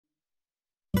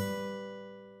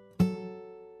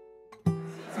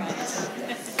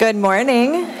Good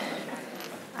morning.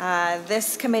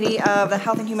 This Committee of the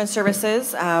Health and Human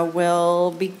Services will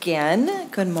begin.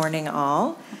 Good morning,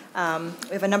 all. We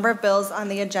have a number of bills on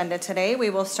the agenda today.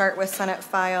 We will start with Senate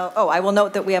File, I will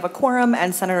note that we have a quorum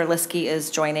and Senator Liskey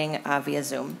is joining via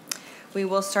Zoom. We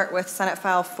will start with Senate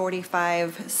File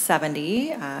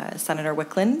 4570. Senator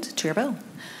Wiklund, to your bill.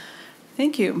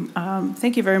 Thank you.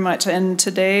 Thank you very much. And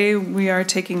today we are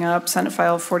taking up Senate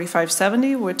File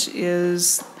 4570, which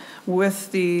is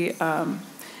with the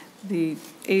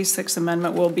A6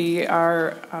 amendment will be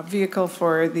our vehicle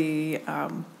for the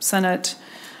Senate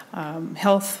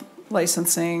health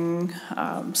licensing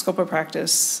scope of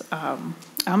practice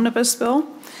omnibus bill.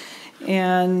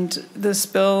 And this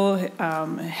bill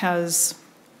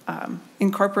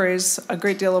incorporates a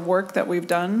great deal of work that we've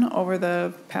done over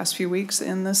the past few weeks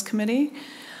in this committee.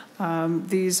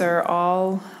 These are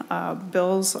all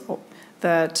bills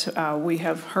that we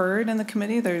have heard in the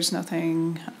committee. There's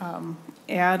nothing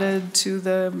added to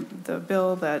the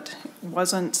bill that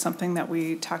wasn't something that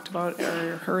we talked about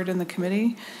or heard in the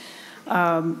committee.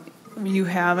 You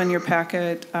have in your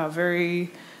packet a very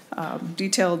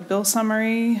detailed bill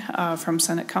summary from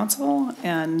Senate Council,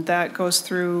 and that goes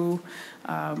through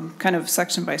kind of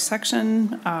section by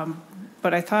section,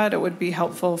 but I thought it would be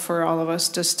helpful for all of us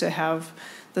just to have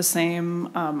the same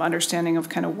understanding of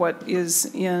kind of what is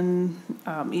in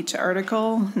each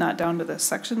article, not down to the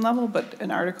section level, but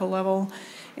an article level.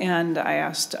 And I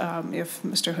asked if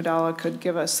Mr. Hudala could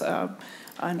give us an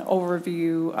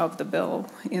overview of the bill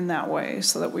in that way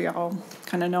so that we all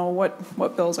kind of know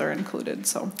what bills are included.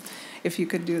 So if you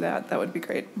could do that, that would be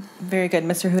great. Very good.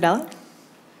 Mr. Hudala?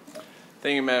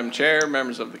 Thank you, Madam Chair,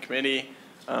 members of the committee.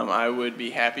 I would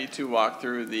be happy to walk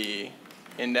through the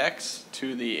index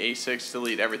to the A6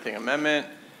 Delete Everything Amendment,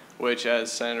 which,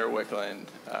 as Senator Wiklund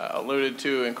alluded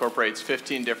to, incorporates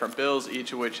 15 different bills,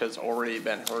 each of which has already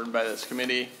been heard by this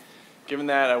committee. Given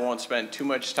that, I won't spend too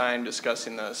much time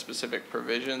discussing the specific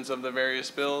provisions of the various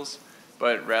bills,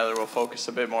 but rather will focus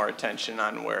a bit more attention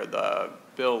on where the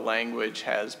bill language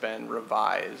has been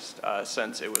revised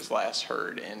since it was last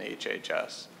heard in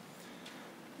HHS.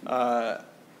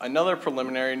 Another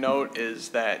preliminary note is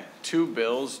that two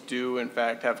bills do in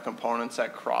fact have components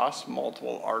that cross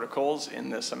multiple articles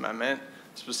in this amendment.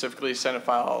 Specifically, Senate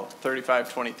File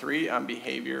 3523 on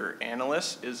behavior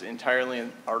analysts is entirely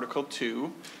in Article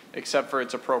 2, except for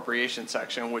its appropriation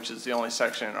section, which is the only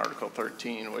section in Article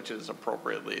 13, which is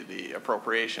appropriately the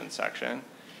appropriation section.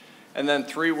 And then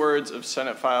 3 words of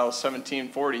Senate File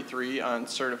 1743 on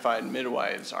certified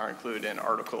midwives are included in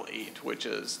Article 8, which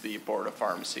is the Board of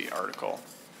Pharmacy article.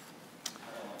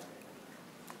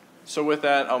 So with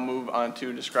that, I'll move on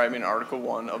to describing Article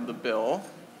 1 of the bill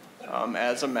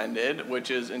as amended, which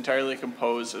is entirely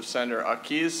composed of Senator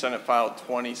Aki's Senate File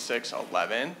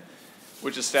 2611,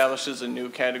 which establishes a new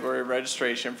category of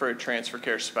registration for a transfer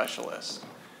care specialist.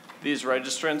 These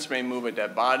registrants may move a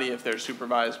dead body if they're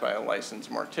supervised by a licensed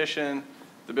mortician.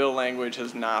 The bill language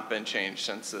has not been changed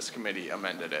since this committee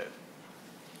amended it.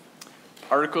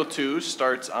 Article 2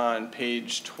 starts on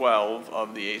page 12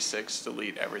 of the A6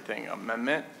 Delete Everything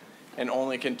Amendment and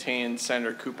only contains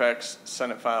Senator Kupek's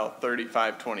Senate File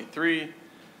 3523.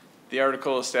 The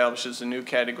article establishes a new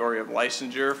category of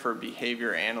licensure for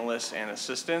behavior analysts and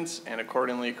assistants and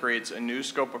accordingly creates a new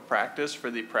scope of practice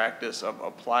for the practice of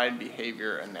applied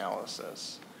behavior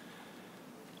analysis.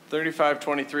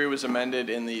 3523 was amended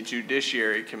in the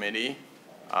Judiciary Committee,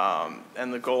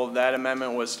 and the goal of that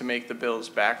amendment was to make the bill's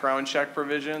background check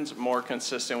provisions more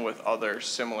consistent with other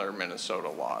similar Minnesota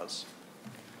laws.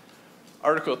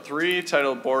 Article 3,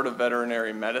 titled Board of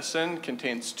Veterinary Medicine,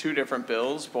 contains 2 different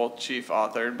bills, both chief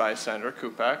authored by Senator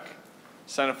Kupek.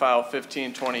 Senate File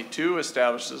 1522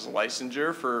 establishes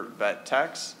licensure for vet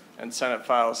techs, and Senate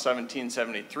File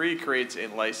 1773 creates a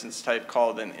license type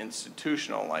called an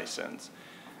institutional license.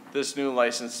 This new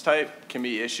license type can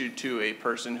be issued to a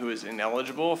person who is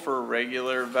ineligible for a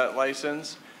regular vet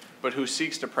license, but who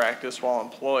seeks to practice while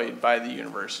employed by the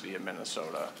University of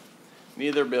Minnesota.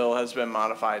 Neither bill has been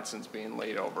modified since being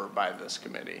laid over by this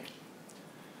committee.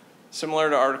 Similar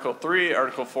to Article 3,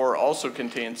 Article 4 also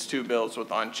contains 2 bills with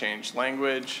unchanged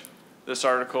language. This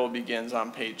article begins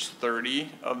on page 30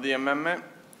 of the amendment,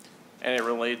 and it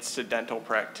relates to dental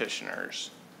practitioners.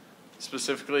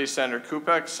 Specifically, Senator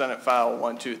Kupek's Senate File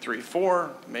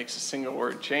 1234 makes a single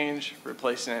word change,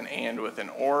 replacing an and with an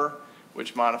or,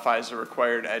 which modifies the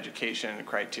required education and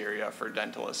criteria for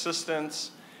dental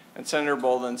assistants. And Senator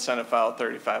Bolden's Senate File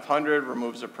 3500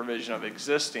 removes a provision of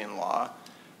existing law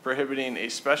prohibiting a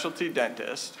specialty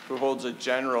dentist who holds a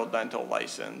general dental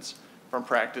license from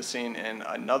practicing in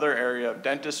another area of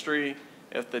dentistry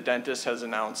if the dentist has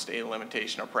announced a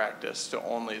limitation of practice to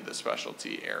only the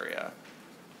specialty area.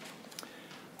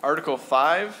 Article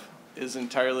 5 is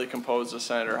entirely composed of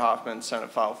Senator Hoffman's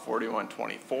Senate File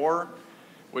 4124,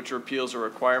 which repeals a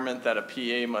requirement that a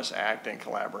PA must act in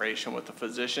collaboration with a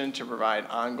physician to provide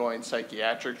ongoing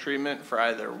psychiatric treatment for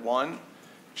either 1,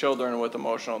 children with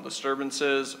emotional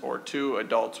disturbances, or 2,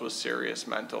 adults with serious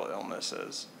mental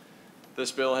illnesses.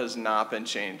 This bill has not been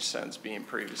changed since being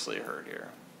previously heard here.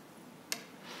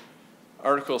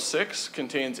 Article 6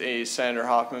 contains a Senator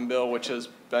Hoffman bill which has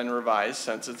been revised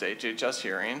since its HHS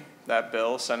hearing. That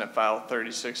bill, Senate File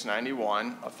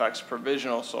 3691, affects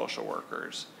provisional social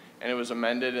workers, and it was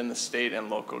amended in the State and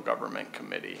Local Government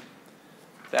Committee.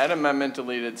 That amendment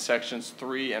deleted sections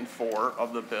 3 and 4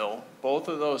 of the bill. Both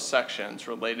of those sections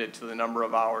related to the number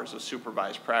of hours of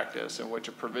supervised practice in which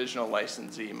a provisional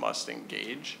licensee must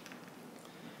engage.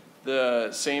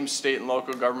 The same state and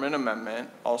local government amendment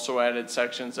also added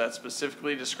sections that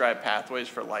specifically describe pathways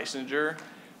for licensure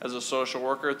as a social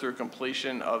worker through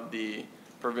completion of the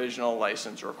provisional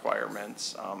license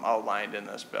requirements outlined in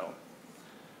this bill.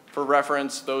 For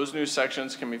reference, those new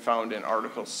sections can be found in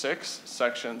Article 6,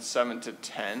 Sections 7 to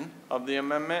 10 of the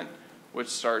amendment, which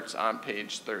starts on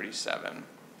page 37.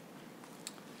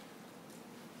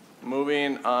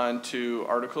 Moving on to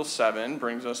Article 7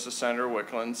 brings us to Senator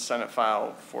Wiklund's Senate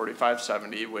File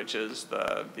 4570, which is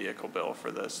the vehicle bill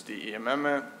for this DE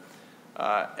amendment.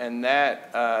 And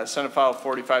that Senate File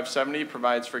 4570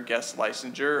 provides for guest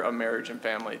licensure of marriage and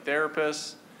family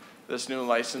therapists. This new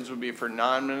license would be for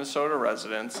non-Minnesota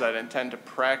residents that intend to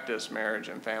practice marriage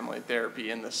and family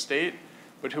therapy in the state,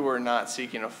 but who are not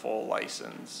seeking a full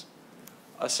license.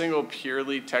 A single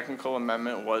purely technical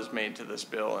amendment was made to this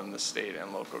bill in the State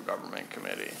and Local Government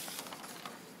Committee.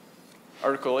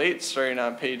 Article 8, starting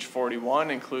on page 41,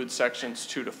 includes sections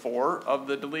 2 to 4 of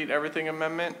the Delete Everything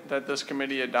Amendment that this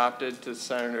committee adopted to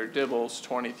Senator Dibble's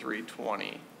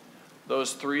 2320.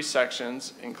 Those 3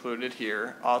 sections included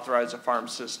here authorize a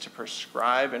pharmacist to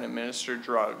prescribe and administer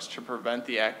drugs to prevent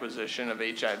the acquisition of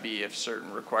HIV if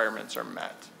certain requirements are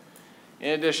met.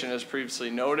 In addition, as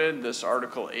previously noted, this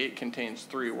Article 8 contains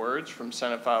 3 words from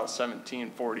Senate File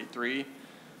 1743.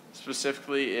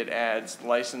 Specifically, it adds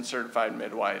licensed certified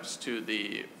midwives to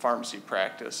the Pharmacy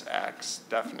Practice Act's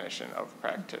definition of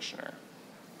practitioner.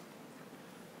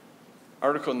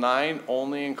 Article 9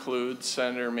 only includes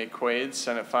Senator McQuaid's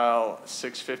Senate File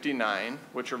 659,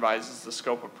 which revises the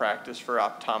scope of practice for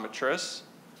optometrists.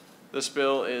 This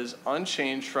bill is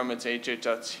unchanged from its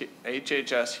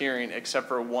HHS hearing except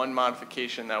for one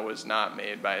modification that was not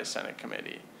made by a Senate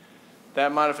committee.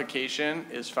 That modification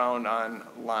is found on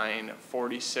line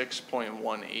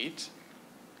 46.18.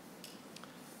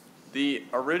 The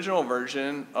original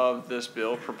version of this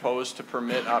bill proposed to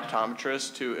permit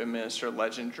optometrists to administer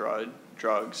legend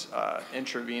drugs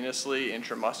intravenously,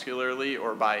 intramuscularly,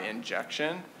 or by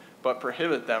injection, but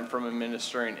prohibit them from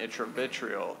administering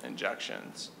intravitreal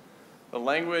injections. The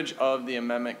language of the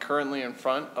amendment currently in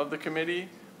front of the committee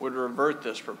would revert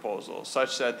this proposal,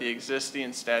 such that the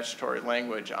existing statutory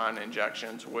language on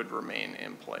injections would remain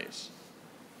in place.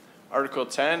 Article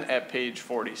 10 at page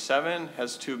 47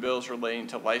 has 2 bills relating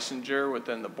to licensure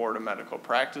within the Board of Medical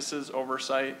Practices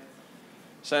oversight.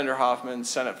 Senator Hoffman's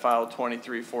Senate File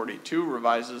 2342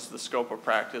 revises the scope of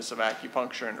practice of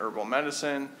acupuncture and herbal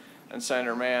medicine, and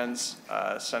Senator Mann's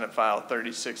Senate File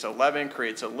 3611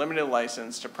 creates a limited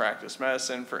license to practice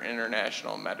medicine for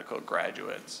international medical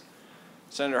graduates.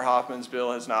 Senator Hoffman's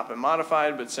bill has not been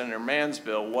modified, but Senator Mann's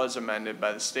bill was amended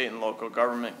by the State and Local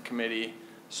Government Committee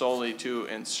solely to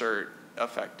insert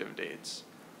effective dates.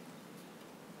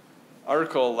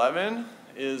 Article 11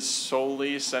 is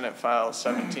solely Senate File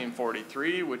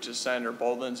 1743, which is Senator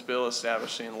Bolden's bill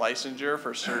establishing licensure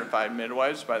for certified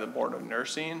midwives by the Board of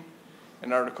Nursing.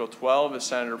 And Article 12 is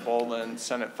Senator Bolden's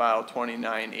Senate File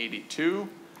 2982,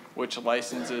 which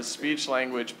licenses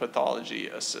speech-language pathology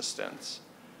assistants.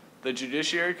 The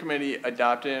Judiciary Committee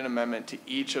adopted an amendment to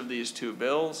each of these 2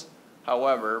 bills.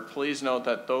 However, please note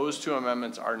that those 2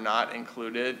 amendments are not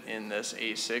included in this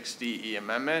A6DE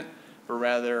amendment, but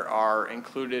rather are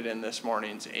included in this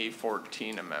morning's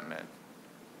A14 amendment.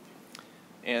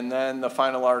 And then the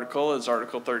final article is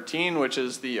Article 13, which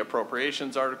is the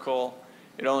appropriations article.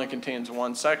 It only contains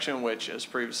 1 section, which, as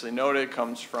previously noted,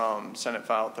 comes from Senate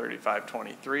File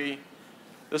 3523.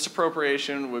 This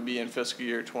appropriation would be in fiscal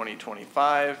year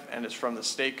 2025 and is from the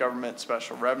State Government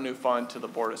Special Revenue Fund to the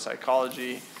Board of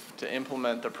Psychology to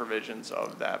implement the provisions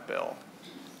of that bill.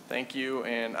 Thank you,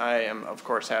 and I am, of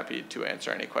course, happy to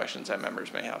answer any questions that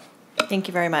members may have. Thank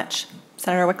you very much.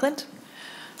 Senator Wiklund?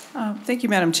 Thank you,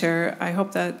 Madam Chair. I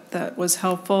hope that was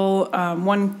helpful.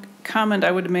 One comment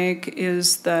I would make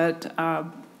is that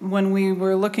when we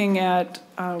were looking at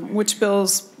which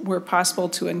bills were possible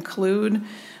to include,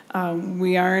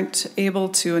 we aren't able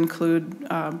to include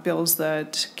bills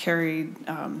that carried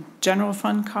general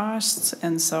fund costs,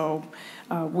 and so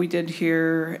we did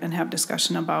hear and have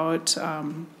discussion about,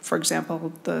 for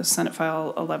example, the Senate File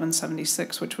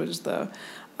 1176, which was the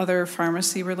other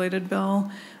pharmacy-related bill,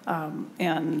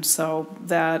 and so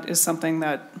that is something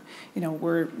that, you know,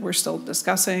 we're still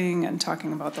discussing and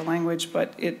talking about the language,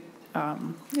 but it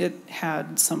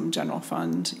had some general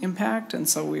fund impact, and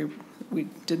so we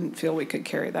didn't feel we could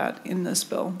carry that in this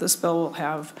bill. This bill will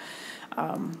have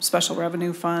special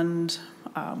revenue fund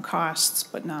costs,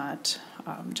 but not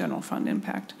general fund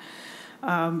impact.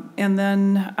 And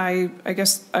then I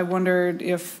guess I wondered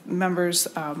if members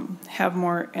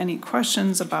have any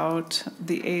questions about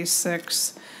the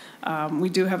A6. We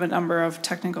do have a number of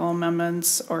technical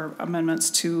amendments or amendments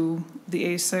to the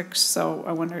A6, so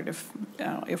I wondered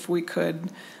if we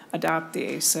could adopt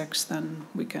the A6, then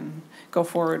we can go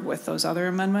forward with those other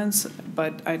amendments,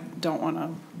 but I don't want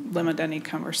to limit any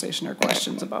conversation or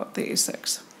questions about the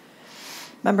A6.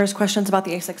 Members, questions about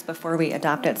the A6 before we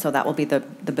adopt it? So that will be the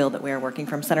bill that we are working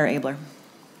from. Senator Abler.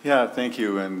 Yeah, thank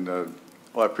you. And well,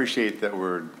 I appreciate that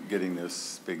we're getting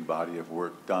this big body of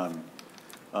work done.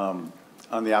 On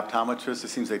the optometrist, it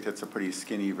seems like that's a pretty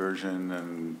skinny version,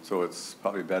 and so it's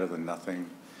probably better than nothing.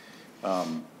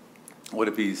 Would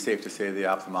it be safe to say the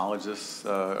ophthalmologists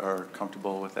are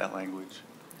comfortable with that language?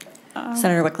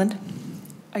 Senator Wiklund.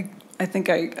 I think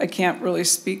I can't really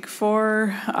speak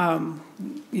for,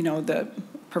 you know, the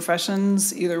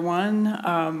professions, either one.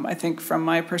 I think from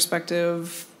my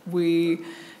perspective, we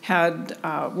had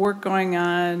work going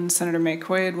on. Senator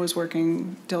May-Quaid was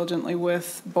working diligently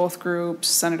with both groups.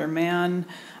 Senator Mann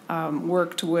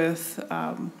worked with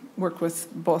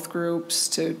both groups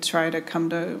to try to come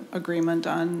to agreement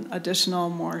on additional,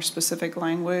 more specific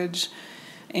language.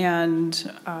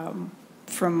 And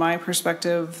from my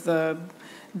perspective,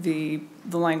 the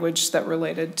language that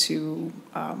related to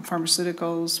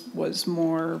pharmaceuticals was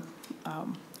more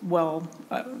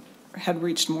had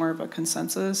reached more of a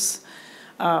consensus.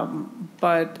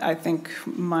 But I think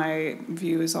my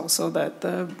view is also that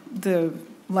the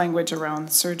language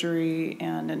around surgery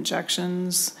and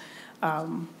injections,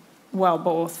 while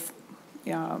both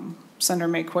Senator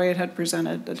May-Quaid had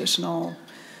presented additional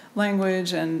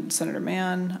language and Senator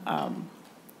Mann,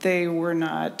 they were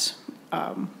not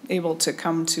able to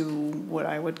come to what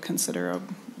I would consider a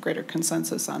greater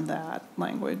consensus on that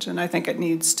language. And I think it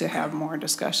needs to have more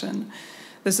discussion.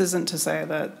 This isn't to say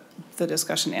that the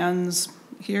discussion ends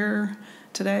here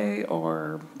today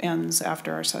or ends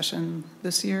after our session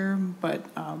this year, but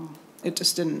it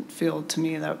just didn't feel to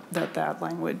me that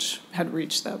language had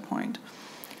reached that point.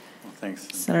 Well, thanks.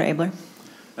 Senator Abler.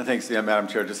 And thanks, yeah, Madam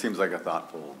Chair. It just seems like a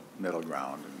thoughtful middle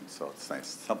ground, and so it's nice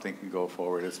something can go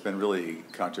forward. It's been really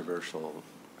controversial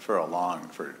for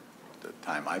the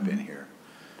time I've been here,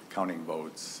 counting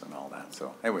votes and all that.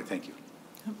 So anyway, thank you.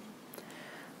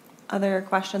 Other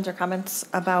questions or comments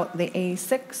about the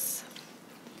A6?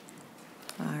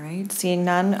 All right, seeing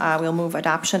none, we'll move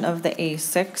adoption of the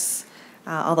A6.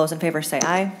 All those in favor say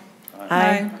aye. Aye.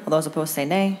 Aye. All those opposed say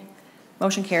nay.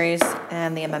 Motion carries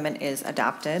and the amendment is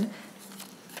adopted.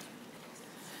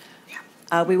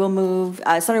 We will move,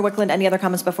 Senator Wiklund, any other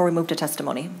comments before we move to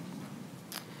testimony?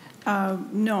 No,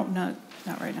 not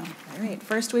right now. All right,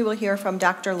 first we will hear from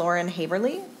Dr. Lauren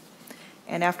Haverly,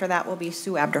 and after that will be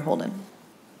Sue Abderholden.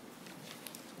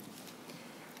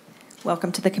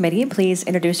 Welcome to the committee. Please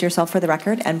introduce yourself for the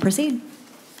record and proceed.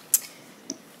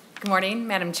 Good morning,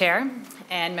 Madam Chair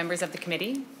and members of the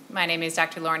committee. My name is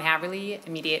Dr. Lauren Haverly,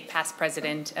 immediate past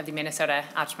president of the Minnesota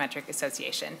Optometric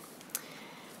Association.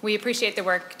 We appreciate the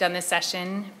work done this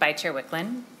session by Chair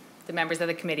Wiklund, the members of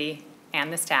the committee,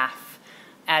 and the staff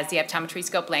as the optometry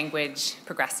scope language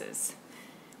progresses.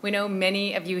 We know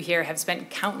many of you here have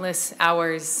spent countless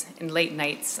hours and late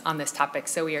nights on this topic,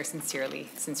 so we are sincerely,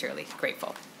 sincerely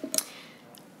grateful.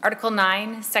 Article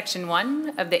 9, Section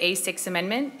 1 of the A6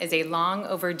 Amendment is a long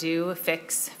overdue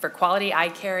fix for quality eye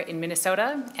care in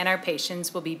Minnesota, and our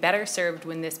patients will be better served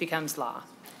when this becomes law.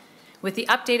 With the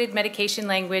updated medication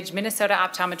language, Minnesota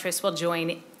optometrists will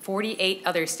join 48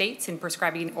 other states in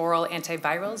prescribing oral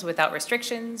antivirals without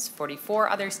restrictions, 44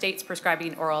 other states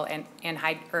prescribing oral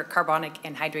carbonic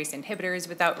anhydrase inhibitors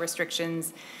without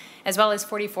restrictions, as well as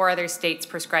 44 other states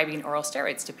prescribing oral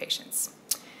steroids to patients.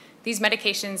 These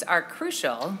medications are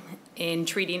crucial in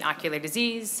treating ocular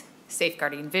disease,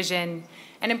 safeguarding vision,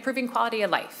 and improving quality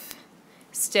of life.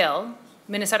 Still,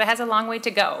 Minnesota has a long way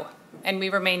to go and we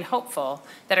remain hopeful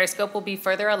that our scope will be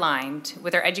further aligned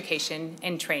with our education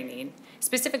and training,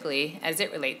 specifically as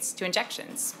it relates to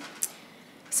injections.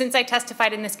 Since I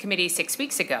testified in this committee 6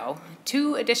 weeks ago,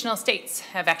 2 additional states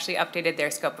have actually updated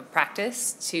their scope of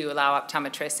practice to allow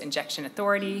optometrists injection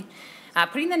authority,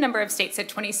 putting the number of states at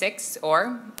 26,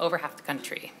 or over half the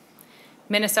country.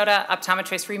 Minnesota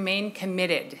optometrists remain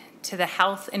committed to the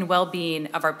health and well-being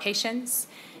of our patients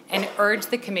and urge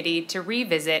the committee to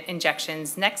revisit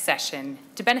injections next session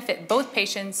to benefit both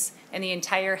patients and the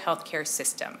entire healthcare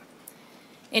system.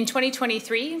 In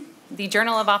 2023, the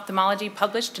Journal of Ophthalmology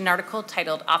published an article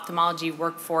titled Ophthalmology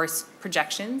Workforce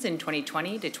Projections in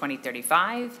 2020 to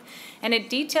 2035, and it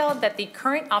detailed that the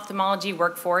current ophthalmology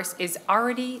workforce is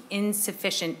already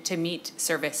insufficient to meet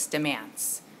service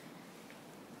demands.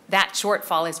 That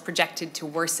shortfall is projected to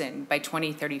worsen by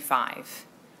 2035.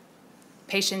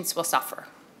 Patients will suffer.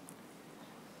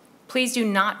 Please do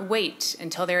not wait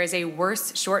until there is a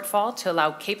worse shortfall to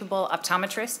allow capable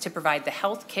optometrists to provide the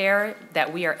health care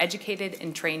that we are educated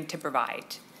and trained to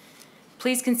provide.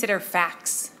 Please consider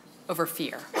facts over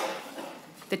fear.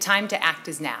 The time to act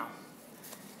is now.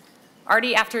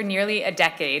 Already after nearly a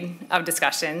decade of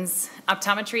discussions,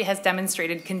 optometry has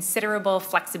demonstrated considerable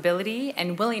flexibility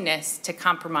and willingness to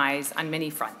compromise on many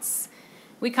fronts.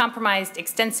 We compromised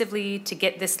extensively to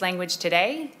get this language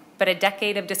today, but a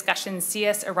decade of discussions see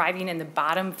us arriving in the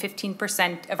bottom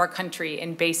 15% of our country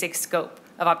in basic scope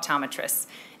of optometrists,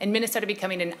 and Minnesota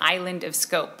becoming an island of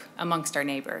scope amongst our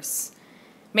neighbors.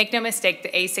 Make no mistake, the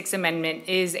A6 amendment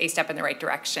is a step in the right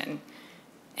direction,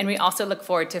 and we also look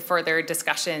forward to further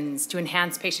discussions to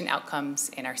enhance patient outcomes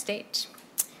in our state.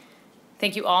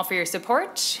 Thank you all for your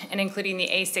support, and including the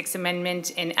A6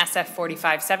 amendment in SF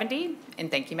 4570,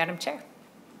 and thank you, Madam Chair.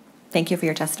 Thank you for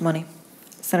your testimony.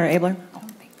 Senator Abler?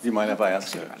 Do you mind if I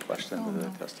ask a question to the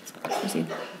testifier? Proceed.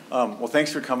 Well,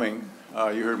 thanks for coming.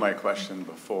 You heard my question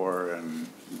before, and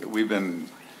we've been,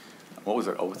 what was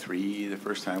it, 03, the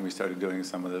first time we started doing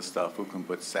some of this stuff? Who can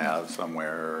put salve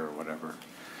somewhere or whatever?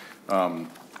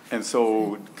 And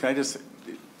so, can I just,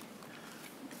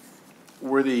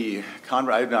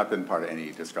 I've not been part of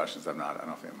any discussions. I don't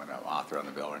know if I'm an author on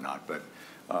the bill or not, but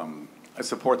I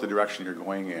support the direction you're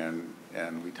going in,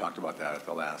 and we talked about that at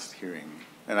the last hearing.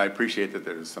 And I appreciate that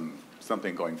there's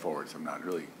something going forward, so I'm not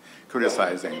really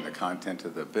criticizing the content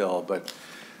of the bill, but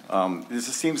this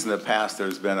seems in the past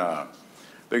there's been a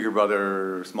bigger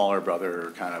brother, smaller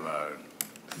brother kind of a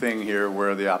thing here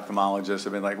where the ophthalmologists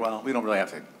have been like, well, we don't really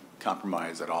have to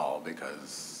compromise at all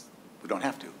because we don't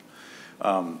have to.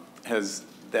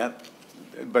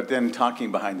 But then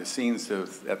talking behind the scenes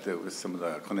with some of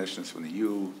the clinicians from the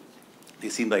U, they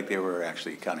seemed like they were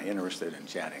actually kind of interested in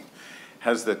chatting.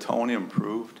 Has the tone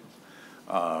improved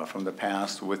from the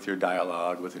past with your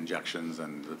dialogue with injections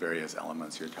and the various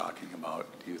elements you're talking about,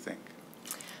 do you think?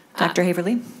 Dr.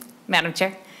 Haverly? Madam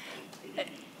Chair,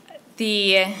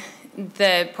 the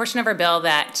portion of our bill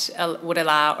that would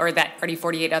allow, or that already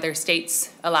 48 other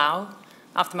states allow,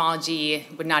 ophthalmology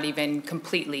would not even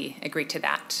completely agree to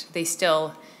that. They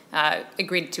still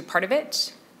agreed to part of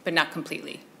it, but not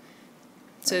completely.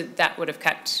 So that would have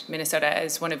kept Minnesota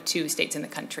as one of 2 states in the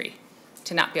country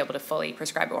to not be able to fully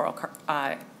prescribe oral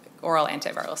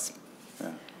antivirals.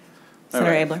 Yeah.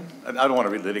 Senator Abler? I don't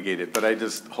want to relitigate it, but I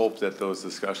just hope that those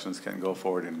discussions can go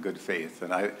forward in good faith.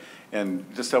 And I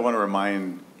want to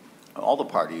remind all the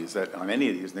parties that on any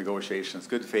of these negotiations,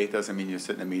 good faith doesn't mean you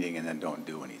sit in a meeting and then don't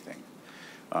do anything.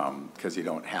 Because you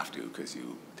don't have to, because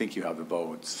you think you have the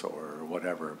votes or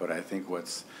whatever. But I think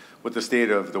with the state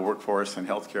of the workforce and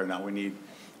healthcare now, we need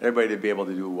everybody to be able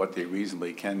to do what they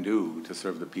reasonably can do to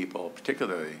serve the people,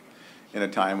 particularly in a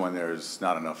time when there's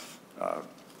not enough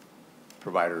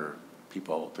provider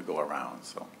people to go around.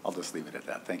 So I'll just leave it at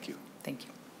that. Thank you. Thank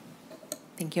you.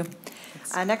 Thank you.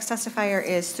 Next testifier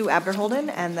is Sue Abderholden,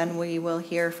 and then we will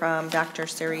hear from Dr.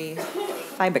 Siri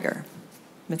Feibiger.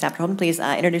 Ms. Abderholden, please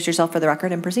introduce yourself for the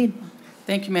record and proceed.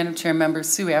 Thank you, Madam Chair. Members,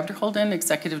 Sue Abderholden,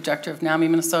 Executive Director of NAMI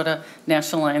Minnesota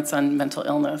National Alliance on Mental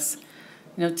Illness.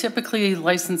 You know, typically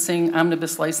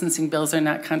omnibus licensing bills are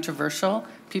not controversial.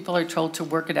 People are told to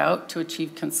work it out to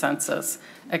achieve consensus,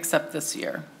 except this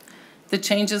year. The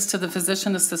changes to the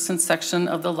physician assistance section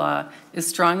of the law is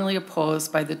strongly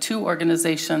opposed by the 2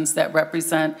 organizations that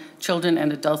represent children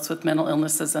and adults with mental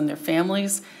illnesses and their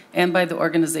families, and by the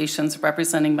organizations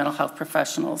representing mental health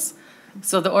professionals.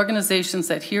 So the organizations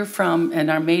that hear from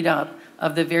and are made up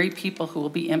of the very people who will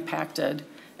be impacted,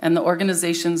 and the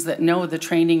organizations that know the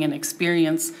training and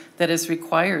experience that is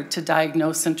required to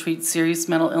diagnose and treat serious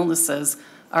mental illnesses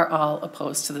are all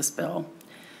opposed to this bill.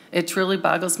 It truly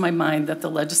boggles my mind that the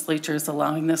legislature is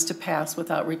allowing this to pass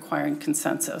without requiring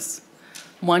consensus.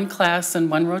 One class and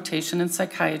one rotation in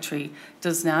psychiatry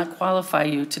does not qualify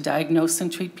you to diagnose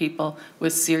and treat people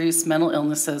with serious mental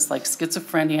illnesses like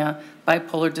schizophrenia,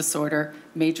 bipolar disorder,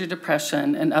 major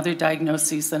depression, and other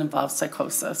diagnoses that involve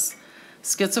psychosis.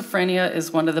 Schizophrenia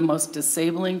is one of the most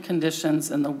disabling conditions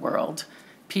in the world.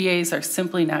 PAs are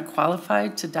simply not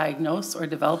qualified to diagnose or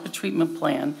develop a treatment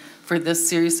plan for this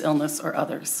serious illness or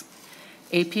others.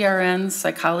 APRNs,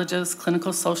 psychologists,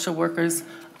 clinical social workers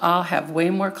all have way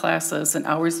more classes and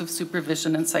hours of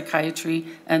supervision in psychiatry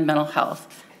and mental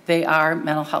health. They are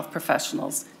mental health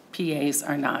professionals. PAs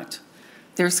are not.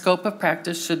 Their scope of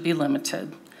practice should be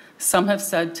limited. Some have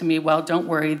said to me, well, don't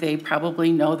worry, they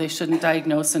probably know they shouldn't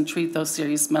diagnose and treat those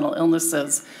serious mental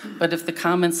illnesses, but if the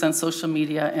comments on social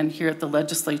media and here at the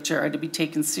legislature are to be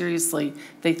taken seriously,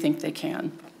 they think they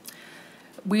can.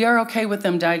 We are okay with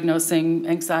them diagnosing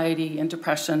anxiety and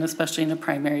depression, especially in a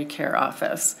primary care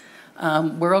office.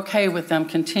 We're okay with them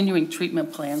continuing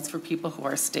treatment plans for people who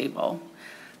are stable.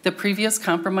 The previous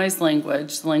compromise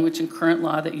language, the language in current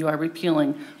law that you are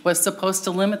repealing, was supposed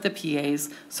to limit the PAs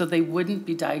so they wouldn't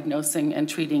be diagnosing and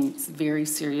treating very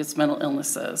serious mental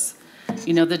illnesses.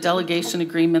 You know, the delegation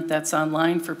agreement that's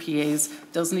online for PAs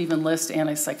doesn't even list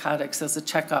antipsychotics as a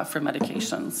checkoff for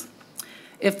medications.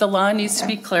 If the law needs to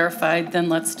be clarified, then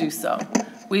let's do so.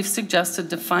 We've suggested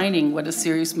defining what a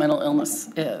serious mental illness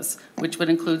is, which would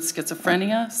include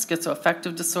schizophrenia,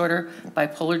 schizoaffective disorder,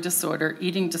 bipolar disorder,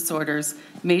 eating disorders,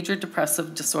 major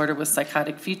depressive disorder with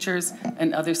psychotic features,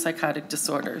 and other psychotic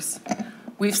disorders.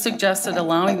 We've suggested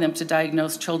allowing them to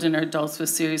diagnose children or adults with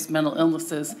serious mental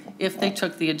illnesses if they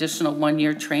took the additional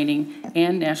 1-year training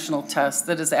and national test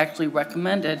that is actually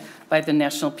recommended by the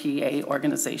National PA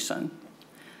organization.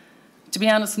 To be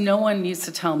honest, no one needs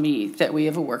to tell me that we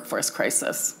have a workforce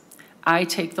crisis. I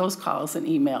take those calls and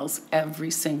emails every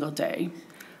single day.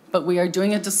 But we are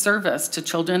doing a disservice to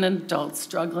children and adults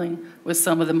struggling with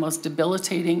some of the most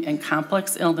debilitating and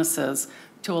complex illnesses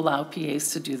to allow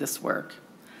PAs to do this work.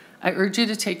 I urge you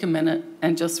to take a minute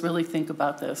and just really think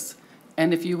about this.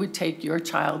 And if you would take your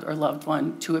child or loved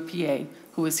one to a PA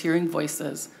who is hearing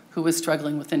voices, who is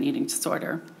struggling with an eating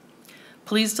disorder.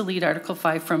 Please delete Article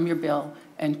 5 from your bill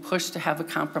and push to have a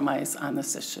compromise on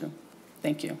this issue.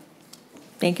 Thank you.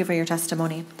 Thank you for your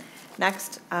testimony.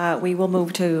 Next, we will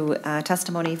move to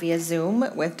testimony via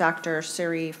Zoom with Dr.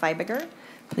 Suri Feibiger.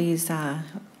 Please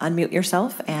unmute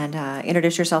yourself and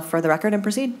introduce yourself for the record and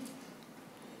proceed.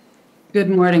 Good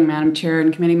morning, Madam Chair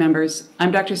and committee members.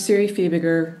 I'm Dr. Suri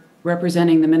Feibiger,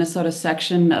 representing the Minnesota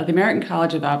section of the American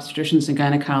College of Obstetricians and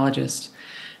Gynecologists.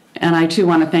 And I too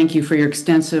want to thank you for your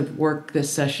extensive work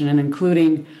this session and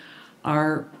including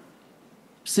our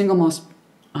single most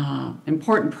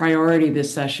important priority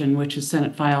this session, which is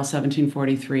Senate File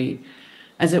 1743,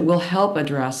 as it will help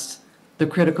address the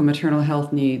critical maternal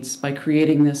health needs by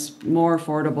creating this more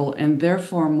affordable and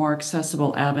therefore more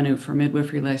accessible avenue for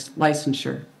midwifery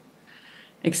licensure.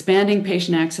 Expanding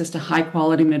patient access to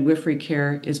high-quality midwifery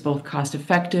care is both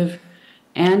cost-effective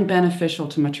and beneficial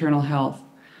to maternal health,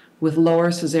 with lower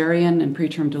cesarean and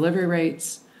preterm delivery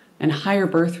rates and higher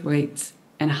birth rates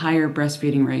and higher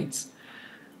breastfeeding rates.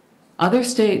 Other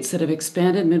states that have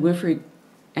expanded midwifery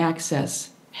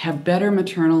access have better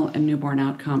maternal and newborn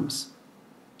outcomes.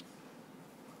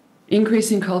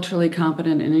 Increasing culturally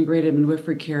competent and integrated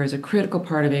midwifery care is a critical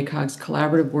part of ACOG's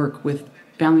collaborative work with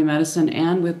family medicine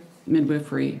and with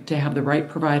midwifery to have the right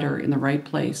provider in the right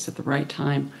place at the right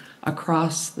time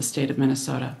across the state of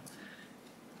Minnesota.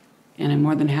 And I'm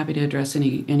more than happy to address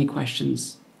any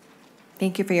questions.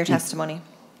 Thank you for your testimony.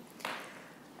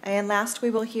 And last,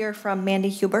 we will hear from Mandy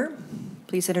Huber.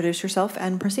 Please introduce yourself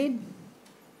and proceed.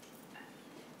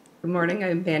 Good morning.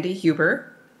 I'm Mandy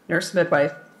Huber, nurse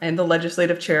midwife. I am the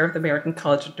legislative chair of the American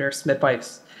College of Nurse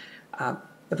Midwives. I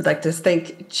would like to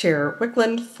thank Chair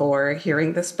Wiklund for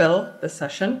hearing this bill this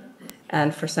session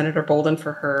and for Senator Bolden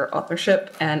for her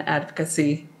authorship and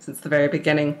advocacy since the very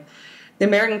beginning. The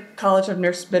American College of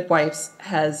Nurse Midwives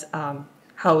has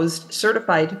housed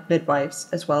certified midwives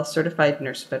as well as certified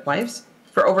nurse midwives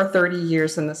for over 30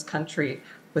 years in this country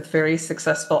with very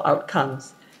successful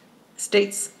outcomes.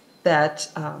 States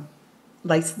that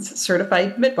license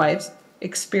certified midwives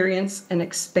experience an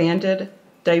expanded,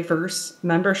 diverse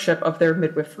membership of their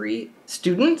midwifery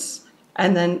students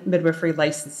and then midwifery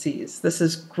licensees. This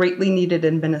is greatly needed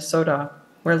in Minnesota,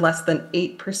 where less than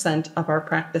 8% of our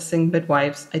practicing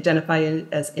midwives identify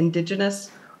as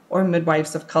Indigenous or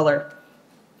midwives of color.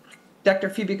 Dr.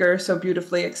 Feibiger so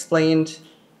beautifully explained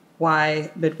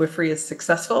why midwifery is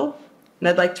successful, and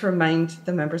I'd like to remind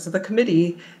the members of the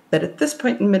committee that at this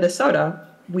point in Minnesota,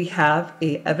 we have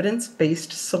a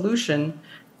evidence-based solution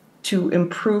to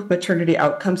improve maternity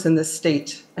outcomes in this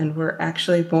state, and we're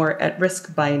actually more at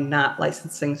risk by not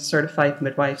licensing certified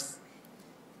midwives.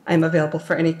 I'm available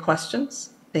for any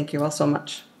questions. Thank you all so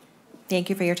much. Thank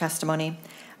you for your testimony.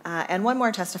 And one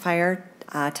more testifier,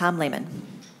 Tom Lehman.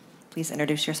 Please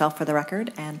introduce yourself for the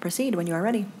record and proceed when you are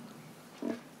ready.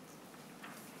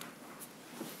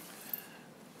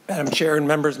 Madam Chair and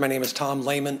members, my name is Tom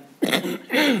Lehman.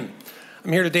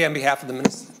 I'm here today on behalf of the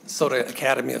Minnesota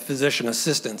Academy of Physician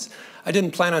Assistants. I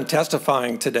didn't plan on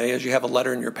testifying today, as you have a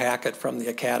letter in your packet from the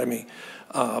Academy,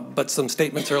 but some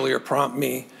statements earlier prompt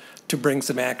me to bring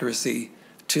some accuracy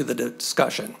to the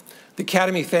discussion. The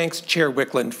Academy thanks Chair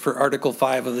Wiklund for Article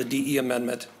 5 of the DE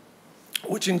Amendment,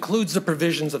 which includes the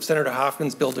provisions of Senator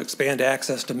Hoffman's bill to expand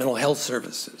access to mental health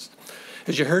services.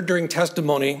 As you heard during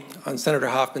testimony on Senator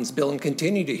Hoffman's bill and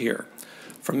continue to hear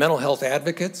from mental health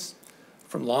advocates,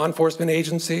 from law enforcement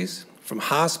agencies, from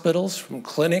hospitals, from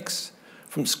clinics,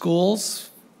 from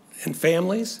schools and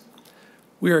families,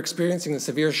 we are experiencing a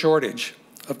severe shortage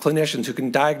of clinicians who can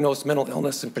diagnose mental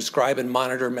illness and prescribe and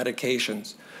monitor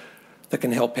medications that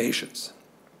can help patients.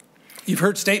 You've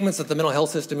heard statements that the mental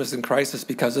health system is in crisis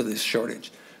because of this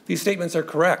shortage. These statements are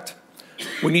correct.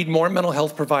 We need more mental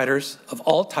health providers of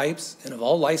all types and of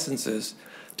all licenses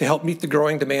to help meet the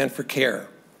growing demand for care.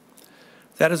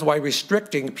 That is why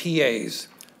restricting PAs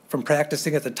from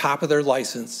practicing at the top of their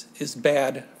license is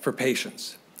bad for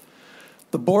patients.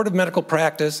 The Board of Medical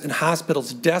Practice and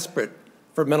hospitals desperate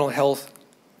for mental health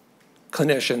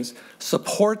clinicians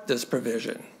support this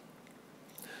provision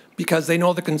because they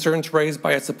know the concerns raised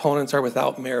by its opponents are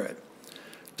without merit.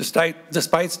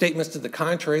 Despite statements to the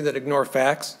contrary that ignore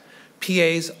facts,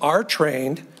 PAs are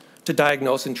trained to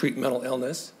diagnose and treat mental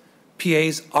illness.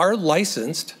 PAs are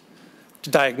licensed to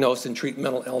diagnose and treat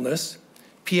mental illness.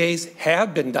 PAs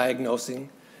have been diagnosing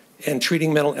and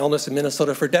treating mental illness in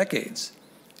Minnesota for decades,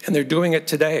 and they're doing it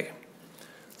today.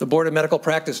 The Board of Medical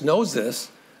Practice knows this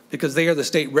because they are the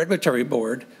state regulatory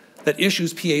board that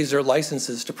issues PAs their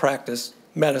licenses to practice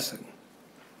medicine.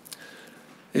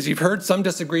 As you've heard, some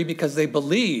disagree because they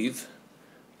believe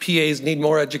PAs need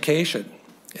more education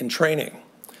and training.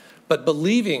 But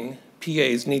believing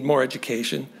PAs need more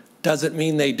education doesn't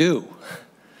mean they do.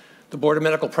 The Board of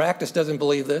Medical Practice doesn't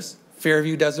believe this.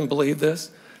 Fairview doesn't believe this.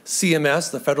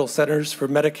 CMS, the Federal Centers for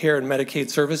Medicare and Medicaid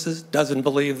Services, doesn't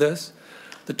believe this.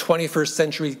 The 21st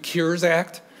Century Cures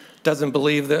Act doesn't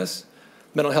believe this.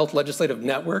 Mental Health Legislative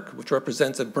Network, which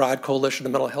represents a broad coalition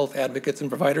of mental health advocates and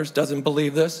providers, doesn't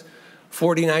believe this.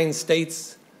 49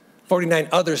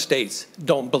 other states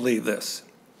don't believe this.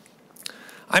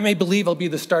 I may believe I'll be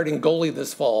the starting goalie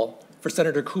this fall for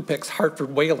Senator Kupik's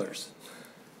Hartford Whalers.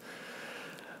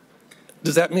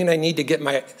 Does that mean I need to get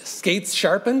my skates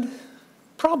sharpened?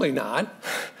 Probably not.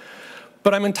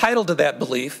 But I'm entitled to that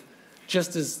belief,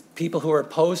 just as people who are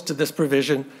opposed to this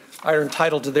provision are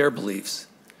entitled to their beliefs.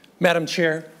 Madam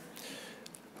Chair,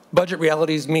 budget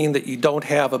realities mean that you don't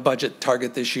have a budget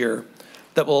target this year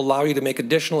that will allow you to make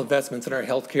additional investments in our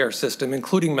healthcare system,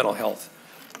 including mental health.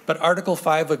 But Article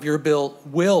 5 of your bill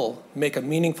will make a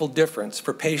meaningful difference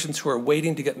for patients who are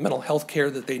waiting to get mental health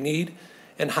care that they need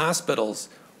and hospitals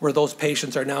where those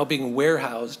patients are now being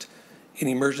warehoused in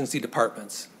emergency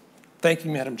departments. Thank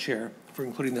you, Madam Chair, for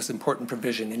including this important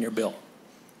provision in your bill.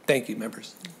 Thank you,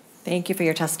 members. Thank you for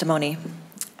your testimony.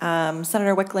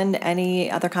 Senator Wiklund, any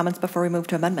other comments before we move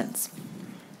to amendments?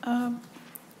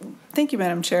 Thank you,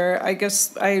 Madam Chair. I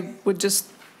guess I would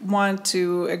just want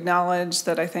to acknowledge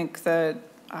that I think that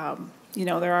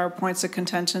there are points of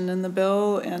contention in the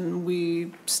bill, and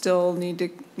we still need to,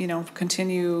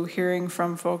 continue hearing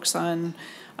from folks on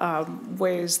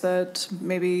ways that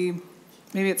maybe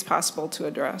it's possible to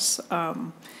address.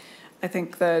 I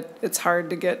think that it's hard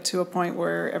to get to a point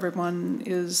where everyone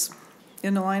is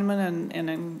in alignment and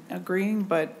in agreeing,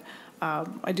 but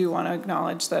I do want to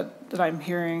acknowledge that I'm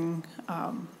hearing,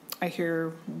 I hear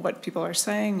what people are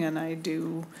saying, and I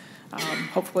do,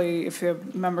 hopefully if the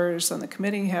members on the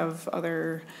committee have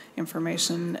other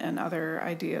information and other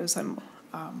ideas, I'm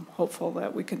hopeful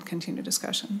that we can continue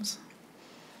discussions.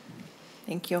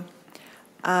 Thank you.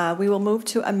 We will move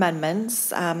to amendments.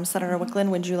 Senator Wiklund,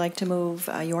 would you like to move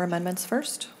your amendments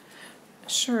first?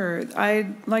 Sure.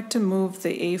 I'd like to move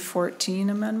the A14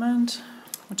 amendment,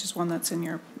 which is one that's in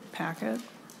your packet.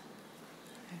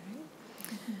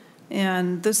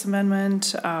 And this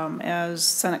amendment, as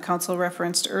Senate Counsel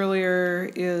referenced earlier,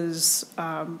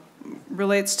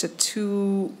 relates to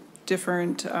two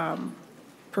different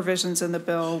provisions in the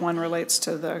bill. One relates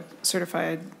to the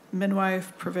certified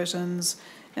midwife provisions,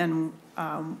 and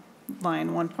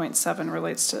line 1.7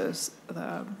 relates to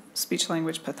the speech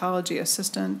language pathology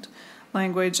assistant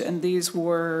language, and these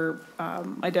were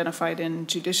identified in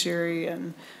judiciary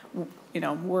and,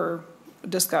 were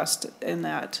discussed in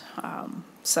that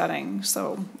setting.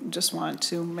 So just want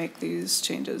to make these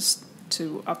changes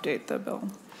to update the bill.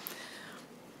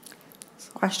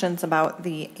 Questions about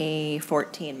the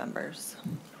A14 members?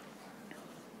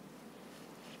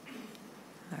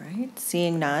 All right,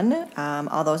 seeing none.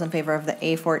 All those in favor of the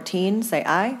A14 say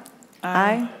aye.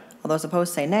 Aye. All those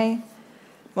opposed say nay.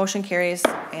 Motion carries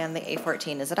and the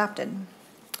A14 is adopted.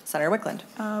 Senator Wiklund.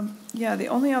 Yeah, the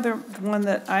only other one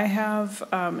that I have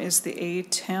is the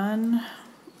A10,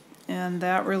 and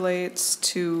that relates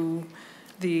to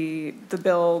the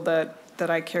bill that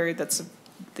I carried. That's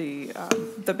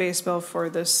the base bill for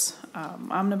this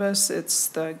omnibus. It's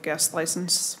the guest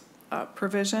license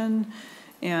provision,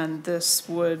 and this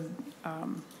would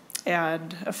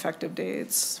add effective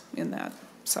dates in that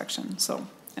section. So,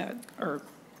 or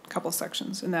a couple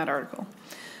sections in that article.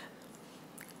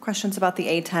 Questions about the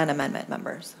A10 amendment,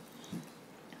 members?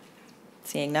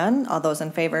 Seeing none, all those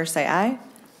in favor say aye.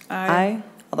 Aye.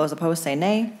 All those opposed say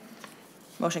nay.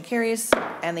 Motion carries,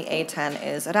 and the A10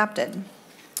 is adopted.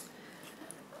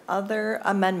 Other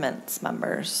amendments,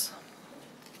 members?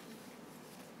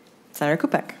 Senator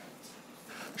Kupek.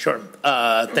 Sure.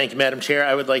 Thank you, Madam Chair.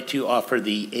 I would like to offer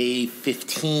the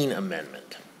A15 amendment.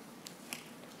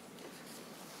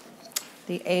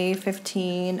 The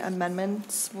A15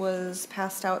 amendments was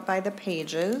passed out by the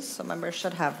pages, so members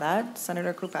should have that.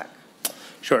 Senator Kupek.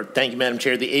 Sure. Thank you, Madam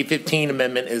Chair. The A15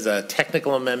 amendment is a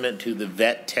technical amendment to the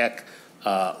vet tech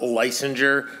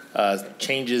licensure.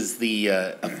 Changes the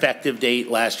effective date.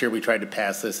 Last year we tried to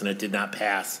pass this and it did not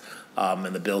pass.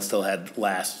 And the bill still had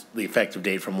the effective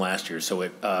date from last year, so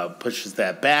it pushes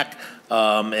that back.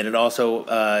 And it also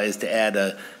is to add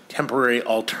a temporary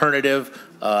alternative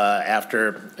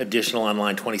after additional on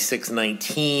line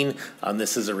 2619.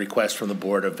 This is a request from the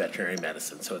Board of Veterinary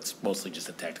Medicine, so it's mostly just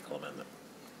a technical amendment.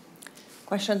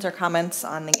 Questions or comments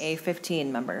on the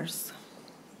A15, members?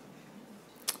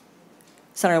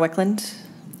 Senator Wiklund.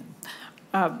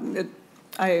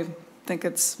 I think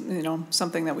it's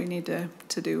something that we need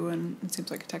to do, and it seems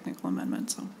like a technical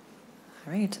amendment. So,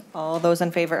 all right. All those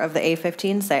in favor of the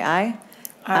A15 say aye.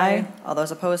 Aye. All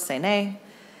those opposed say nay.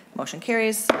 Motion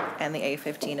carries, and the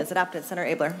A15 is adopted. Senator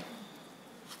Abler.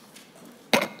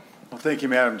 Well, thank you,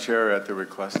 Madam Chair. At the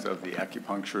request of the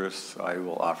acupuncturist, I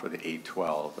will offer the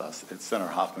A12. It's Senator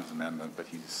Hoffman's amendment, but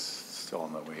he's still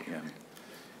on the way in,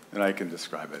 and I can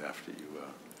describe it after you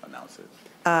announce it.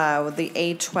 The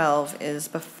A12 is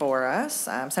before us.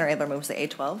 Senator Abler moves the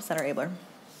A12. Senator Abler.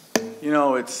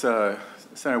 It's Senator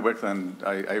Wiklund.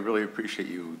 I really appreciate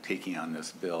you taking on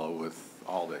this bill with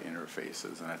all the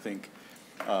interfaces, and I think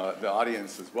the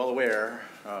audience is well aware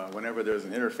whenever there's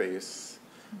an interface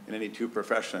in any two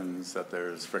professions that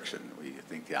there's friction. We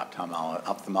think the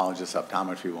ophthalmologist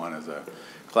optometry one is a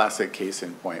classic case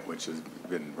in point, which has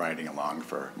been riding along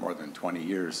for more than 20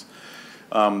 years.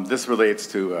 This relates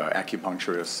to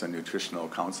acupuncturists and nutritional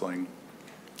counseling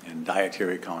and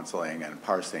dietary counseling and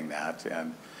parsing that.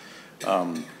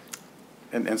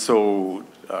 And so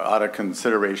out of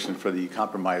consideration for the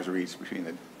compromise reached between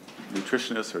the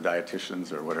nutritionists or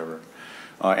dietitians or whatever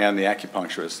and the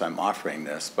acupuncturists, I'm offering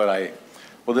this. But I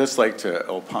would just like to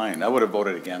opine. I would have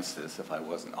voted against this if I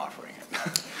wasn't offering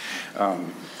it.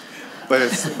 But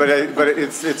it's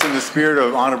in the spirit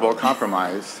of honorable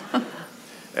compromise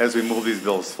as we move these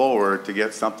bills forward to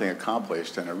get something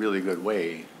accomplished in a really good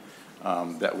way,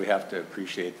 that we have to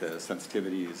appreciate the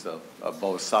sensitivities of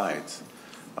both sides.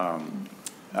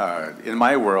 In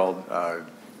my world,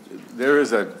 there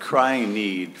is a crying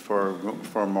need for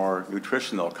more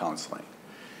nutritional counseling.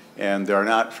 And there are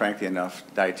not, frankly, enough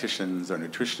dietitians or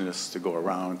nutritionists to go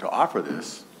around to offer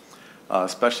this,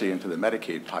 especially into the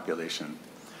Medicaid population.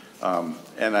 But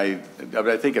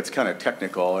I think it's kind of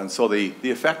technical. And so the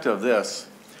effect of this,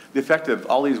 the effect of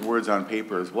all these words on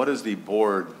paper is, what is the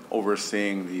board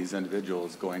overseeing these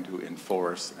individuals going to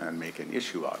enforce and make an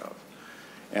issue out of?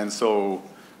 And so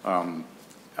I'm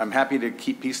happy to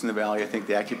keep peace in the valley. I think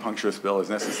the acupuncturist bill is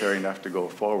necessary enough to go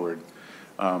forward.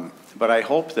 But I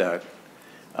hope that,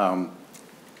 and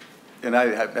I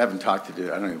haven't talked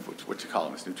to, I don't know what you call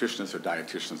them, it's nutritionists or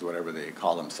dietitians, whatever they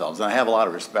call themselves. And I have a lot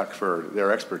of respect for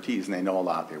their expertise, and they know a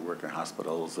lot. They work in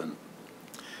hospitals and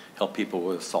help people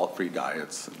with salt-free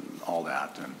diets and all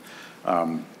that.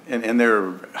 And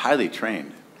they're highly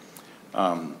trained.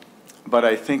 But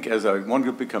I think as one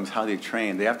group becomes highly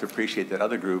trained, they have to appreciate that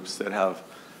other groups that have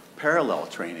parallel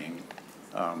training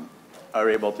are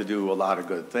able to do a lot of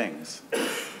good things.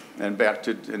 and back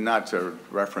to, and not to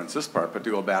reference this part, but to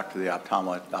go back to the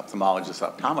ophthalmologist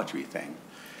optometry thing,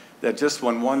 that just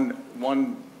when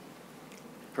one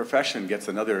profession gets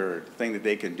another thing that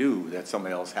they can do that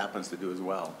somebody else happens to do as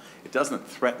well, it doesn't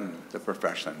threaten the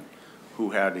profession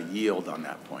who had a yield on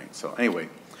that point. So anyway,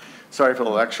 sorry for the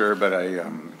lecture, but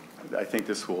I think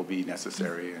this will be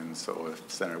necessary, and so if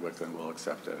Senator Wiklund will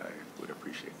accept it, I would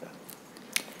appreciate that.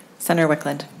 Senator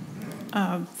Wiklund.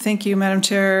 Thank you, Madam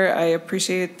Chair. I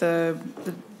appreciate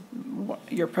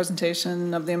your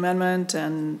presentation of the amendment,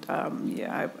 and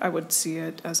yeah, I would see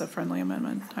it as a friendly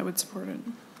amendment. I would support it.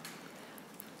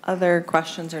 Other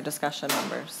questions or discussion,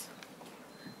 members?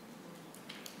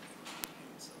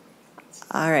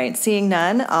 All right, seeing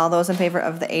none, all those in favor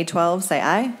of the A12 say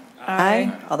aye.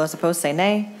 Aye. All those opposed say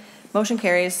nay. Motion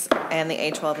carries, and the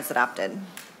A12 is adopted.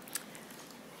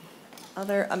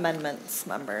 Other amendments,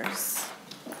 members?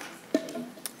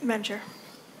 Madam Chair.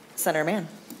 Senator Mann.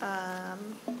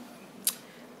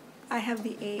 I have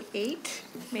the A8,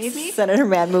 maybe? Senator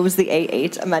Mann moves the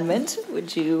A8 amendment.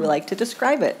 Would you like to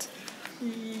describe it?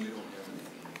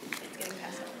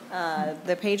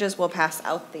 The pages will pass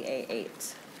out the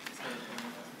A8.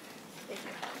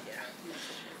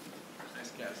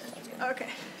 Okay.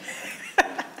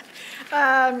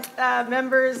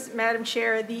 Members, Madam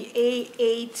Chair, the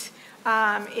A8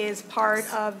 is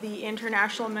part of the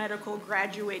International Medical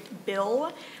Graduate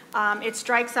Bill. It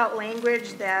strikes out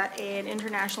language that an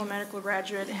international medical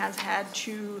graduate has had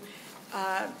to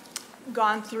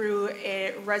gone through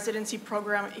a residency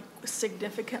program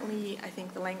significantly. I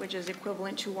think the language is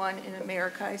equivalent to one in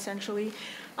America, essentially.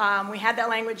 We had that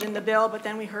language in the bill, but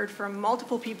then we heard from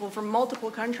multiple people from multiple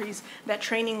countries that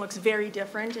training looks very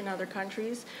different in other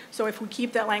countries. So if we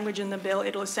keep that language in the bill,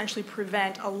 it'll essentially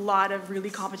prevent a lot of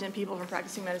really competent people from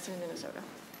practicing medicine in Minnesota.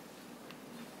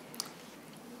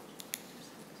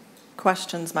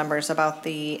 Questions, members, about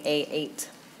the A8?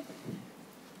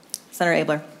 Senator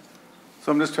Abler.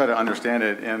 So I'm just trying to understand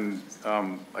it, and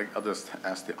I'll just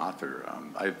ask the author.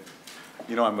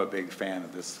 I'm a big fan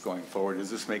of this going forward.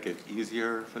 Does this make it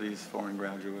easier for these foreign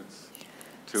graduates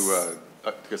to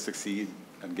succeed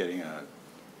in getting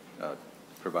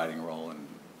providing a role in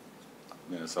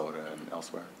Minnesota and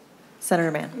elsewhere? Senator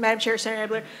Mann. Madam Chair, Senator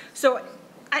Abler. So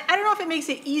I don't know if it makes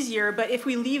it easier, but if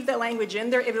we leave that language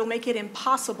in there, it will make it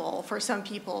impossible for some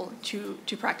people to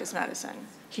practice medicine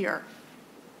here.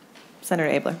 Senator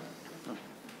Abler.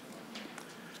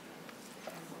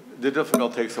 The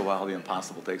difficult takes a while, the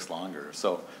impossible takes longer.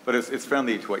 So, but it's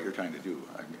friendly to what you're trying to do.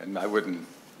 And I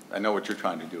know what you're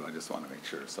trying to do, I just want to make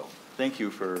sure. So thank you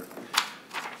for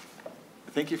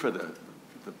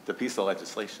the piece of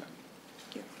legislation.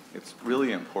 Thank you. It's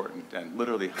really important, and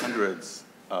literally hundreds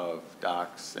of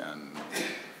docs, and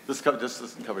this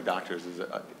doesn't cover doctors. Is it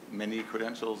many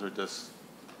credentials or just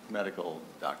medical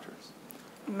doctors?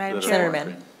 Madam Chair. Senator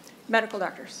Mann. Medical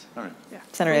doctors. All right. Yeah.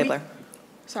 Senator Abler.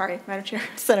 Sorry, Madam Chair.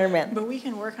 Senator Mann. But we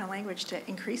can work on language to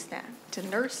increase that to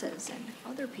nurses and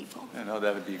other people. I know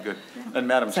that would be good. Yeah. And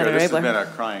Madam Senator Chair, this Abler. has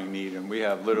been a crying need, and we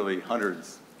have literally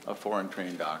hundreds of foreign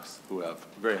trained docs who have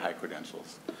very high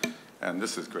credentials. And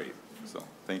this is great. So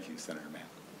thank you, Senator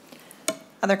Mann.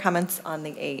 Other comments on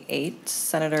the A8?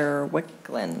 Senator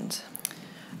Wiklund.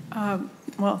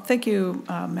 Well, thank you,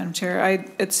 Madam Chair.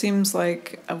 It seems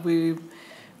like we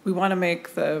want to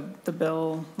make the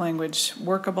bill language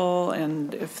workable,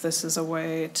 and if this is a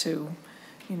way to,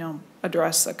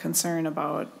 address a concern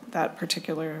about that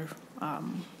particular,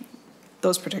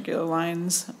 those particular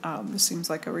lines, this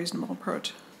seems like a reasonable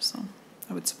approach. So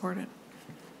I would support it.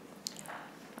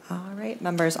 All right,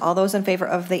 members, all those in favor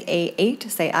of the A8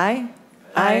 say aye.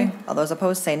 Aye. All those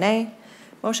opposed say nay.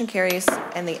 Motion carries,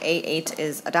 and the A8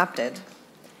 is adopted.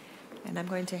 And I'm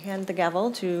going to hand the gavel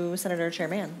to Senator Chair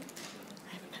Mann.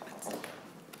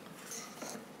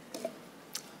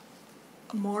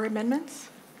 More amendments?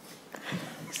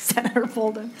 Senator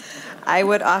Bolden. I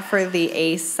would offer the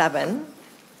A7.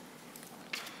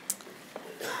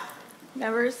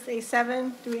 Members,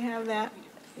 A7, do we have that?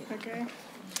 Okay.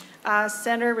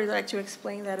 Senator, would you like to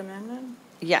explain that amendment?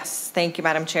 Yes, thank you,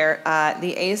 Madam Chair.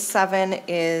 The A7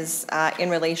 is in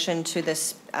relation to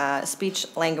this speech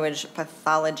language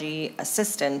pathology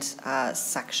assistant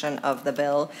section of the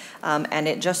bill, and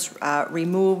it just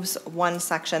removes one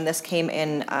section. This came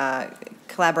in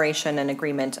collaboration and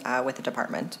agreement with the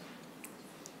department.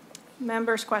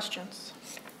 Members' questions?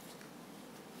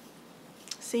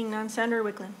 Seeing none, Senator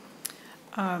Wiklund.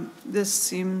 This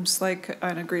seems like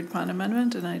an agreed upon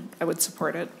amendment, and I would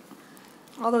support it.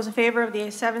 All those in favor of the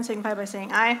A7 signify by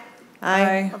saying aye.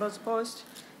 Aye. All those opposed?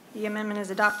 The amendment is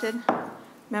adopted.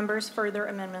 Members, further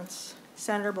amendments.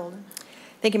 Senator Bolden.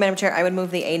 Thank you, Madam Chair. I would move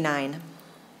the A9.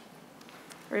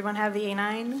 Everyone have the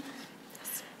A9?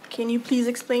 Can you please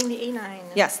explain the A9?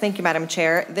 Yes, thank you, Madam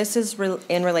Chair. This is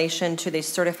in relation to the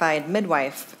certified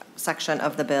midwife section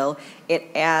of the bill. It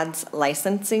adds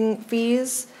licensing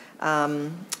fees,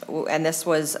 and this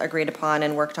was agreed upon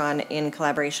and worked on in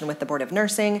collaboration with the Board of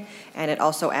Nursing, and it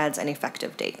also adds an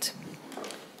effective date.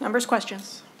 Members,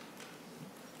 questions?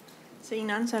 Seeing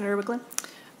none, Senator Wiklund.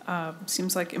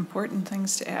 Seems like important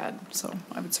things to add, so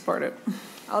I would support it.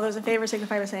 All those in favor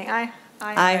signify by saying aye.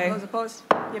 Aye. Those opposed?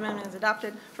 The amendment is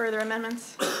adopted. Further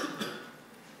amendments?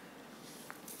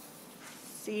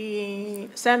 See,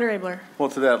 Senator Abler. Well,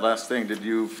 to that last thing, did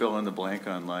you fill in the blank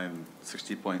on line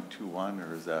 60.21,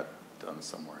 or is that done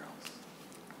somewhere else?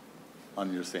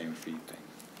 On your same fee thing,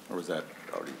 or was that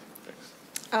already fixed?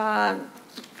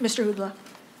 Mr.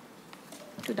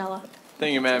 Hudala.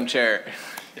 Thank you, Madam Chair.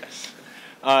 Yes.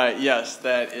 Yes,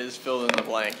 that is filled in the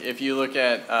blank. If you look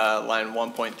at line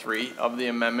 1.3 of the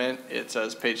amendment, it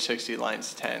says page 60,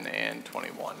 lines 10 and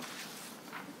 21.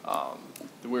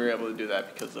 We were able to do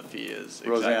that because the fee is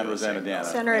exactly Rosanna, Dana.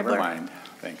 Senator Never Abler. mind.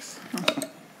 Thanks.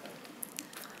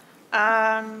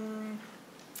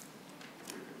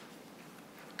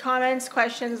 Comments,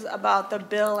 questions about the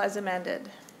bill as amended?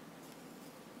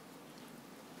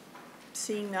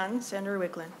 Seeing none, Senator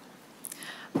Wiklund.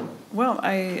 Well,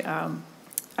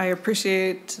 I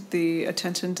appreciate the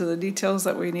attention to the details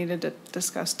that we needed to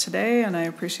discuss today, and I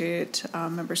appreciate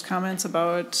members' comments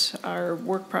about our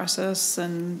work process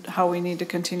and how we need to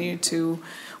continue to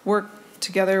work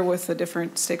together with the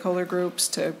different stakeholder groups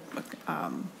to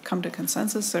come to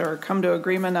consensus or come to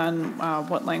agreement on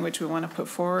what language we want to put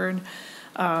forward.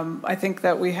 I think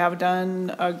that we have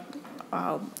done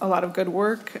a lot of good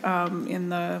work in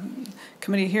the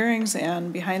committee hearings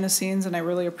and behind the scenes, and I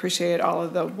really appreciate all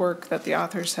of the work that the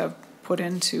authors have put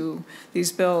into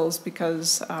these bills,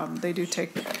 because they do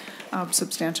take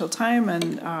substantial time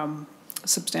and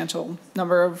substantial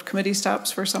number of committee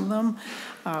stops for some of them.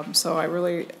 So I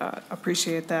really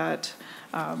appreciate that.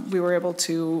 We were able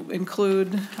to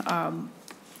include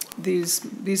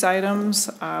these items.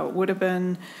 Would have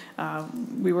been,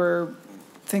 we were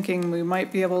thinking we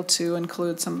might be able to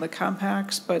include some of the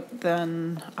compacts, but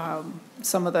then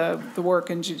some of the work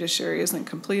in judiciary isn't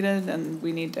completed, and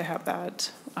we need to have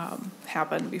that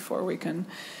happen before we can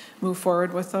move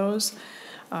forward with those.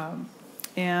 I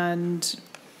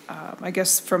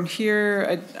guess from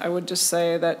here, I would just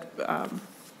say that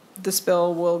this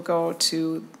bill will go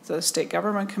to the State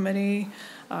Government Committee.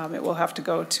 It will have to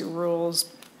go to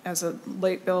Rules as a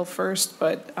late bill first,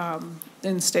 but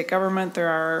in state government, there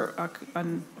are a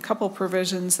couple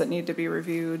provisions that need to be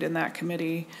reviewed in that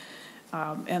committee,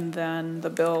 and then the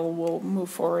bill will move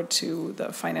forward to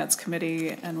the Finance Committee,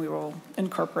 and we will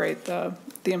incorporate the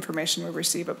information we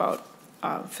receive about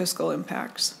fiscal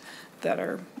impacts that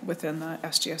are within the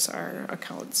SGSR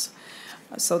accounts.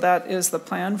 So that is the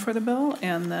plan for the bill,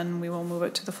 and then we will move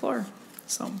it to the floor.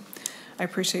 So I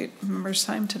appreciate members'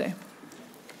 time today.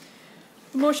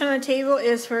 The motion on the table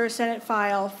is for Senate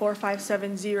File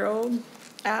 4570,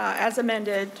 as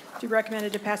amended, to be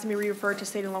recommended to pass and be referred to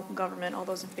state and local government. All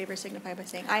those in favor signify by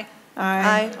saying aye.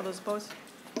 Aye. All those opposed?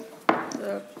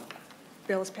 The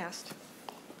bill is passed.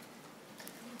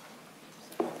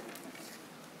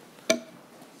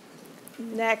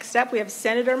 Next up, we have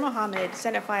Senator Mohamed,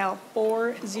 Senate File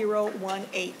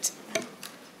 4018.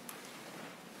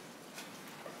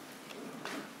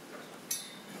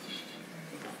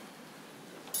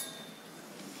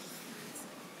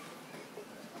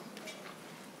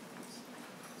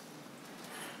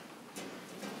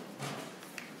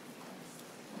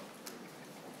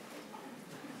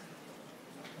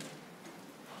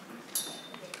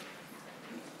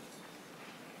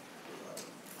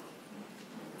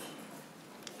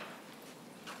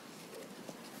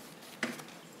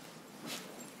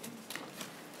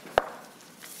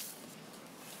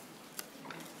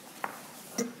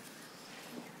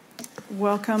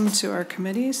 Welcome to our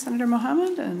committee, Senator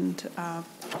Mohamed, and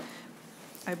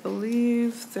I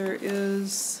believe there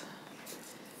is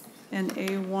an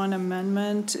A1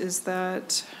 amendment. Is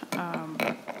that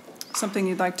something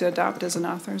you'd like to adopt as an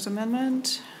author's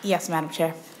amendment? Yes, Madam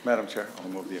Chair. Madam Chair, I'll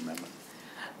move the amendment.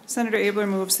 Senator Abler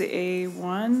moves the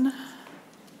A1.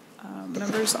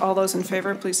 Members, all those in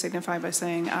favor, please signify by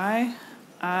saying aye.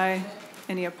 Aye.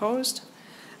 Any opposed?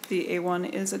 The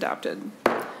A1 is adopted.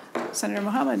 Senator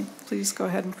Mohamed, please go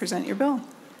ahead and present your bill.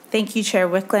 Thank you, Chair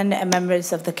Wiklund and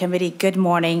members of the committee. Good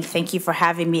morning. Thank you for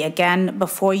having me again.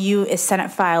 Before you is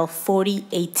Senate File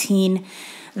 4018.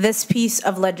 This piece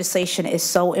of legislation is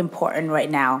so important right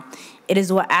now. It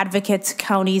is what advocates,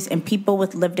 counties, and people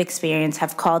with lived experience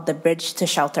have called the Bridge to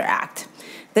Shelter Act.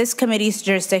 This committee's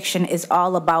jurisdiction is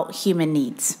all about human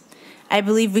needs. I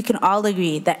believe we can all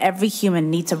agree that every human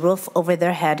needs a roof over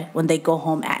their head when they go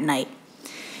home at night.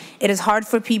 It is hard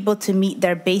for people to meet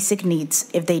their basic needs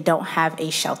if they don't have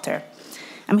a shelter.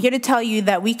 I'm here to tell you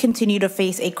that we continue to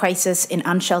face a crisis in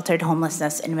unsheltered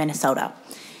homelessness in Minnesota.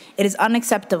 It is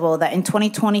unacceptable that in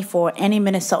 2024, any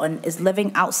Minnesotan is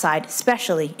living outside,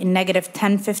 especially in negative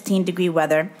 10, 15-degree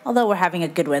weather, although we're having a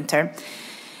good winter,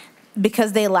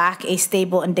 because they lack a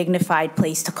stable and dignified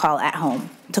place to call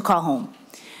home.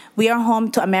 We are home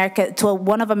to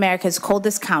one of America's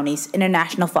coldest counties.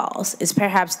 International Falls is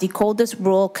perhaps the coldest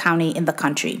rural county in the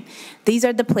country. These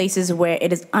are the places where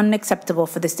it is unacceptable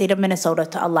for the state of Minnesota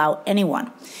to allow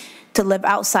anyone to live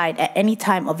outside at any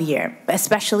time of year,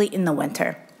 especially in the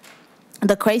winter.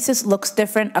 The crisis looks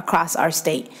different across our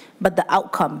state, but the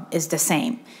outcome is the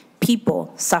same.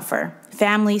 People suffer,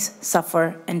 families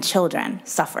suffer, and children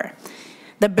suffer.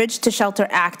 The Bridge to Shelter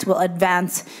Act will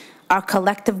advance our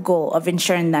collective goal of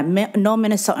ensuring that no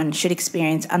Minnesotan should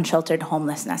experience unsheltered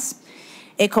homelessness.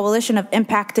 A coalition of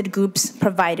impacted groups,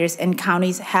 providers, and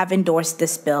counties have endorsed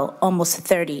this bill, almost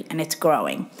 30, and it's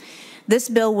growing. This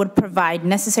bill would provide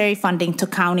necessary funding to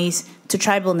counties, to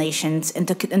tribal nations, and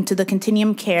to the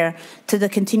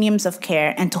continuums of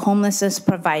care, and to homelessness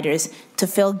providers to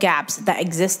fill gaps that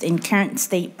exist in current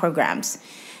state programs.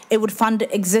 It would fund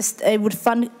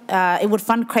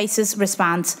crisis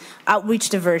response, outreach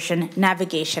diversion,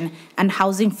 navigation, and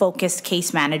housing-focused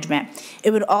case management.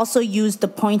 It would also use the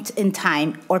point in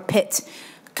time, or PIT,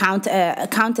 count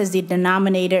as the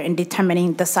denominator in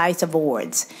determining the size of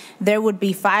awards. There would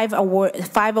be five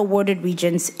awarded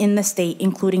regions in the state,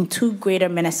 including two in Greater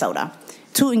Minnesota.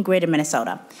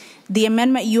 The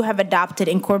amendment you have adopted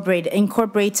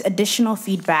incorporates additional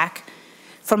feedback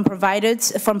from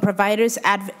providers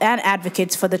and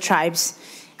advocates for the tribes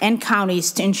and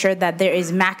counties to ensure that there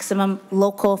is maximum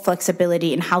local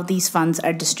flexibility in how these funds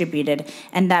are distributed,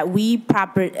 and that we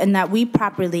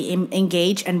properly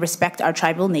engage and respect our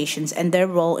tribal nations and their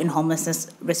role in homelessness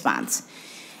response.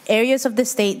 Areas of the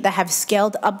state that have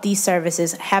scaled up these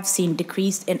services have seen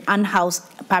decrease in unhoused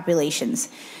populations.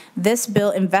 This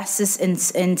bill invests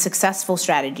in successful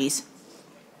strategies.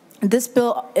 This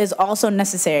bill is also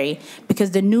necessary because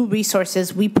the new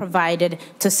resources we provided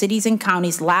to cities and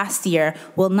counties last year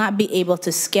will not be able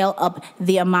to scale up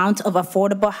the amount of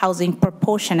affordable housing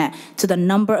proportionate to the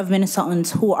number of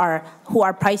Minnesotans who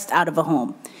are priced out of a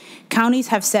home. Counties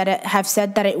have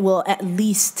said that it will at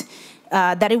least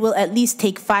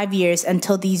take 5 years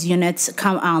until these units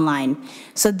come online.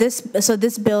 So this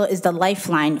bill is the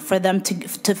lifeline for them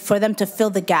to fill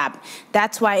the gap.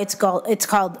 That's why it's called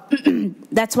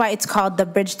the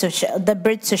Bridge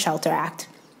to Shelter Act.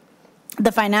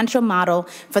 The financial model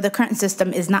for the current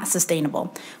system is not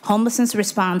sustainable. Homelessness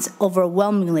response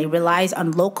overwhelmingly relies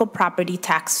on local property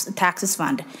taxes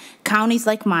fund. Counties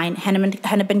like mine,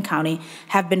 Hennepin County,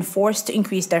 have been forced to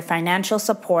increase their financial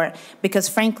support because,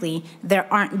 frankly,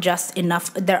 there aren't just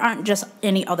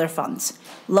any other funds.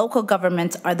 Local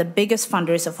governments are the biggest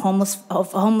funders of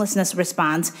homelessness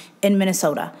response in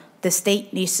Minnesota. The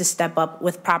state needs to step up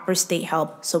with proper state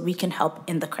help so we can help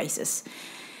in the crisis.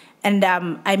 And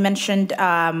I mentioned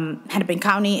Hennepin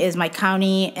County is my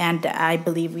county, and I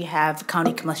believe we have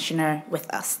County Commissioner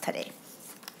with us today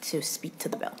to speak to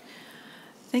the bill.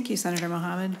 Thank you, Senator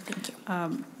Mohamed. Thank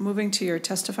you. Moving to your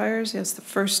testifiers, yes, the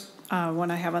first one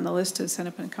I have on the list is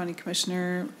Hennepin County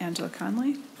Commissioner Angela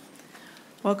Conley.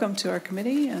 Welcome to our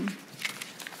committee, and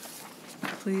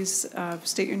please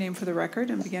state your name for the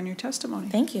record and begin your testimony.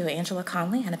 Thank you. Angela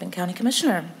Conley, Hennepin County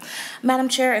Commissioner. Madam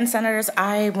Chair and Senators,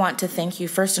 I want to thank you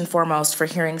first and foremost for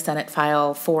hearing Senate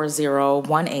File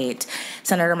 4018,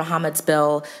 Senator Mohamed's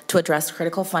bill to address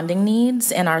critical funding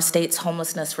needs in our state's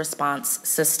homelessness response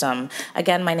system.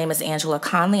 Again, my name is Angela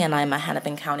Conley, and I'm a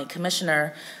Hennepin County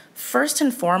Commissioner. First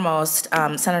and foremost,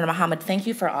 Senator Mohamed, thank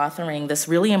you for authoring this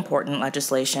really important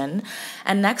legislation.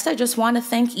 And next, I just want to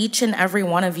thank each and every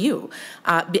one of you.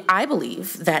 I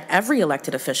believe that every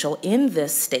elected official in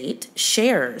this state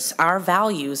shares our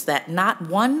values that not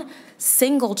one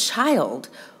single child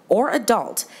or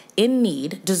adult in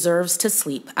need deserves to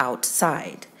sleep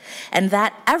outside, and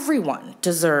that everyone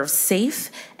deserves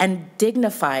safe and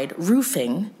dignified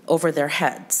roofing over their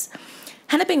heads.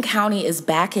 Hennepin County is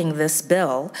backing this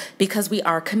bill because we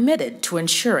are committed to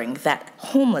ensuring that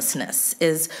homelessness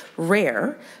is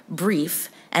rare, brief,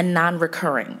 and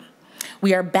non-recurring.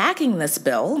 We are backing this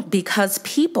bill because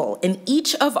people in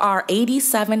each of our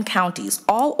 87 counties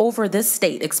all over this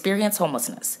state experience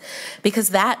homelessness, because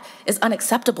that is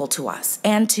unacceptable to us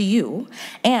and to you,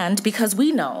 and because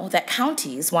we know that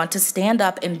counties want to stand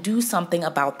up and do something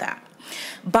about that.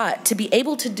 But to be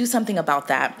able to do something about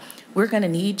that, we're going to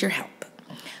need your help.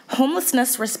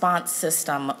 Homelessness response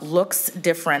system looks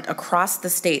different across the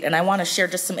state, and I want to share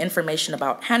just some information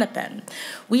about Hennepin.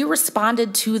 We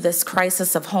responded to this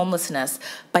crisis of homelessness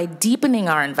by deepening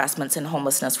our investments in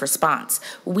homelessness response.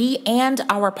 We and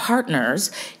our partners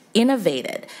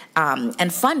innovated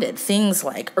and funded things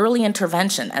like early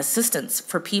intervention assistance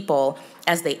for people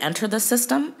as they enter the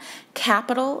system,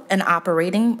 capital and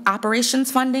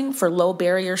operations funding for low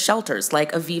barrier shelters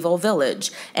like Avivo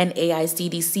Village and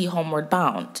AICDC Homeward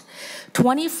Bound,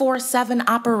 24/7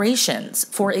 operations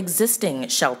for existing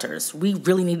shelters. We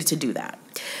really needed to do that.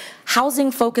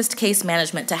 Housing-focused case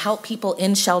management to help people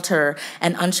in shelter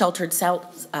and unsheltered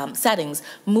settings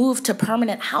move to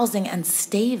permanent housing and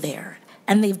stay there.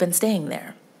 And they've been staying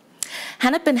there.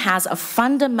 Hennepin has a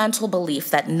fundamental belief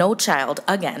that no child,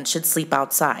 again, should sleep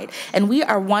outside. And we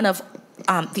are one of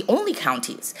the only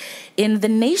counties in the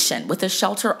nation with a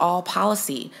shelter all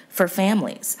policy for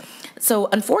families. So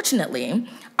unfortunately,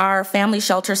 our family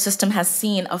shelter system has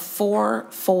seen a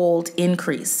 4-fold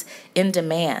increase in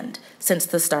demand since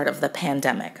the start of the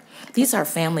pandemic. These are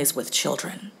families with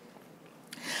children.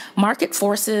 Market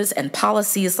forces and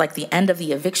policies like the end of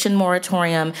the eviction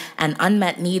moratorium and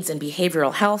unmet needs in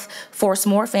behavioral health force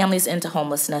more families into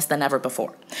homelessness than ever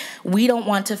before. We don't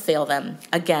want to fail them.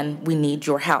 Again, we need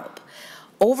your help.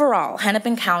 Overall,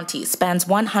 Hennepin County spends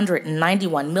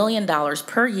 $191 million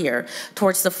per year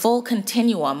towards the full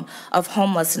continuum of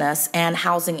homelessness and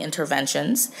housing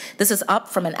interventions. This is up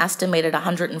from an estimated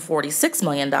 $146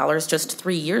 million just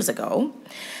 3 years ago.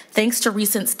 Thanks to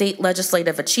recent state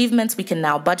legislative achievements, we can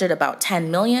now budget about $10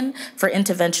 million for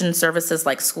intervention services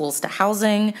like schools to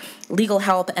housing, legal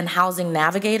help, and housing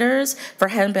navigators for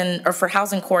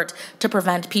housing court to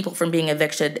prevent people from being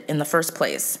evicted in the first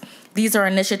place. These are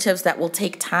initiatives that will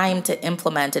take time to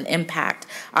implement and impact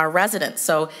our residents.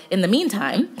 So in the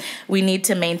meantime, we need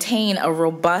to maintain a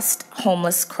robust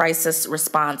homeless crisis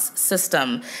response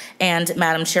system. And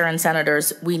Madam Chair and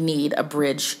Senators, we need a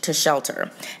bridge to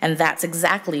shelter. And that's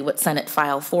exactly what Senate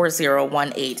File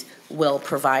 4018 will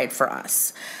provide for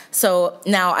us. So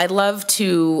now I'd love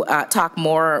to talk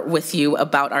more with you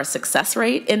about our success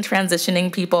rate in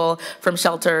transitioning people from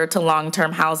shelter to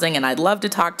long-term housing, and I'd love to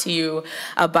talk to you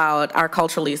about our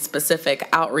culturally specific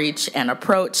outreach and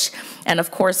approach, and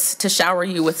of course to shower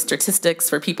you with statistics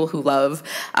for people who love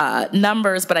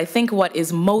numbers. But I think what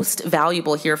is most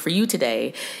valuable here for you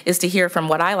today is to hear from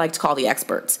what I like to call the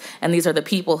experts, and these are the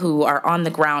people who are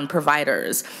on-the-ground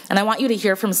providers. And I want you to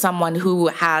hear from someone who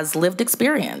has lived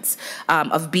experience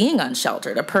of being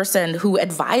unsheltered, a person who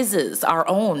advises our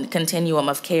own continuum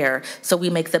of care so we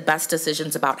make the best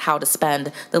decisions about how to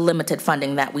spend the limited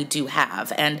funding that we do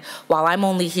have. And while I'm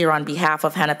only here on behalf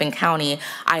of Hennepin County,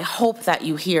 I hope that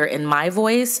you hear in my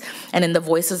voice and in the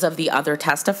voices of the other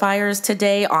testifiers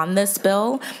today on this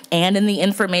bill and in the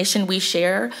information we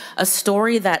share, a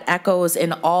story that echoes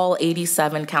in all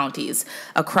 87 counties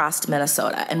across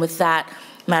Minnesota. And with that,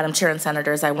 Madam Chair and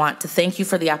Senators, I want to thank you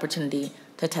for the opportunity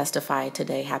to testify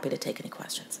today. Happy to take any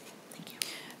questions. Thank you.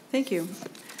 Thank you.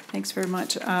 Thanks very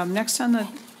much. Next on the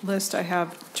list, I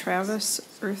have Travis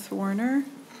Earthwarner.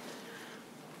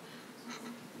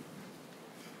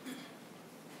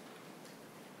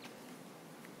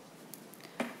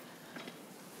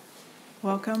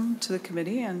 Welcome to the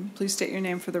committee, and please state your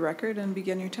name for the record and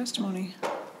begin your testimony.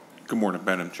 Good morning,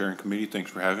 Madam Chair and Committee.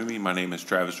 Thanks for having me. My name is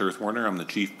Travis Earthwarner. I'm the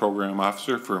Chief Program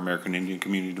Officer for American Indian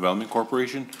Community Development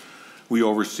Corporation. We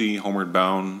oversee Homeward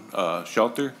Bound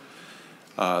Shelter.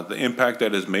 The impact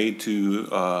that is made to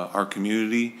our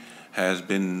community has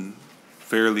been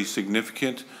fairly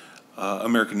significant.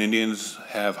 American Indians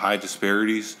have high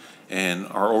disparities and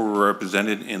are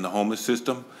overrepresented in the homeless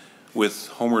system. With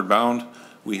Homeward Bound,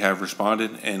 we have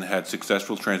responded and had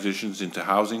successful transitions into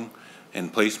housing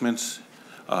and placements,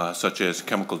 such as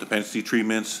chemical dependency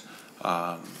treatments,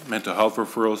 mental health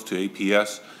referrals to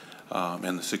APS,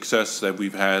 and the success that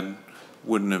we've had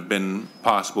wouldn't have been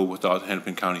possible without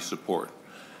Hennepin County support.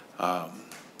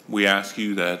 We ask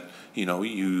you that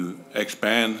you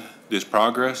expand this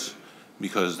progress,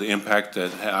 because the impact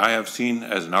that I have seen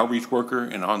as an outreach worker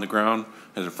and on the ground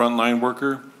as a frontline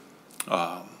worker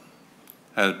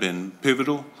has been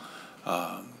pivotal.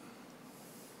 And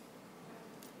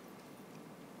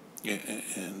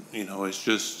it's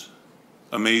just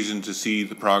amazing to see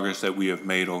the progress that we have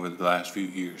made over the last few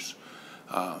years.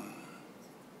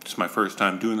 It's my first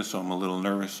time doing this, so I'm a little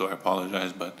nervous, so I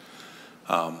apologize, but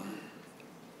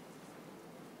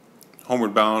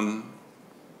Homeward Bound,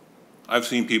 I've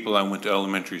seen people I went to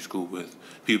elementary school with,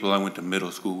 people I went to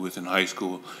middle school with in high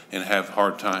school, and have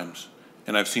hard times.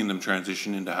 And I've seen them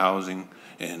transition into housing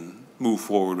and move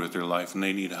forward with their life, and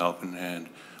they need a helping hand.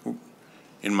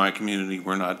 In my community,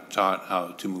 we're not taught how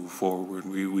to move forward.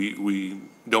 We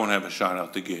don't have a shot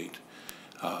out the gate.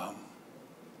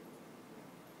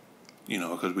 You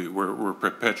know, because we're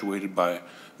perpetuated by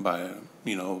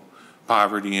you know,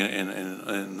 poverty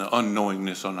and the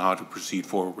unknowingness on how to proceed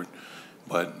forward.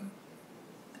 But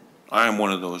I am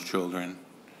one of those children,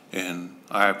 and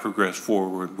I have progressed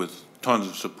forward with tons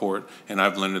of support, and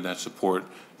I've lended that support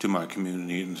to my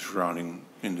community and the surrounding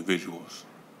individuals.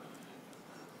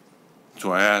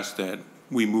 So I ask that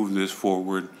we move this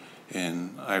forward,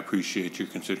 and I appreciate your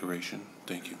consideration.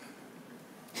 Thank you.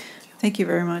 Thank you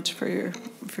very much for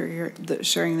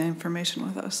sharing the information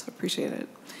with us. Appreciate it.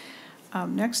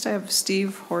 Next, I have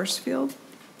Steve Horsfield.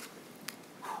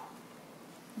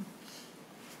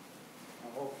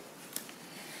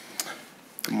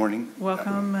 Good morning.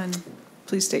 Welcome, and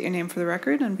please state your name for the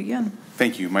record and begin.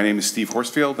 Thank you. My name is Steve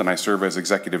Horsfield, and I serve as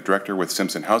Executive Director with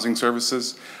Simpson Housing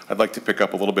Services. I'd like to pick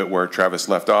up a little bit where Travis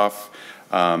left off.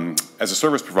 As a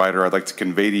service provider, I'd like to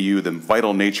convey to you the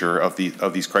vital nature of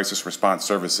these crisis response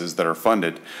services that are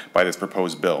funded by this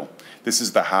proposed bill. This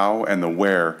is the how and the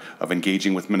where of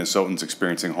engaging with Minnesotans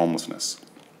experiencing homelessness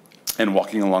and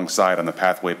walking alongside on the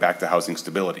pathway back to housing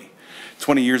stability.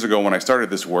 20 years ago when I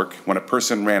started this work, when a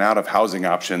person ran out of housing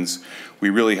options, we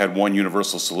really had one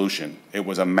universal solution. It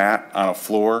was a mat on a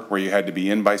floor where you had to be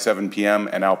in by 7 p.m.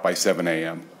 and out by 7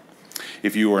 a.m.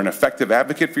 If you were an effective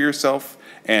advocate for yourself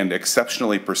and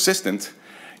exceptionally persistent,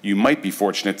 you might be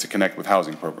fortunate to connect with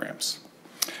housing programs.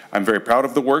 I'm very proud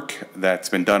of the work that's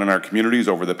been done in our communities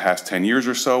over the past 10 years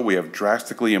or so. We have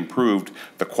drastically improved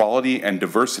the quality and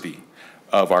diversity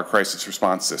of our crisis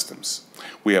response systems.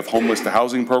 We have homeless to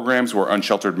housing programs where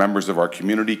unsheltered members of our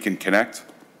community can connect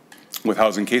with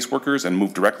housing caseworkers and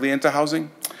move directly into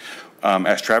housing.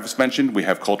 As Travis mentioned, we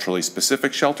have culturally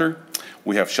specific shelter.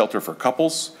 We have shelter for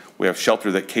couples. We have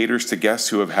shelter that caters to guests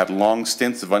who have had long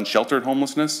stints of unsheltered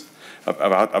homelessness, of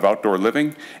outdoor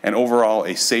living, and overall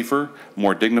a safer,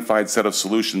 more dignified set of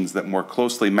solutions that more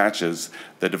closely matches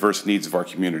the diverse needs of our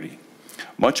community.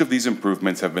 Much of these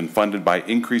improvements have been funded by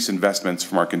increased investments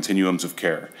from our continuums of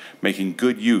care, making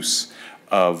good use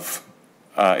of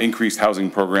increased housing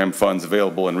program funds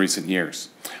available in recent years.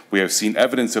 We have seen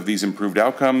evidence of these improved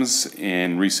outcomes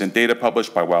in recent data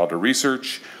published by Wilder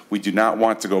Research. We do not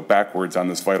want to go backwards on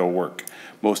this vital work.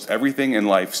 Most everything in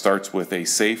life starts with a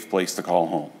safe place to call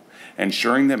home.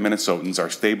 Ensuring that Minnesotans are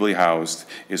stably housed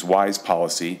is wise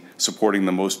policy, supporting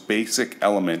the most basic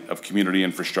element of community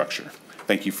infrastructure.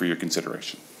 Thank you for your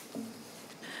consideration.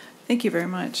 Thank you very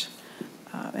much.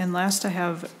 And last, I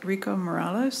have Rico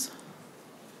Morales.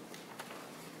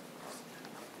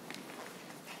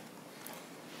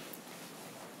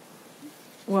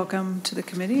 Welcome to the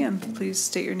committee, and please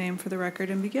state your name for the record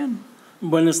and begin.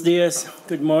 Buenos dias.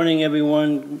 Good morning,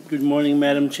 everyone. Good morning,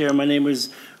 Madam Chair. My name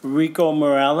is Rico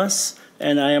Morales,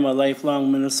 and I am a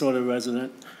lifelong Minnesota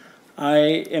resident. I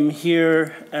am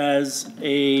here as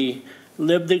a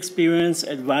lived experience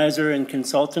advisor and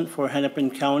consultant for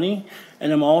Hennepin County,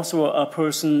 and I'm also a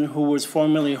person who was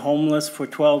formerly homeless for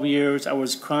 12 years. I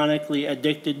was chronically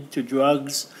addicted to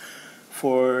drugs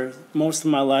for most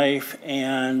of my life,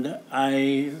 and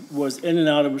I was in and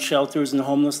out of shelters and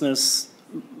homelessness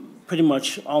pretty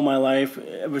much all my life,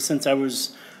 ever since I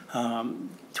was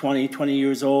 20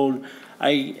 years old.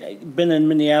 I've been in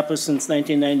Minneapolis since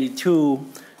 1992,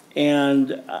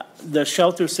 and the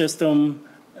shelter system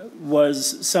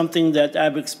was something that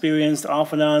I've experienced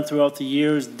off and on throughout the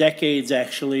years, decades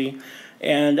actually,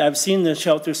 and I've seen the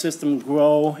shelter system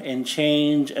grow and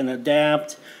change and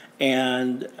adapt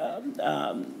and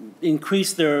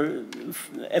increase their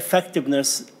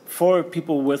effectiveness for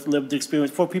people with lived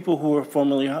experience, for people who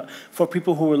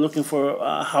were looking for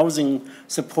housing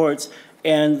supports.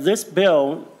 And this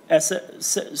bill,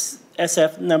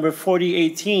 SF number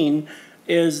 4018,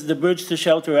 is the Bridge to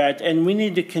Shelter Act, and we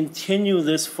need to continue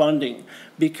this funding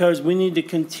because we need to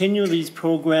continue these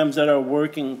programs that are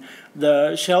working.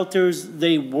 The shelters,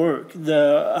 they work.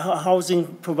 The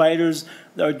housing providers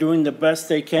are doing the best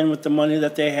they can with the money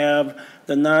that they have.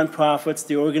 The nonprofits,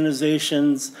 the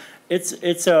organizations. This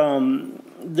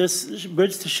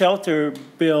Bridge to Shelter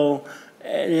bill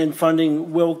and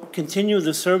funding will continue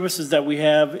the services that we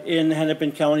have in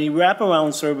Hennepin County,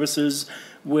 wraparound services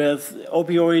with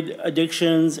opioid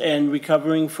addictions and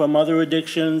recovering from other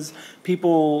addictions,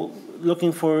 people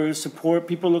looking for support,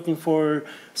 people looking for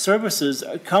services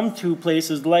come to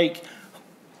places like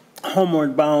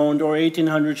Homeward Bound or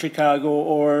 1800 Chicago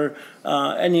or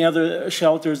any other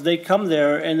shelters. They come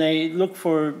there and they look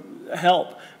for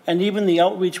help. And even the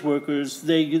outreach workers,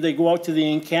 they go out to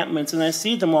the encampments, and I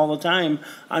see them all the time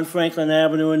on Franklin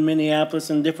Avenue in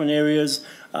Minneapolis and different areas,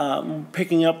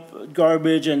 picking up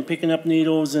garbage and picking up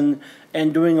needles and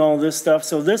doing all this stuff.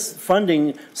 So this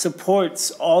funding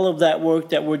supports all of that work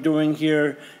that we're doing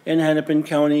here in Hennepin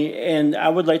County, and I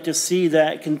would like to see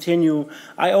that continue.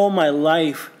 I owe my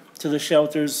life to the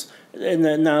shelters and the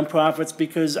nonprofits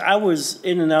because I was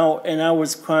in and out and I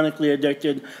was chronically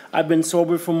addicted. I've been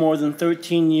sober for more than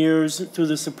 13 years through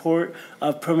the support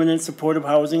of permanent supportive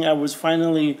housing. I was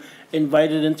finally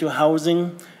invited into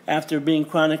housing after being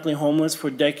chronically homeless for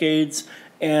decades.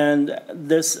 And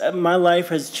my life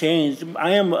has changed.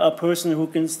 I am a person who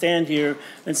can stand here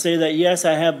and say that, yes,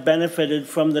 I have benefited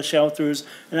from the shelters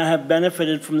and I have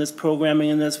benefited from this programming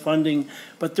and this funding,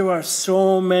 but there are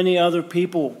so many other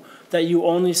people that you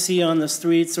only see on the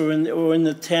streets or in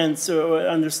the tents or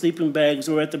under sleeping bags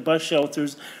or at the bus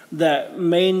shelters that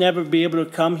may never be able to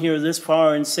come here this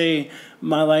far and say,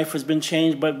 my life has been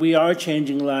changed, but we are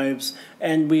changing lives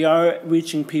and we are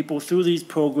reaching people through these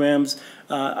programs,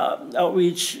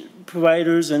 outreach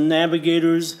providers and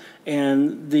navigators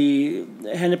and the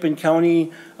Hennepin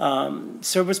County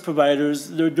service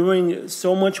providers. They're doing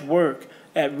so much work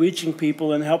at reaching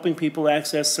people and helping people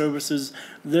access services.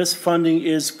 This funding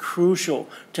is crucial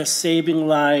to saving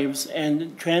lives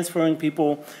and transferring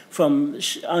people from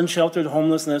unsheltered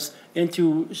homelessness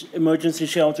into emergency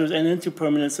shelters and into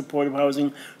permanent supportive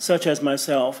housing, such as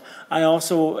myself. I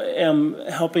also am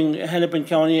helping Hennepin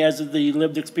County as the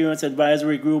Lived Experience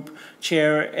Advisory Group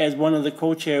chair, as one of the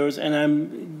co-chairs, and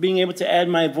I'm being able to add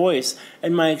my voice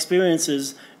and my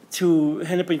experiences to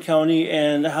Hennepin County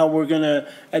and how we're going to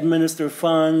administer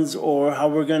funds or how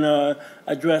we're going to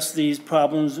address these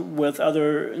problems with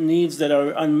other needs that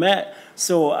are unmet.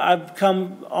 So I've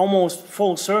come almost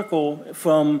full circle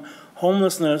from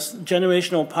homelessness,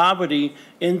 generational poverty,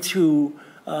 into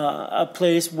a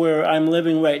place where I'm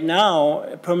living right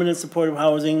now, permanent supportive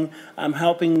housing. I'm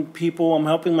helping people, I'm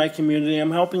helping my community,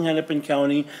 I'm helping Hennepin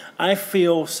County. I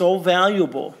feel so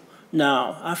valuable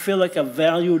now. I feel like a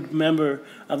valued member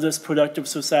of this productive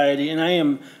society, and I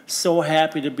am so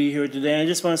happy to be here today. I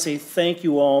just want to say thank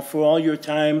you all for all your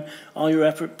time, all your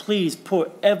effort. Please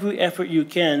put every effort you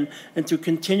can into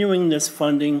continuing this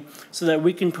funding so that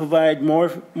we can provide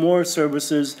more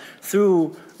services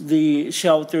through the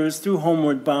shelters, through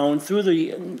Homeward Bound, through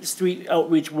the street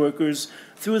outreach workers,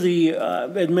 through the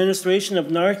administration of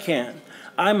Narcan.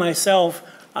 I myself,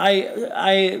 my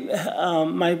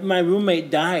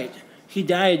roommate died. He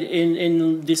died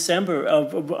in December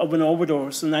of an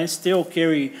overdose, and I still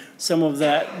carry some of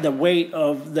that, the weight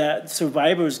of that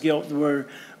survivor's guilt, where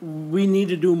we need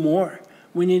to do more.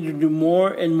 We need to do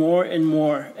more and more and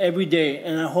more every day,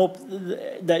 and I hope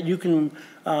that you can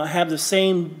have the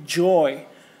same joy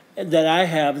that I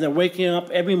have, that waking up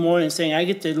every morning saying I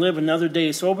get to live another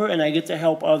day sober and I get to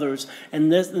help others.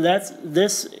 And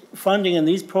this funding and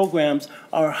these programs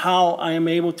are how I am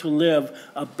able to live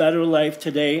a better life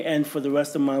today and for the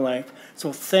rest of my life.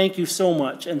 So thank you so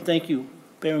much, and thank you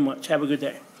very much. Have a good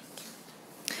day.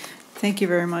 Thank you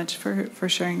very much for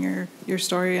sharing your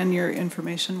story and your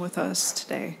information with us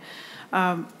today.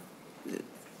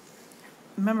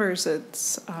 Members,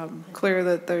 it's clear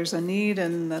that there's a need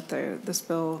and that this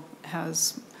bill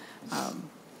has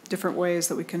different ways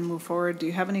that we can move forward. Do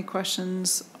you have any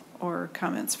questions or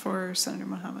comments for Senator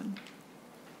Mohamed?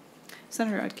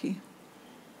 Senator Radke.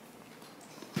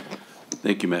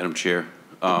 Thank you, Madam Chair.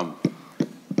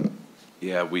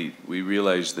 Yeah, we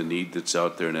realize the need that's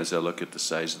out there, and as I look at the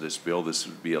size of this bill, this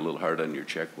would be a little hard on your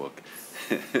checkbook.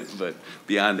 But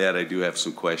beyond that, I do have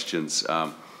some questions.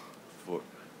 For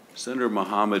Senator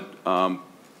Mohamed,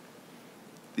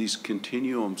 these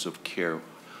continuums of care,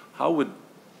 how would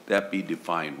that be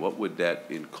defined? What would that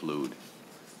include?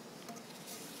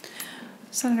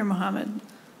 Senator Mohamed.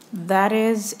 That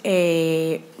is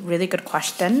a really good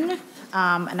question,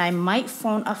 and I might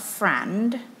phone a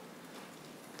friend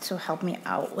to help me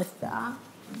out with that.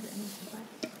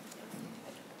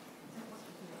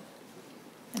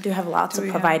 I do have lots of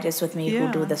providers with me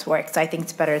who do this work, so I think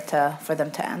it's better for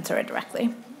them to answer it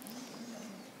directly.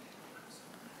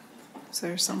 Is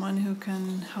there someone who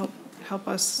can help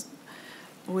us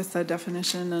with the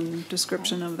definition and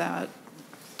description of that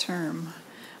term?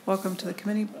 Welcome to the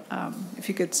committee. If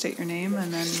you could state your name,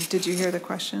 and then did you hear the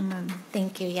question?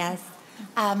 Thank you, yes.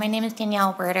 My name is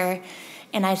Danielle Werder,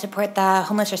 and I support the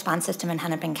homeless response system in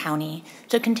Hennepin County.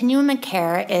 So continuum of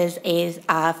care is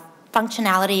a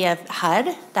functionality of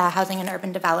HUD, the Housing and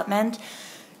Urban Development,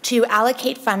 to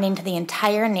allocate funding to the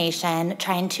entire nation,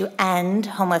 trying to end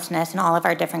homelessness in all of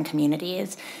our different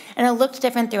communities. And it looks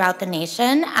different throughout the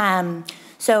nation.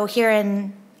 So here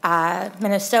in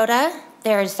Minnesota,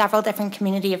 there's several different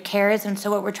community of cares, and so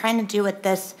what we're trying to do with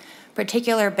this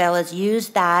particular bill is use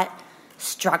that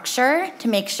structure to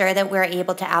make sure that we're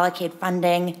able to allocate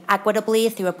funding equitably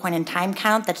through a point-in-time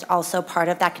count that's also part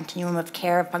of that continuum of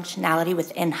care functionality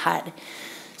within HUD.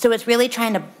 So it's really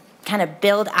trying to kind of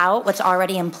build out what's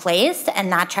already in place and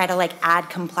not try to like add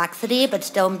complexity, but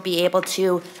still be able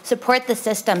to support the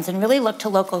systems and really look to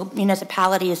local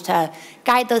municipalities to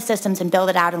guide those systems and build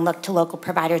it out, and look to local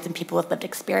providers and people with lived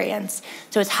experience.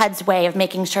 So it's HUD's way of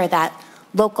making sure that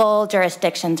local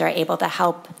jurisdictions are able to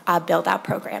help build out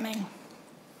programming.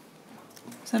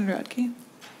 Senator Utke.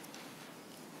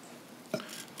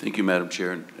 Thank you, Madam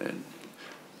Chair, and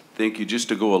thank you. Just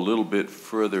to go a little bit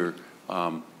further,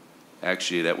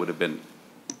 actually, that would have been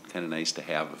kind of nice to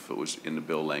have if it was in the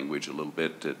bill language a little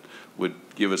bit. That would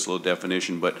give us a little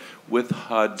definition. But with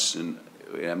HUDs, and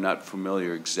I'm not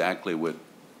familiar exactly with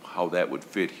how that would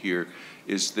fit here,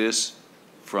 is this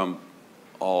from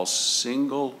all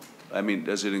single? I mean,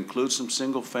 does it include some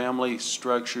single-family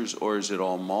structures, or is it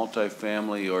all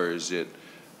multifamily, or is it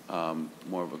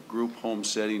more of a group home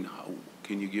setting?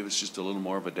 Can you give us just a little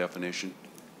more of a definition?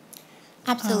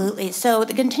 Absolutely. So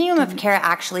the continuum of care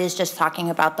actually is just talking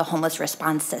about the homeless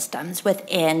response systems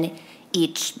within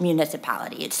each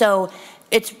municipality. So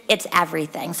it's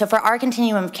everything. So for our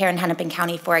continuum of care in Hennepin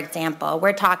County, for example,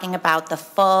 we're talking about the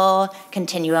full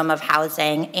continuum of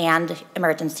housing and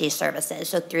emergency services.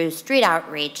 So through street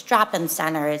outreach, drop-in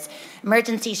centers,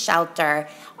 emergency shelter,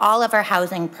 all of our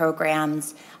housing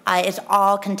programs, is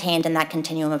all contained in that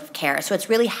continuum of care. So it's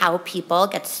really how people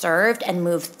get served and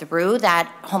move through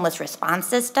that homeless response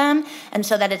system, and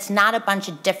so that it's not a bunch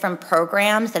of different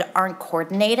programs that aren't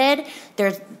coordinated.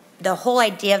 There's the whole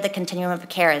idea of the continuum of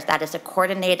care is that it's a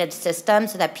coordinated system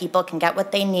so that people can get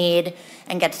what they need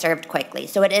and get served quickly.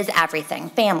 So it is everything: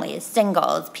 families,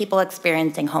 singles, people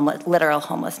experiencing literal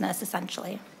homelessness,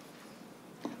 essentially.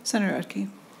 Senator Utke.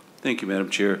 Thank you, Madam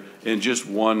Chair. And just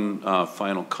one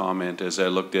final comment. As I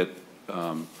looked at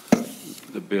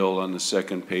the bill on the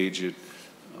second page, it,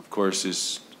 of course,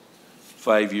 is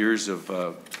 5 years of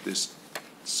this,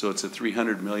 so it's a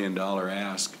 $300 million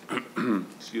ask.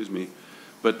 Excuse me.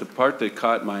 But the part that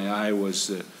caught my eye was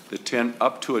the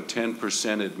up to a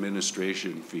 10%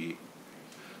 administration fee.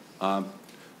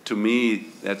 To me,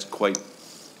 that's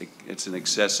it's an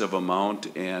excessive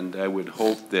amount, and I would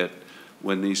hope that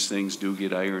when these things do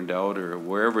get ironed out, or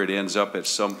wherever it ends up at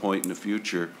some point in the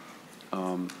future,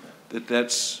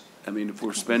 that's, I mean, if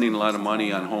we're spending a lot of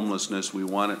money on homelessness, we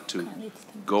want it to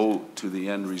go to the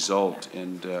end result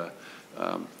and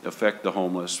affect the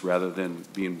homeless rather than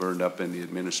being burned up in the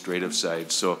administrative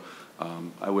side. So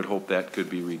I would hope that could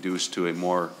be reduced to a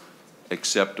more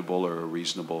acceptable or a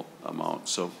reasonable amount.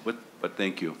 So, but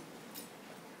thank you.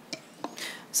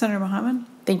 Senator Mohamed.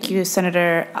 Thank you,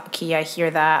 Senator Utke. I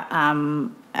hear that.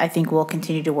 I think we'll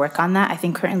continue to work on that. I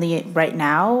think currently, right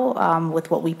now, with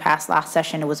what we passed last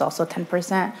session, it was also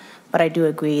 10%. But I do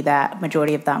agree that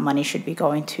majority of that money should be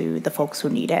going to the folks who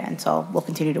need it. And so we'll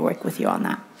continue to work with you on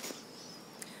that.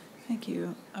 Thank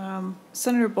you.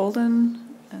 Senator Bolden.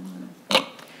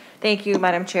 Thank you,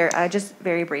 Madam Chair. Just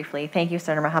very briefly, thank you,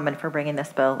 Senator Mohamed, for bringing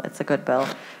this bill. It's a good bill.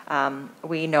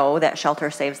 We know that shelter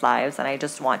saves lives, and I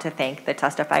just want to thank the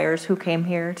testifiers who came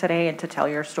here today and to tell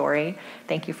your story.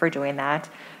 Thank you for doing that,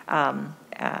 and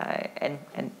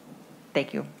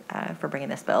thank you for bringing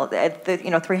this bill.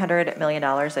 $300 million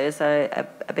is a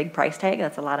big price tag.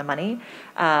 That's a lot of money,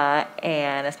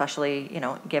 and especially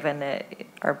given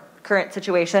our current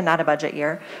situation, not a budget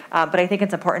year. But I think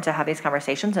it's important to have these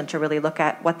conversations and to really look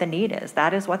at what the need is.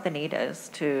 That is what the need is,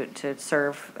 to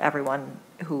serve everyone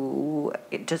who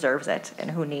deserves it and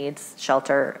who needs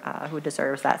shelter, who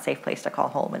deserves that safe place to call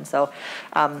home. And so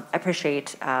I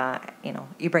appreciate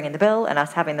you bringing the bill and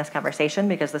us having this conversation,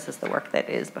 because this is the work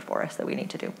that is before us that we need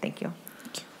to do. Thank you.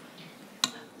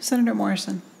 Senator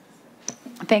Morrison.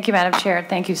 Thank you, Madam Chair.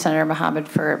 Thank you, Senator Mohamed,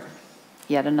 for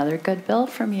yet another good bill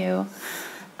from you.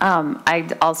 I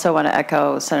also want to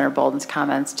echo Senator Bolden's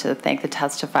comments to thank the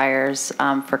testifiers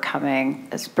for coming,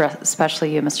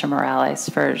 especially you, Mr. Morales,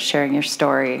 for sharing your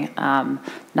story.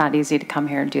 Not easy to come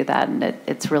here and do that, and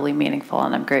it's really meaningful,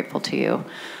 and I'm grateful to you.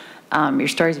 Your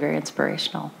story is very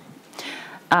inspirational.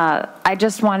 I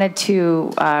just wanted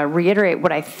to reiterate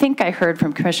what I think I heard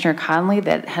from Commissioner Conley,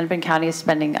 that Hennepin County is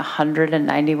spending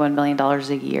 $191 million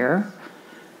a year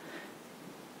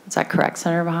Is that correct,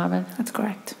 Senator Mohamed? That's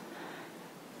correct.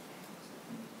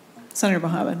 Senator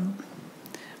Mohamed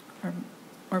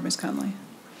or Ms. Conley.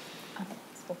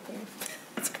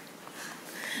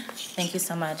 Thank you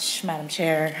so much, Madam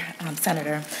Chair,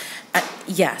 Senator.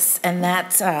 Yes, and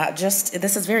that's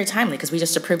this is very timely because we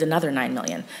just approved another $9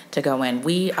 million to go in.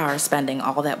 We are spending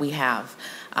all that we have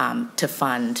to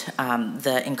fund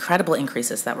the incredible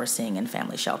increases that we're seeing in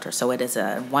family shelter. So it is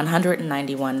a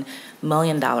 $191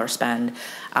 million spend,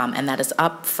 and that is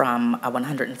up from a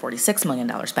 $146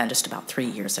 million spend just about 3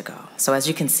 years ago. So as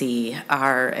you can see,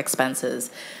 our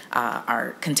expenses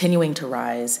are continuing to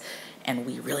rise, and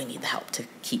we really need the help to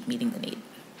keep meeting the need.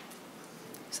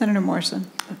 Senator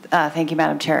Morrison. Thank you,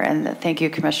 Madam Chair, and thank you,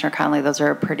 Commissioner Conley. Those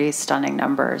are pretty stunning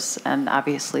numbers, and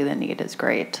obviously the need is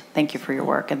great. Thank you for your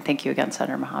work, and thank you again,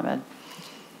 Senator Mohamed.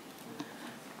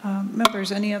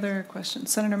 Members, any other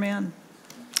questions? Senator Mann.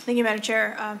 Thank you, Madam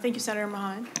Chair. Thank you, Senator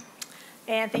Mohamed.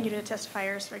 And thank you to the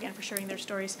testifiers for sharing their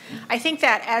stories. I think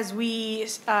that as we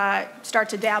start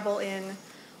to dabble in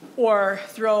or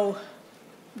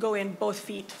go in both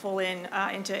feet full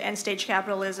into end-stage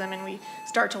capitalism, and we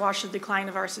start to watch the decline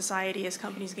of our society as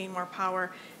companies gain more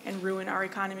power and ruin our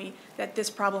economy, that this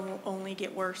problem will only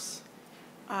get worse.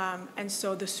 And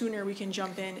so the sooner we can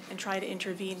jump in and try to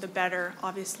intervene, the better,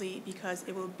 obviously, because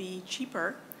it will be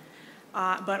cheaper,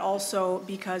 but also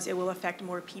because it will affect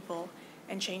more people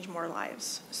and change more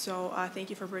lives. So thank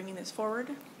you for bringing this forward.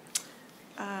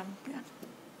 Yeah.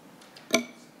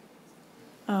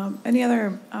 Any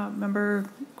other member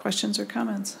questions or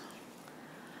comments?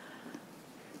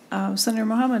 Senator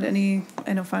Mohamed, any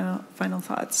final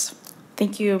thoughts?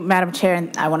 Thank you, Madam Chair,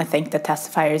 and I want to thank the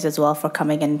testifiers as well for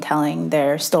coming and telling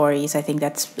their stories. I think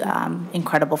that's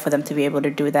incredible for them to be able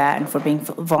to do that and for being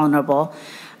vulnerable.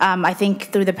 I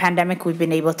think through the pandemic, we've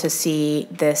been able to see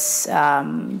this,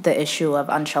 the issue of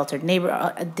the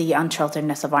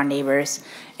unshelteredness of our neighbors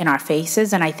in our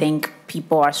faces, and I think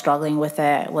people are struggling with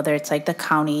it, whether it's like the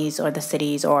counties or the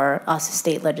cities or us as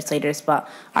state legislators, but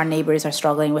our neighbors are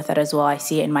struggling with it as well. I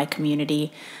see it in my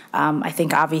community. I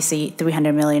think obviously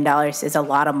 $300 million is a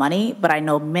lot of money, but I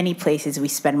know many places we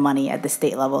spend money at the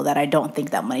state level that I don't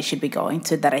think that money should be going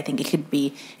to, that I think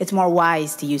it's more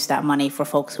wise to use that money for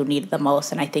folks who need it the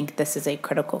most, and I think this is a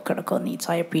critical need,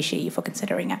 so I appreciate you for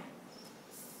considering it.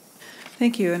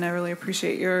 Thank you, and I really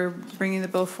appreciate your bringing the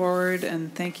bill forward,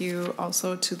 and thank you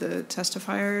also to the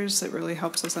testifiers. It really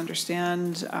helps us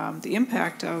understand the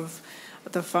impact of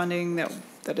the funding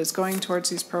that is going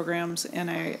towards these programs, and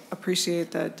I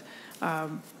appreciate that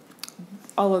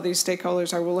all of these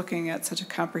stakeholders are looking at such a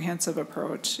comprehensive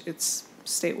approach. It's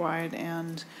statewide,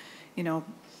 and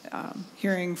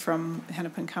hearing from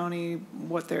Hennepin County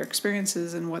what their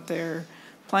experiences and what their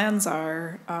plans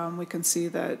are, we can see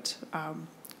that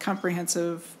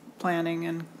comprehensive planning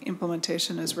and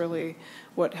implementation is really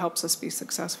what helps us be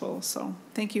successful. So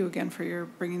thank you again for your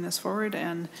bringing this forward,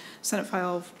 and Senate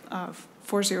File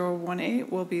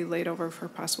 4018 will be laid over for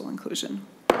possible inclusion.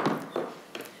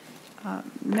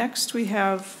 Next we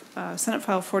have Senate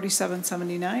File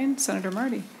 4779, Senator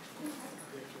Marty.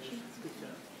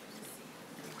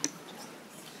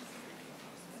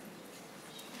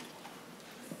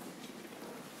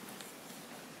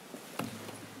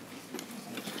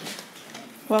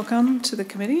 Welcome to the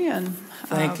committee. And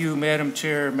thank you, Madam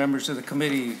Chair, members of the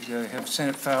committee. I have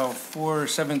Senate File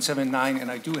 4779,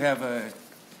 and I do have a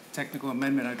technical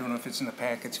amendment. I don't know if it's in the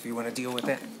packets, if you want to deal with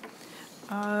that.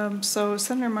 So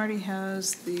Senator Marty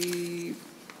has the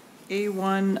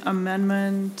A1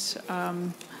 amendment.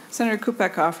 Senator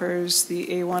Kupek offers the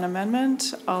A1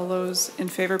 amendment. All those in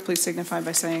favor, please signify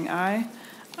by saying aye.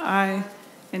 Aye.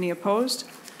 Any opposed?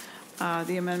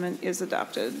 The amendment is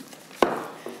adopted.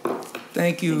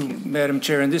 Thank you, Madam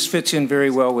Chair. And this fits in very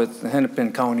well with the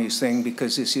Hennepin County's thing,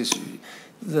 because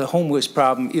the homeless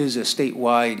problem is a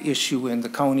statewide issue, and the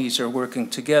counties are working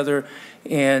together.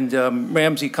 And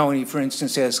Ramsey County, for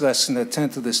instance, has less than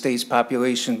 1/10 of the state's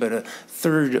population, but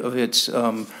 1/3 of its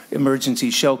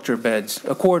emergency shelter beds,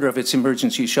 1/4 of its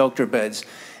emergency shelter beds.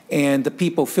 And the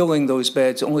people filling those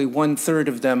beds, only 1/3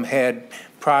 of them had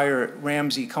prior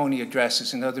Ramsey County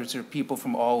addresses. In others, are people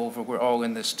from all over. We're all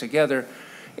in this together.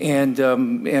 And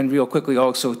real quickly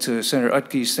also to Senator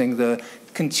Utke's thing, the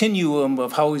continuum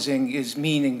of housing is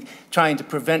meaning trying to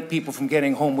prevent people from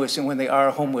getting homeless, and when they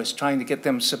are homeless, trying to get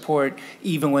them support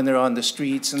even when they're on the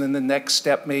streets. And then the next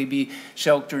step may be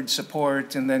sheltered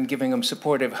support, and then giving them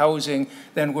supportive housing,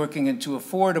 then working into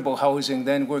affordable housing,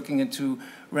 then working into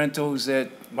rentals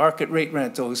at market rate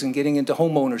rentals, and getting into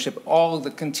home ownership, all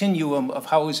the continuum of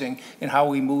housing and how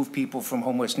we move people from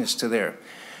homelessness to there.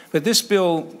 But this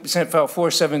bill, Senate File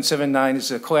 4779, is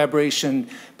a collaboration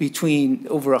between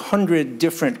over 100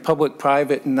 different public,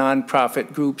 private, and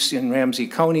nonprofit groups in Ramsey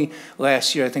County.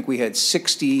 Last year, I think we had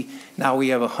 60. Now we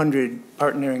have 100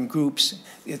 partnering groups.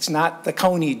 It's not the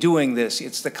county doing this.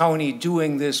 It's the county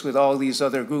doing this with all these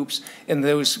other groups, and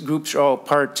those groups are all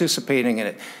participating in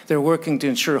it. They're working to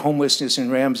ensure homelessness in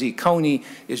Ramsey County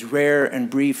is rare and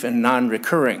brief and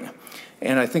non-recurring.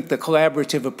 And I think the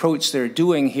collaborative approach they're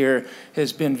doing here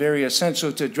has been very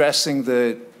essential to addressing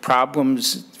the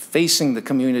problems facing the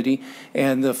community,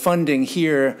 and the funding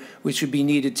here, which would be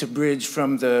needed to bridge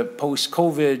from the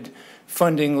post-COVID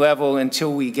funding level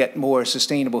until we get more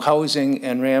sustainable housing.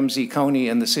 And Ramsey County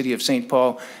and the city of St.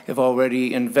 Paul have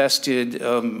already invested,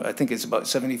 I think it's about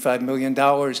 $75 million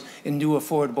in new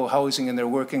affordable housing, and they're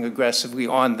working aggressively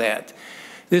on that.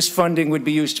 This funding would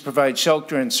be used to provide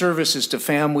shelter and services to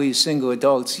families, single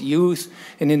adults, youth,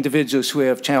 and individuals who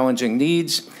have challenging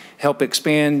needs, help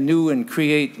expand new and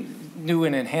create new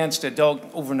and enhanced adult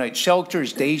overnight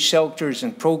shelters, day shelters,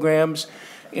 and programs,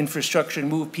 infrastructure to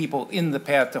move people in the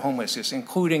path to homelessness,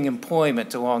 including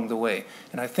employment along the way.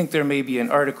 And I think there may be an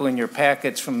article in your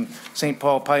packets from St.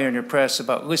 Paul Pioneer Press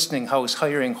about Listening House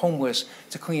hiring homeless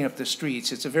to clean up the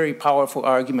streets. It's a very powerful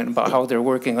argument about how they're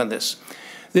working on this.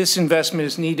 This investment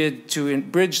is needed to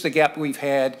bridge the gap we've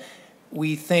had.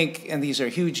 We think, and these are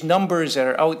huge numbers that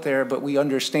are out there, but we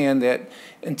understand that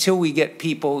until we get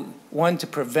people, one, to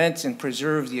prevent and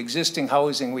preserve the existing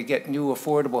housing, we get new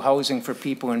affordable housing for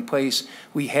people in place,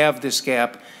 we have this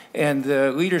gap. And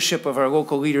the leadership of our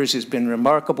local leaders has been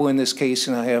remarkable in this case,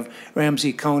 and I have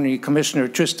Ramsey County Commissioner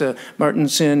Trista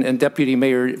Martinson and Deputy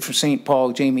Mayor for St.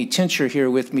 Paul, Jamie Tincher, here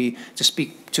with me to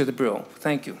speak to the bill.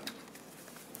 Thank you.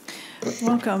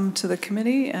 Welcome to the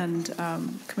committee, and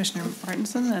Commissioner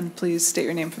Martinson, and please state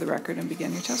your name for the record and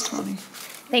begin your testimony.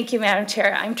 Thank you, Madam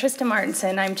Chair. I'm Trista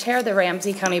Martinson. I'm Chair of the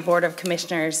Ramsey County Board of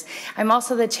Commissioners. I'm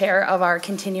also the Chair of our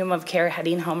Continuum of Care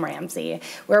Heading Home Ramsey.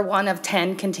 We're one of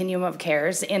 10 Continuum of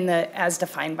Cares as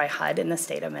defined by HUD in the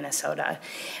state of Minnesota.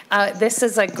 This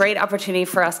is a great opportunity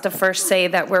for us to first say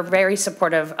that we're very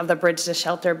supportive of the Bridge to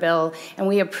Shelter bill, and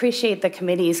we appreciate the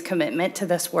committee's commitment to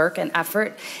this work and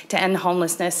effort to end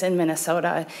homelessness in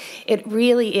Minnesota. It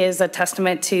really is a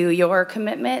testament to your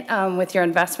commitment with your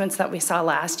investments that we saw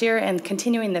last year and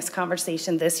continuing this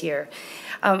conversation this year.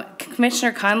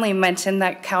 Commissioner Conley mentioned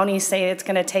that counties say it's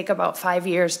going to take about 5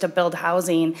 years to build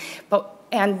housing,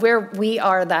 and we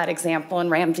are that example in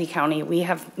Ramsey County. We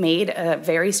have made a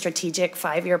very strategic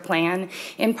 5-year plan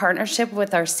in partnership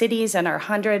with our cities and our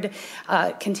 100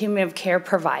 continuum of care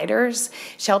providers,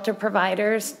 shelter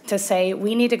providers, to say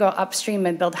we need to go upstream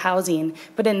and build housing.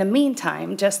 But in the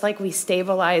meantime, just like we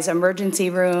stabilize emergency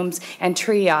rooms and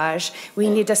triage, we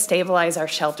need to stabilize our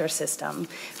shelter system.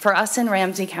 For us in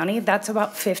Ramsey County, that's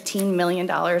about $15 million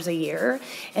a year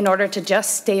in order to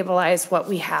just stabilize what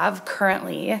we have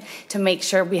currently to make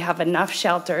sure we have enough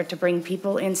shelter to bring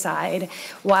people inside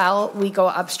while we go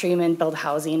upstream and build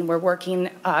housing. We're working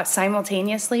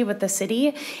simultaneously with the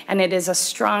city, and it is a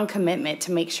strong commitment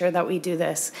to make sure that we do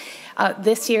this.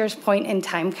 This year's point in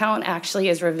time count actually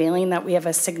is revealing that we have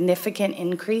a significant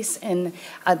increase in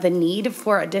the need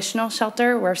for additional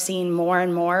shelter. We're seeing more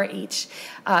and more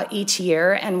each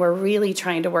year, and we're really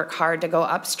trying to work hard to go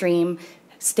upstream,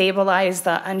 stabilize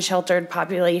the unsheltered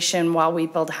population while we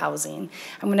build housing.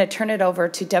 I'm going to turn it over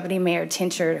to Deputy Mayor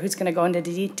Tincher, who's going to go into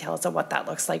the details of what that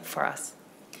looks like for us.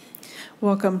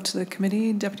 Welcome to the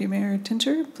committee, Deputy Mayor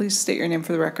Tincher. Please state your name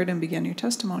for the record and begin your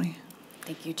testimony.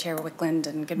 Thank you, Chair Wiklund,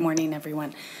 and good morning,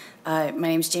 everyone. My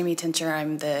name is Jamie Tincher.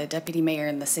 I'm the Deputy Mayor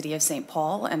in the City of St.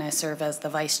 Paul, and I serve as the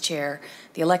Vice Chair,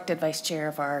 the elected Vice Chair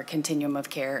of our Continuum of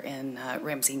Care in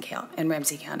Ramsey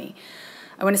County.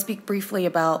 I want to speak briefly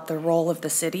about the role of the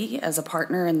city as a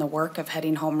partner in the work of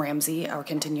Heading Home Ramsey, our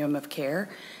Continuum of Care.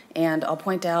 And I'll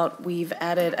point out we've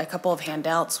added a couple of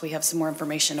handouts. We have some more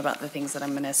information about the things that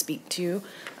I'm going to speak to.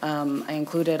 I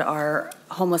included our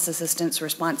homeless assistance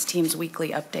response team's weekly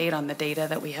update on the data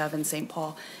that we have in St.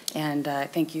 Paul. And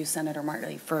thank you, Senator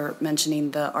Marty, for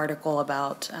mentioning the article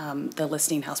about the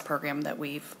Listening House program that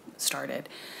we've started.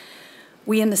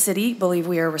 We in the city believe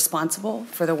we are responsible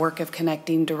for the work of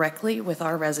connecting directly with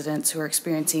our residents who are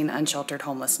experiencing unsheltered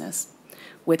homelessness.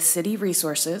 With city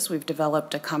resources, we've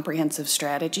developed a comprehensive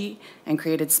strategy and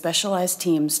created specialized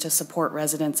teams to support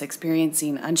residents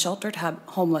experiencing unsheltered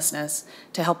homelessness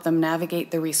to help them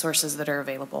navigate the resources that are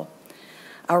available.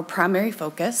 Our primary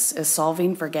focus is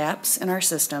solving for gaps in our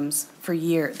systems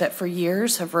that for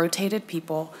years have rotated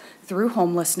people through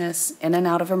homelessness in and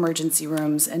out of emergency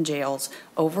rooms and jails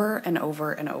over and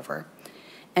over and over.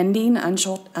 Ending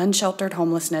unsheltered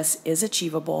homelessness is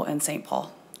achievable in St.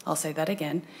 Paul. I'll say that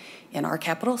again. In our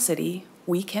capital city,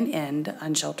 we can end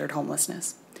unsheltered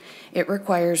homelessness. It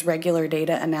requires regular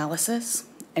data analysis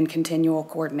and continual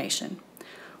coordination.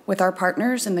 With our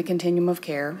partners in the continuum of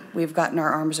care, we've gotten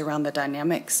our arms around the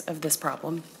dynamics of this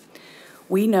problem.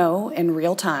 We know in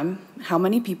real time how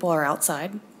many people are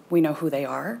outside, we know who they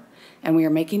are, and we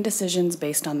are making decisions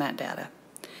based on that data.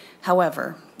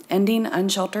 However, ending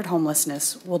unsheltered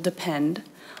homelessness will depend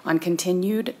on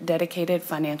continued dedicated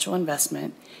financial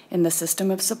investment in the system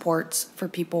of supports for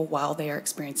people while they are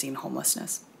experiencing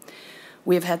homelessness.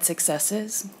 We have had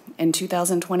successes. In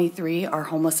 2023, our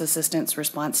homeless assistance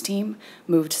response team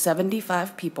moved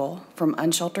 75 people from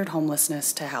unsheltered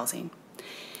homelessness to housing.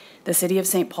 The City of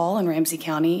St. Paul and Ramsey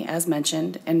County, as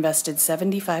mentioned, invested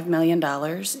 $75 million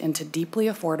into deeply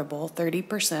affordable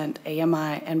 30%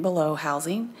 AMI and below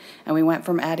housing, and we went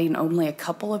from adding only a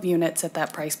couple of units at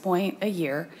that price point a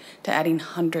year to adding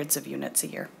hundreds of units a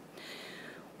year.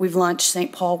 We've launched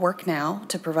St. Paul Work Now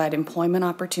to provide employment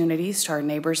opportunities to our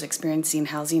neighbors experiencing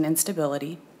housing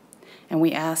instability, and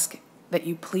we ask that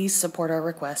you please support our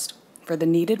request for the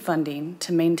needed funding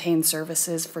to maintain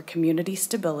services for community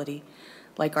stability,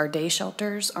 like our day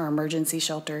shelters, our emergency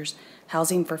shelters,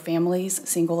 housing for families,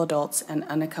 single adults, and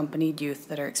unaccompanied youth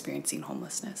that are experiencing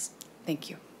homelessness. Thank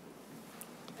you.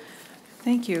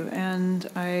 Thank you. And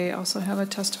I also have a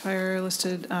testifier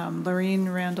listed, Lorene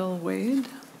Randall Wade.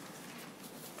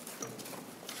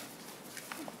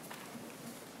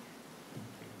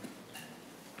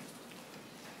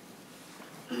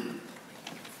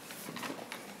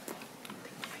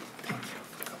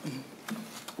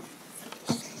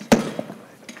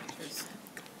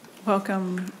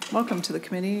 Welcome to the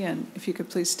committee, and if you could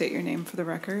please state your name for the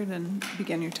record and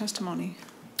begin your testimony.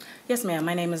 Yes, ma'am.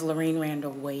 My name is Lorene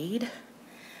Randall Wade,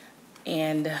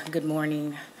 and good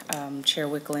morning, Chair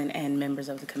Wiklund and members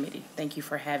of the committee. Thank you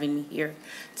for having me here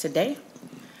today.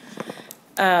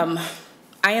 I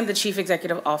am the Chief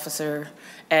Executive Officer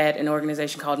at an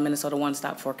organization called Minnesota One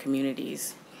Stop for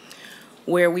Communities,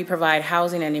 where we provide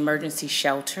housing and emergency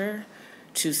shelter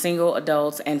to single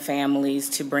adults and families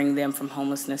to bring them from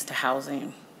homelessness to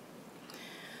housing.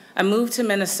 I moved to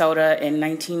Minnesota in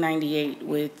 1998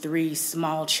 with 3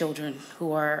 small children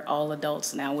who are all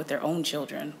adults now with their own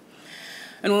children.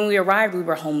 And when we arrived, we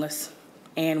were homeless,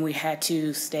 and we had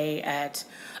to stay at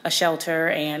a shelter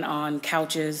and on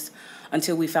couches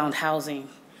until we found housing.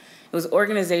 It was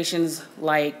organizations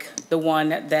like the one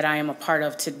that I am a part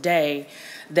of today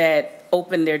that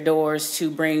opened their doors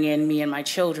to bring in me and my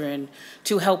children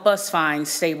to help us find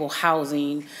stable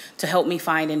housing, to help me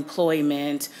find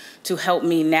employment, to help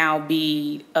me now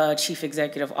be a Chief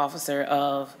Executive Officer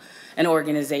of an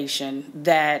organization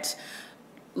that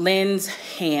lends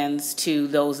hands to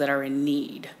those that are in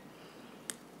need.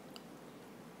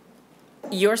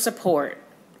 Your support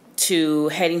to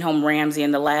Heading Home Ramsey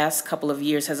in the last couple of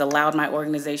years has allowed my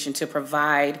organization to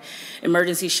provide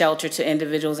emergency shelter to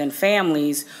individuals and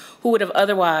families who would have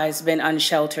otherwise been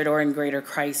unsheltered or in greater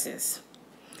crisis.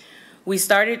 We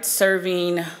started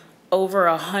serving over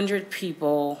 100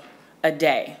 people a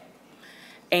day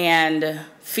and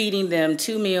feeding them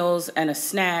 2 meals and a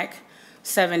snack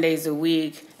 7 days a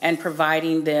week, and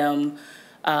providing them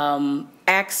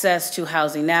access to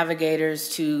housing navigators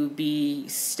to be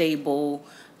stable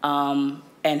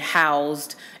and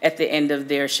housed at the end of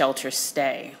their shelter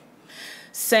stay.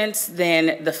 Since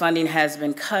then, the funding has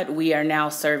been cut. We are now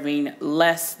serving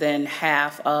less than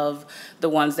half of the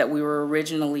ones that we were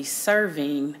originally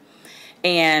serving.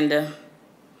 And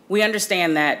we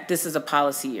understand that this is a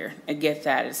policy year. I get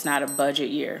that. It's not a budget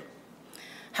year.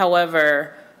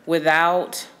 However,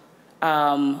 without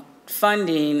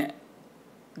funding,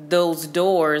 those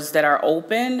doors that are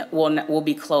open will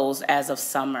be closed as of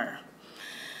summer.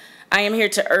 I am here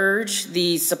to urge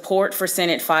the support for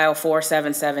Senate File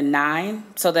 4779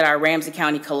 so that our Ramsey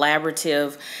County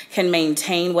Collaborative can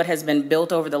maintain what has been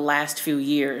built over the last few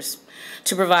years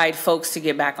to provide folks to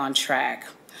get back on track.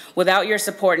 Without your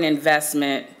support and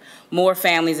investment, more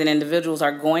families and individuals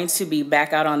are going to be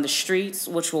back out on the streets,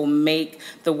 which will make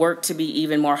the work to be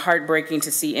even more heartbreaking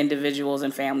to see individuals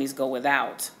and families go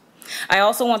without. I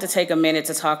also want to take a minute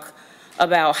to talk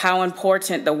about how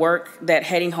important the work that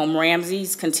Heading Home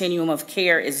Ramsey's Continuum of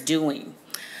Care is doing.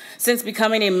 Since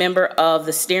becoming a member of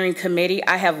the steering committee,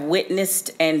 I have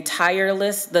witnessed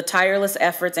the tireless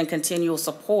efforts and continual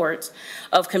support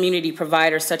of community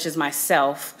providers such as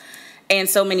myself and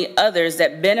so many others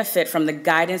that benefit from the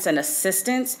guidance and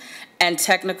assistance and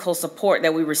technical support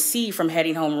that we receive from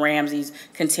Heading Home Ramsey's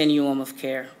Continuum of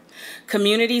Care.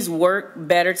 Communities work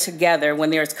better together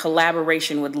when there's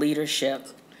collaboration with leadership.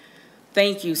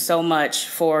 Thank you so much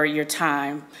for your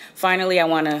time. Finally, I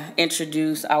want to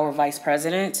introduce our Vice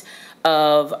President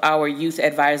of our Youth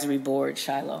Advisory Board,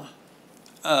 Shiloh.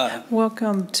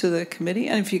 Welcome to the committee,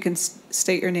 and if you can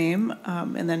state your name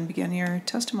and then begin your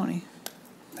testimony.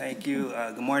 Thank you.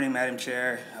 Good morning, Madam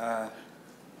Chair,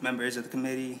 members of the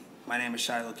committee. My name is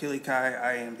Shiloh Kilikai.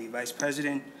 I am the Vice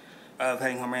President of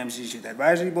Heading Home Ramsey's Youth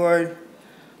Advisory Board.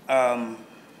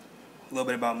 A little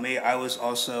bit about me. I was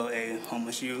also a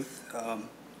homeless youth,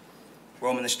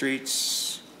 roaming the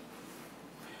streets,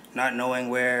 not knowing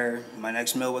where my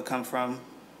next meal would come from.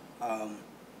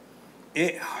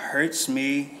 It hurts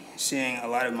me seeing a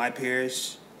lot of my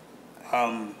peers,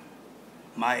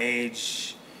 my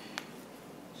age,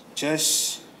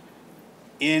 just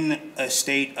in a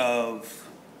state of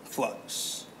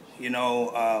flux. You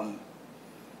know,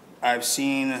 I've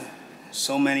seen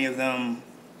so many of them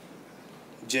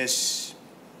just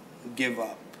give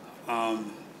up,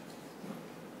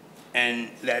 and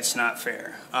that's not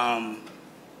fair. A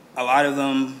lot of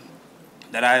them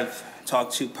that I've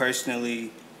talked to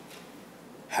personally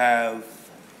have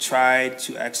tried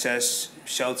to access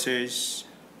shelters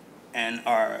and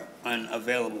are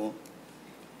unavailable.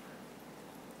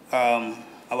 A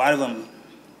lot of them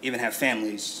even have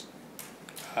families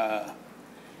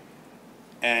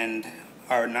and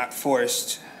are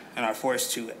forced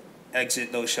to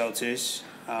exit those shelters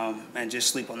and just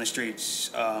sleep on the streets.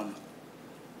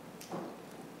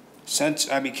 Since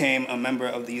I became a member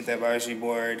of the Youth Advisory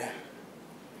Board,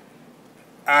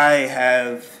 I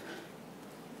have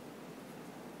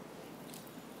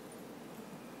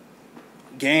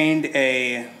gained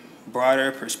a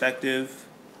broader perspective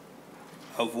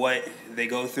of what they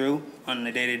go through on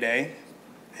the day-to-day.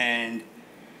 And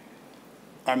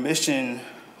our mission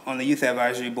on the Youth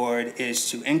Advisory Board is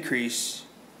to increase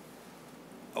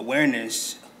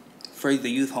awareness for the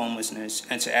youth homelessness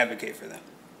and to advocate for them.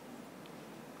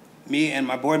 Me and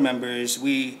my board members,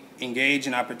 we engage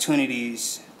in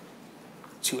opportunities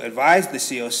to advise the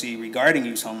COC regarding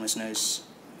youth homelessness.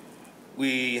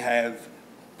 We have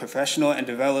professional and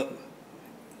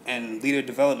leader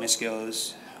development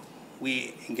skills.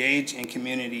 We engage in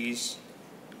communities.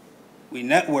 We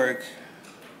network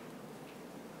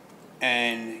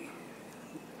and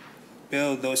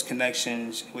build those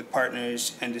connections with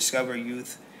partners and discover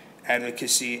youth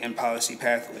advocacy and policy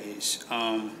pathways.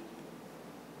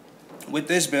 With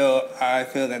this bill, I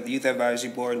feel that the Youth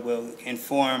Advisory Board will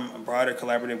inform a broader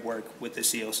collaborative work with the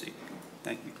COC.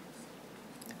 Thank you.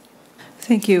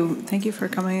 Thank you. Thank you for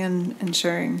coming in and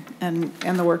sharing and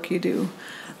the work you do.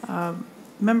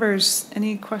 Members,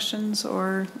 any questions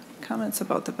or comments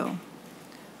about the bill?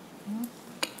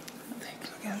 Thanks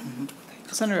again.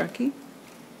 Senator Recchi.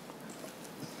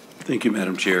 Thank you,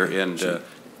 Madam Chair. And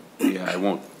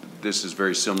yeah, this is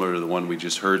very similar to the one we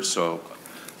just heard, so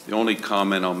the only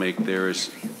comment I'll make there is,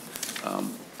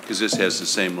 because this has the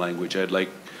same language, I'd like,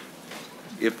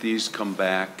 if these come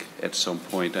back at some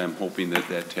point, I'm hoping that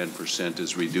 10%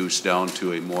 is reduced down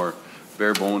to a more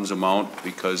bare bones amount,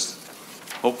 because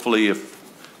hopefully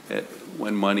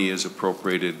when money is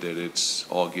appropriated, that it's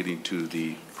all getting to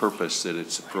the purpose that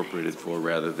it's appropriated for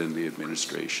rather than the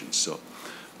administration. So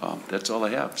that's all I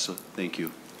have, so thank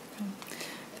you.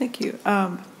 Thank you.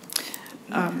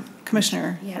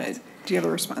 Commissioner, Yes. Do you have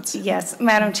a response? Yes,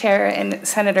 Madam Chair and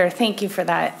Senator, thank you for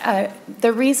that.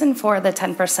 The reason for the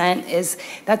 10% is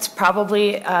that's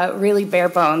probably really bare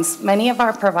bones. Many of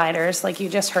our providers, like you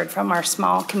just heard from our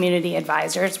small community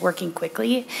advisors working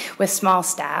quickly with small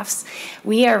staffs,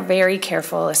 we are very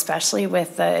careful, especially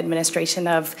with the administration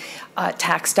of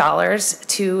tax dollars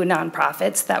to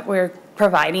nonprofits, that we're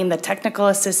providing the technical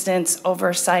assistance,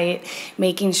 oversight,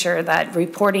 making sure that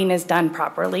reporting is done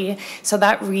properly. So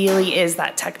that really is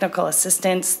that technical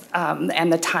assistance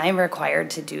and the time required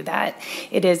to do that.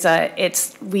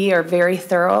 We are very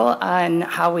thorough on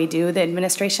how we do the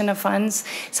administration of funds.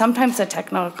 Sometimes the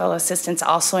technical assistance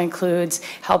also includes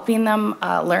helping them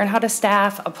learn how to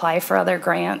staff, apply for other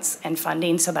grants and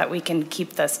funding so that we can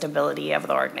keep the stability of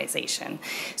the organization.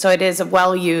 So it is a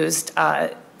well-used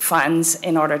funds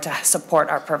in order to support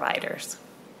our providers.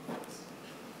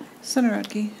 Senator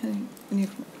Radke,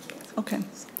 okay.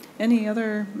 Any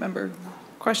other member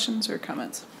questions or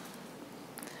comments?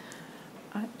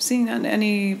 Seeing none,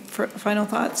 any final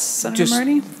thoughts, Senator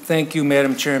Marty? Thank you,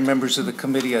 Madam Chair and members of the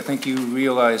committee. I think you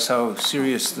realize how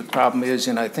serious the problem is,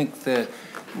 and I think that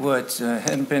what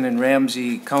Hennepin and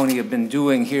Ramsey County have been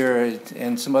doing here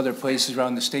and some other places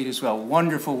around the state as well,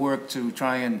 wonderful work to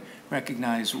try and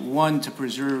recognize, one, to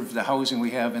preserve the housing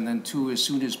we have, and then two, as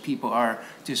soon as people are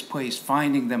displaced,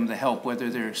 finding them the help, whether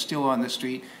they're still on the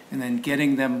street, and then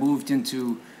getting them moved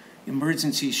into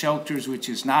emergency shelters, which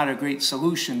is not a great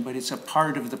solution, but it's a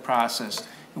part of the process,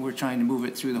 and we're trying to move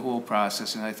it through the whole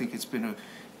process. And I think it's been an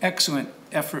excellent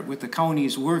effort with the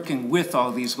counties working with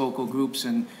all these local groups.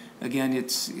 And again,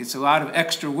 it's a lot of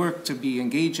extra work to be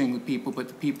engaging with people, but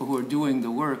the people who are doing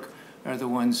the work are the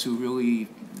ones who really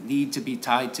need to be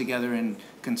tied together and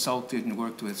consulted and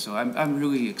worked with. So I'm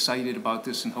really excited about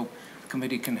this and hope the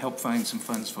committee can help find some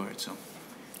funds for it. So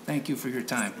thank you for your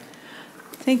time.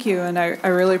 Thank you, and I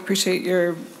really appreciate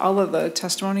all of the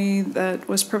testimony that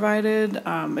was provided.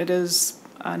 It is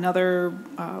another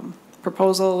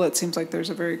proposal. It seems like there's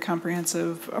a very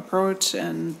comprehensive approach,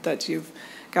 and that you've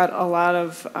got a lot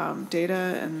of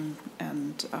data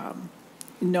and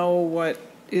know what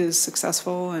is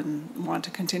successful and want to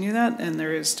continue that, and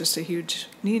there is just a huge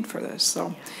need for this.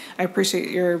 So I appreciate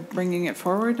your bringing it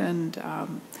forward, and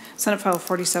Senate File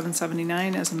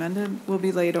 4779 as amended will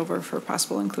be laid over for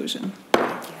possible inclusion.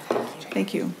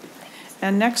 Thank you.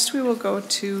 And next we will go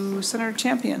to Senator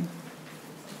Champion.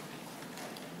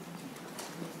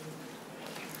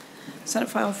 Senate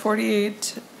File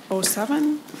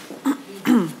 4807.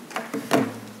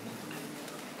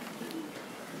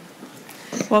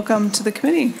 Welcome to the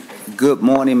committee. Good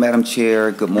morning, Madam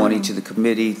Chair. Good morning to the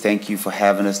committee. Thank you for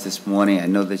having us this morning. I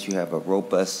know that you have a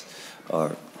robust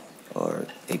or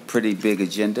a pretty big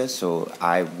agenda, so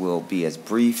I will be as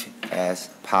brief as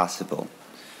possible.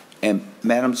 And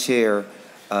Madam Chair,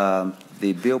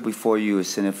 the bill before you is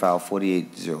Senate File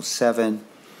 4807,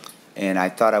 and I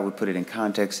thought I would put it in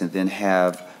context and then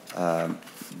have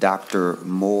Dr.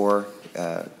 Moore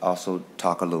also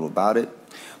talk a little about it.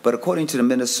 But according to the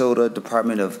Minnesota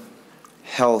Department of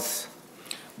Health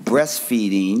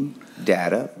breastfeeding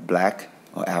data, Black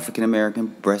or African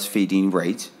American breastfeeding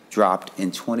rates dropped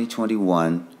in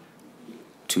 2021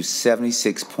 to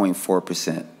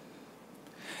 76.4%.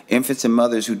 Infants and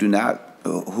mothers who do not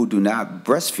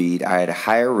breastfeed are at a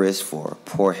higher risk for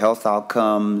poor health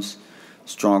outcomes,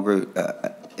 stronger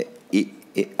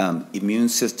immune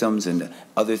systems, and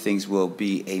other things will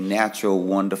be a natural,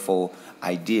 wonderful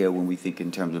idea when we think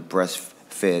in terms of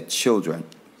breastfed children.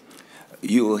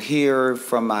 You will hear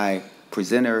from my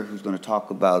presenter who's going to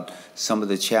talk about some of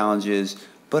the challenges,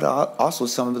 but also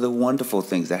some of the wonderful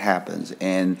things that happens.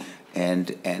 And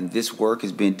this work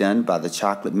is being done by the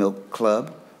Chocolate Milk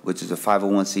Club, which is a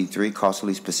 501c3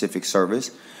 culturally specific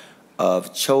service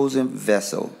of Chosen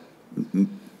Vessels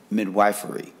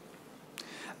Midwifery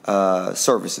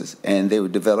Services. And they were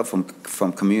developed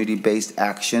from community-based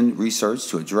action research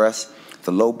to address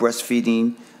the low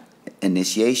breastfeeding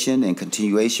initiation and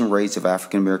continuation rates of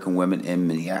African-American women in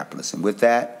Minneapolis. And with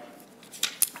that,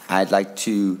 I'd like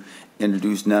to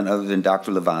introduce none other than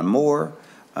Dr. LaVon Moore,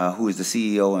 who is the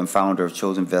CEO and founder of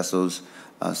Chosen Vessels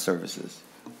Services.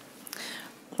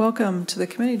 Welcome to the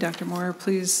committee, Dr. Moore.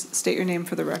 Please state your name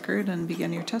for the record and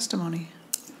begin your testimony.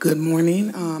 Good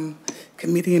morning,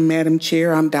 committee and Madam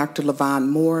Chair. I'm Dr. LaVon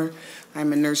Moore.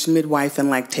 I'm a nurse midwife and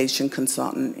lactation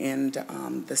consultant in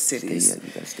the cities. Yeah,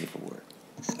 you got to stay for work.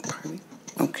 Pardon me?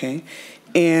 Okay.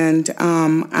 And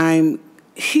I'm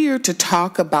here to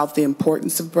talk about the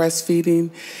importance of breastfeeding.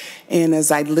 And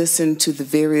as I listen to the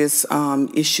various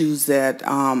issues that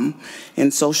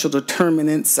and social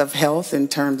determinants of health in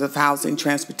terms of housing,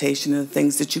 transportation, and the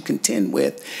things that you contend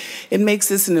with, it makes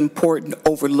this an important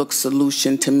overlooked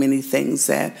solution to many things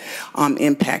that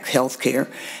impact healthcare.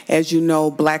 As you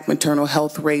know, Black maternal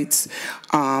health rates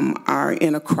are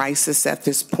in a crisis at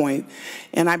this point,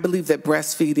 and I believe that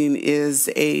breastfeeding is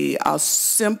a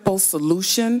simple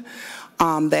solution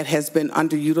that has been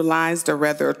underutilized, or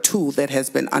rather a tool that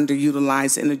has been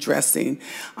underutilized in addressing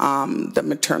the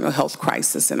maternal health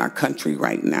crisis in our country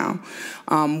right now.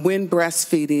 When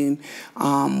breastfeeding,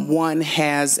 one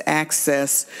has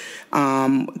access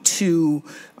to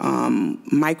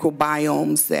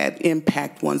microbiomes that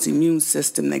impact one's immune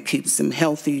system, that keeps them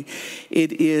healthy.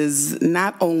 It is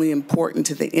not only important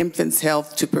to the infant's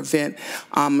health to prevent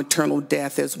maternal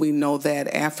death, as we know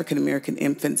that African American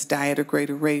infants die at a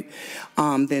greater rate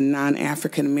than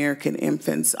non-African American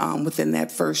infants within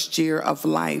that first year of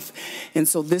life. And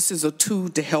so this is a tool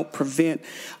to help prevent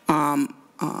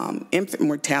infant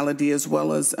mortality as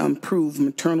well as improve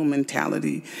maternal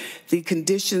mortality. The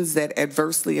conditions that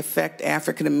adversely affect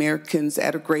African Americans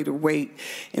at a greater rate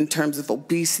in terms of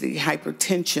obesity,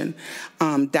 hypertension,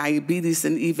 diabetes,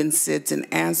 and even SIDS and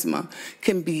asthma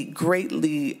can be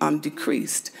greatly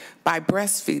decreased by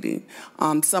breastfeeding.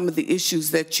 Some of the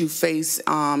issues that you face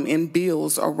in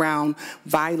bills around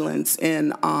violence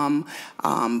and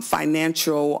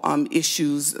financial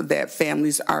issues that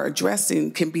families are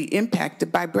addressing can be impacted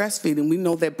impacted by breastfeeding. We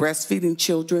know that breastfeeding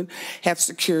children have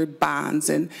secured bonds,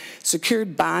 and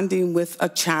secured bonding with a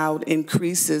child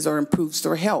increases or improves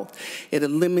their health. It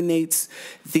eliminates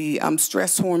the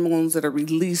stress hormones that are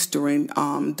released during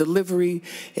delivery.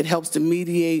 It helps to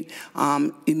mediate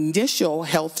initial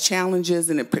health challenges,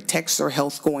 and it protects their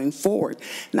health going forward,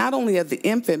 not only of the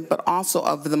infant, but also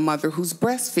of the mother who's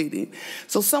breastfeeding.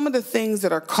 So some of the things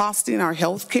that are costing our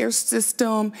healthcare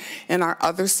system and our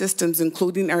other systems,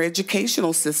 including our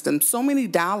educational system, so many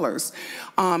dollars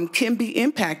can be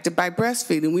impacted by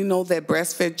breastfeeding. We know that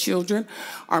breastfed children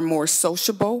are more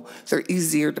sociable, they're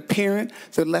easier to parent,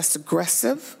 they're less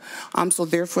aggressive, so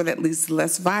therefore that leads to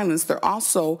less violence. They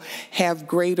also have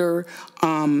greater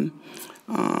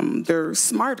they're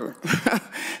smarter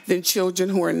than children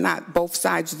who are not. Both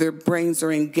sides of their brains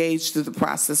are engaged through the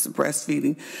process of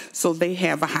breastfeeding. So they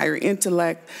have a higher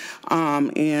intellect,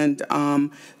 and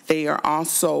they are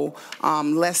also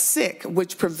less sick,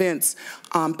 which prevents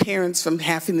parents from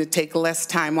having to take less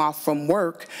time off from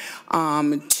work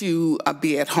to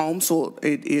be at home. So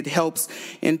it helps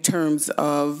in terms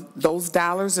of those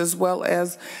dollars, as well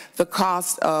as the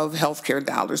cost of healthcare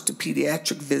dollars to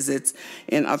pediatric visits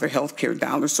and other healthcare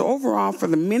dollars. So overall, for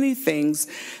the many things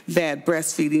that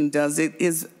breastfeeding does, it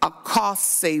is a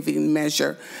cost-saving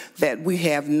measure that we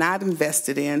have not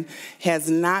invested in,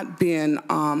 has not been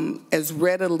as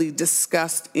readily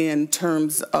discussed in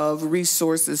terms of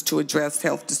resources to address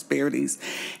health disparities.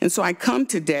 And so I come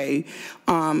today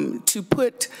to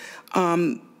put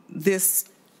this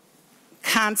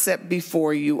concept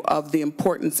before you of the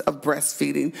importance of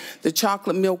breastfeeding. The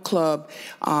Chocolate Milk Club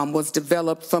was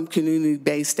developed from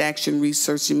community-based action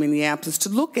research in Minneapolis to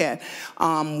look at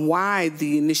why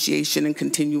the initiation and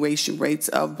continuation rates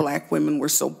of Black women were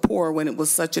so poor when it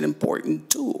was such an important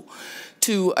tool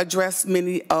to address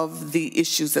many of the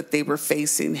issues that they were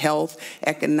facing, health,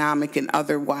 economic, and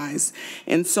otherwise.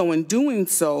 And so in doing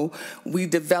so, we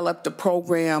developed a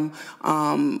program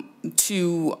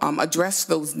to address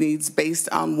those needs based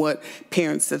on what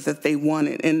parents said that they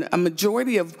wanted. And a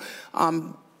majority of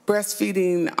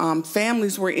breastfeeding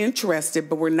families were interested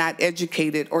but were not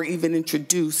educated or even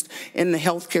introduced in the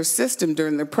healthcare system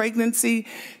during their pregnancy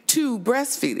to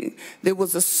breastfeeding. It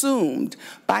was assumed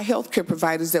by healthcare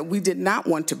providers that we did not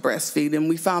want to breastfeed, and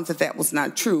we found that that was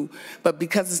not true. But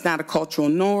because it's not a cultural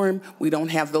norm, we don't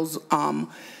have those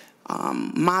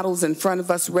models in front of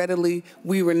us readily,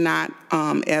 we were not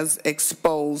as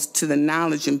exposed to the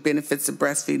knowledge and benefits of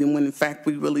breastfeeding when in fact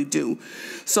we really do.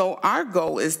 So our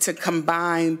goal is to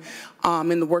combine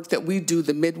in the work that we do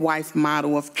the midwife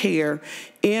model of care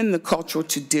in the cultural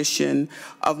tradition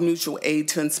of mutual aid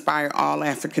to inspire all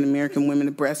African American women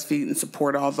to breastfeed and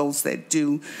support all those that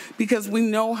do, because we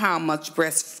know how much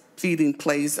breastfeeding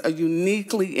plays a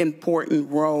uniquely important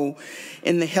role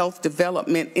in the health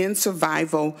development and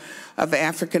survival of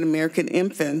African American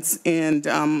infants.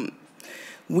 And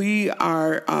we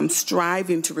are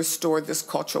striving to restore this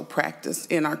cultural practice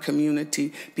in our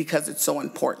community because it's so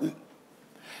important.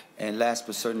 And last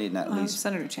but certainly not least,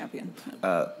 Senator Champion.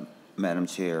 Madam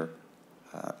Chair,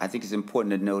 I think it's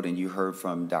important to note, and you heard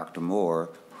from Dr. Moore,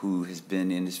 who has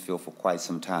been in this field for quite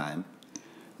some time,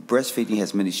 breastfeeding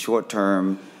has many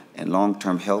short-term and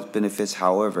long-term health benefits.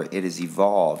 However, it has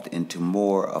evolved into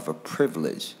more of a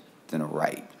privilege than a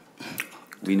right.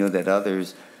 We know that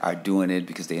others are doing it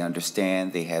because they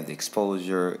understand, they have the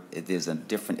exposure, there's a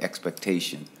different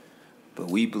expectation. But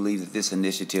we believe that this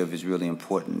initiative is really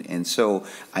important. And so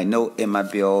I know in my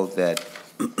bill that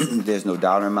there's no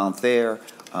dollar amount there,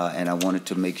 and I wanted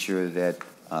to make sure that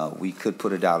we could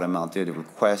put a dollar amount there. The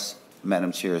request,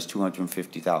 Madam Chair, is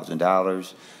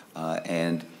 $250,000,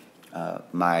 and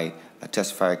my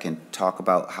testifier can talk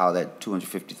about how that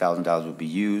 $250,000 will be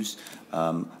used.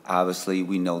 Obviously,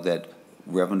 we know that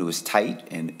revenue is tight,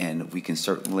 and we can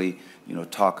certainly,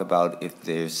 talk about if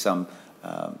there's some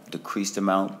decreased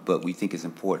amount, but we think it's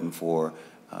important for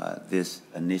this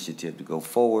initiative to go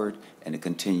forward and to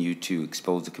continue to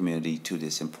expose the community to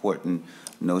this important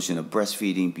notion of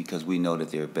breastfeeding, because we know that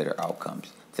there are better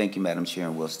outcomes. Thank you, Madam Chair,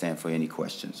 and we'll stand for any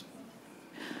questions.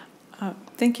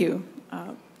 Thank you.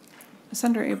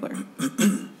 Senator Abler.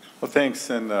 Well, thanks.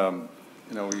 And,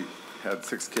 we had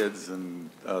 6 kids, and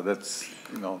that's,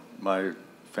 my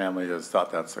family has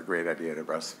thought that's a great idea to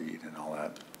breastfeed and all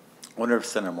that. I wonder if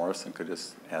Senator Morrison could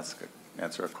just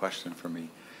answer a question for me.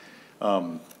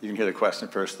 You can hear the question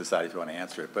first, decide if you want to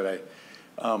answer it. But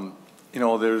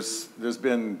there's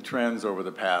been trends over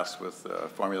the past with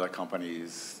formula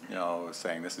companies,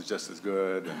 saying this is just as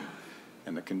good,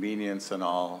 and the convenience and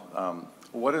all.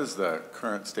 What is the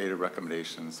current state of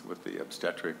recommendations with the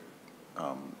obstetric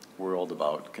world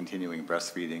about continuing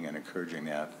breastfeeding and encouraging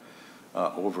that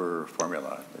over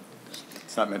formula.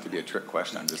 It's not meant to be a trick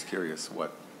question. I'm just curious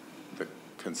what the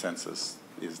consensus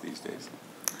is these days.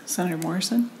 Senator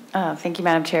Morrison. Thank you,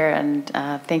 Madam Chair, and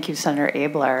thank you, Senator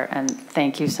Abler, and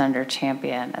thank you, Senator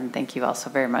Champion, and thank you also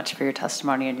very much for your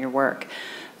testimony and your work.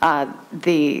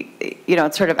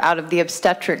 It's sort of out of the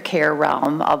obstetric care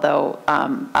realm, although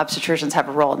obstetricians have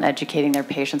a role in educating their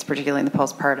patients, particularly in the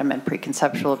postpartum and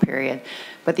preconceptual period.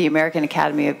 But the American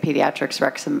Academy of Pediatrics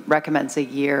recommends a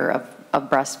year of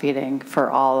breastfeeding for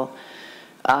all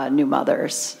new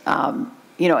mothers.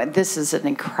 This is an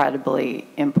incredibly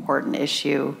important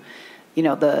issue.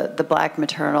 The Black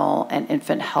maternal and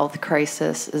infant health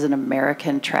crisis is an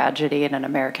American tragedy and an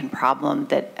American problem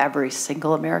that every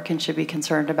single American should be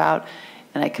concerned about.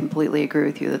 And I completely agree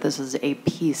with you that this is a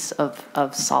piece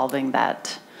of solving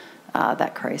that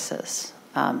crisis.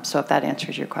 So if that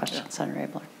answers your question, Senator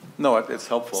Abler. No, it's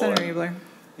helpful. Senator Abler.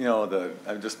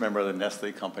 I just remember the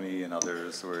Nestle company and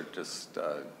others were just,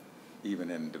 even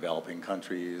in developing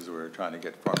countries, we're trying to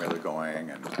get formula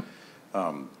going. And,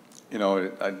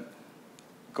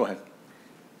 go ahead.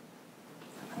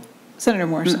 Senator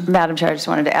Morrison. Madam Chair, I just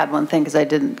wanted to add one thing because I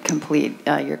didn't complete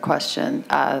your question.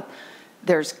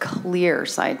 There's clear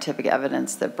scientific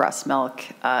evidence that breast milk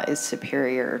is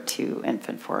superior to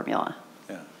infant formula.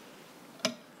 Yeah.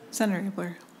 Senator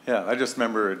Abler. Yeah, I just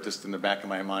remember just in the back of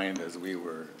my mind as we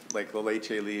were, like the Leche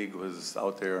League was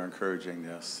out there encouraging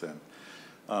this. And,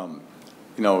 I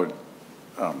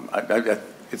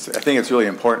think it's really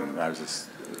important.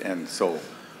 And so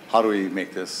how do we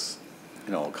make this,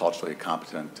 culturally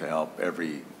competent to help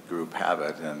every group have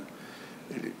it? And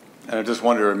I just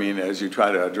wonder, as you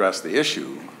try to address the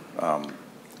issue, are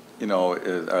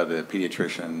the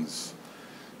pediatricians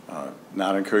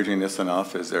not encouraging this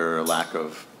enough? Is there a lack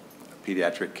of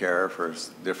pediatric care for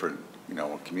different,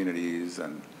 communities?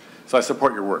 And so I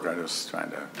support your work. I'm just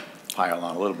trying to pile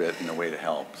on a little bit in a way to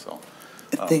help. So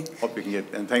hope you can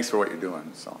get, and thanks for what you're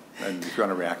doing. So, and if you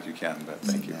want to react, you can, but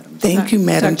thank you. Thank you,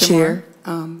 Madam Chair.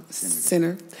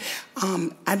 Senator,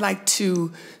 I'd like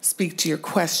to speak to your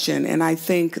question, and I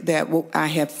think that what I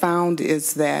have found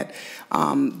is that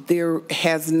there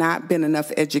has not been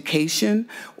enough education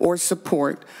or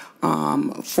support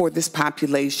for this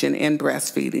population in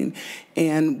breastfeeding.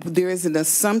 And there is an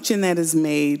assumption that is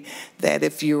made that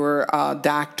if you're a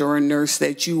doctor or a nurse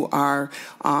that you are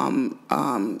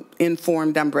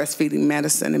informed on breastfeeding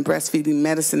medicine. And breastfeeding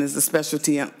medicine is a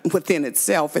specialty within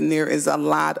itself, and there is a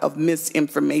lot of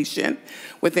misinformation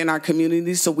within our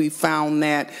community. So we found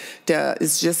that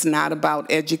it's just not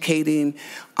about educating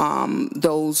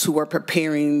those who are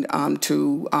preparing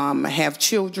to have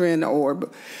children or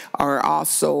are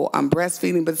also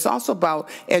breastfeeding, but it's also about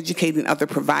educating other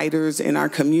providers in our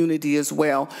community as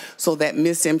well, so that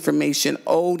misinformation,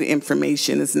 old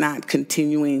information is not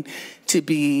continuing to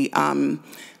be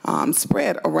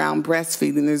spread around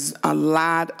breastfeeding. There's a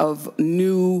lot of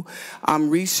new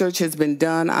research has been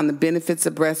done on the benefits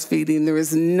of breastfeeding. There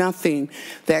is nothing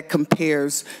that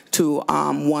compares to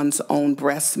one's own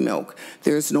breast milk.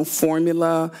 There's no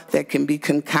formula that can be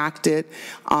concocted.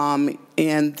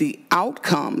 And the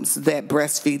outcomes that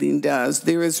breastfeeding does,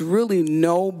 there is really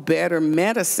no better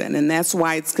medicine, and that's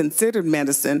why it's considered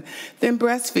medicine, than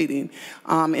breastfeeding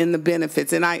in the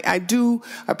benefits. And I do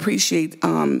appreciate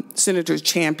Senator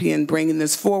Champion bringing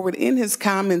this forward in his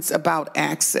comments about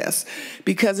access,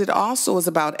 because it also is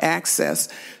about access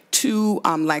to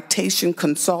lactation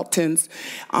consultants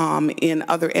and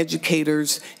other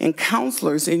educators and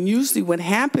counselors. And usually what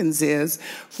happens is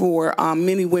for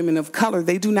many women of color,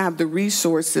 they do not have the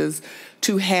resources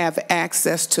to have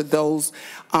access to those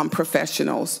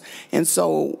professionals. And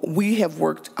so we have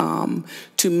worked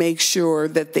to make sure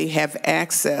that they have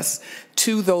access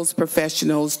to those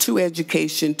professionals, to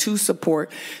education, to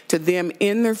support, to them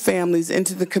in their families, and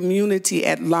to the community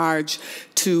at large,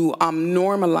 to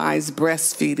normalize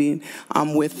breastfeeding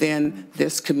within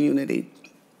this community.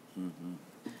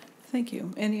 Thank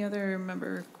you. Any other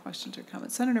member questions or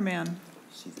comments? Senator Mann.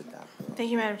 Thank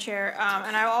you, Madam Chair.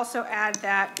 And I will also add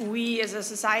that we as a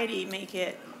society make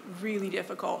it really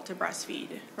difficult to breastfeed,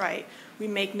 right? We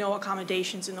make no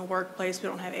accommodations in the workplace. We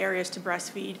don't have areas to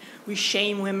breastfeed. We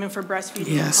shame women for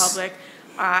breastfeeding in public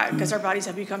because our bodies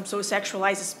have become so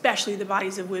sexualized, especially the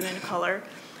bodies of women of color.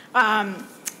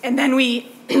 And then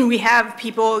we have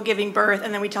people giving birth,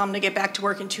 and then we tell them to get back to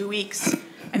work in 2 weeks,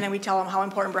 and then we tell them how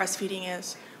important breastfeeding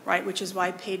is, right? Which is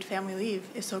why paid family leave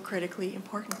is so critically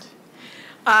important.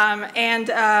 And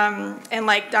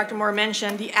like Dr. Moore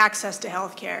mentioned, the access to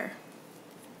health care.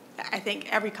 I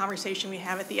think every conversation we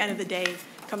have at the end of the day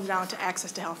comes down to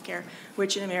access to health care,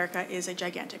 which in America is a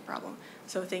gigantic problem.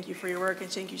 So thank you for your work, and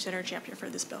thank you, Senator Champion, for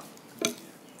this bill.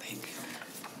 Thank you.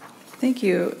 Thank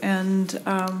you. And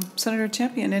Senator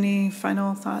Champion, any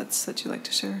final thoughts that you'd like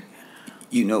to share?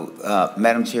 You know,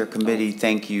 Madam Chair, Committee,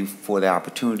 thank you for the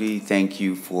opportunity. Thank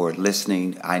you for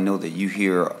listening. I know that you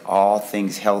hear all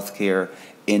things healthcare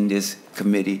in this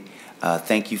committee.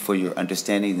 Thank you for your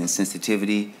understanding and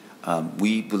sensitivity.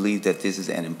 We believe that this is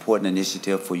an important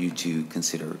initiative for you to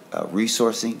consider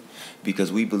resourcing,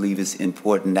 because we believe it's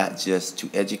important not just to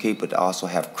educate, but to also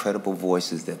have credible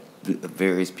voices that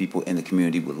various people in the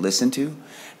community will listen to,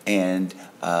 and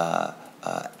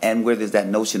where there's that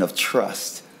notion of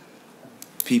trust,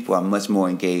 people are much more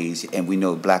engaged. And we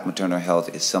know Black maternal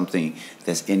health is something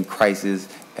that's in crisis,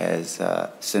 as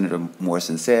Senator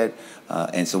Morrison said,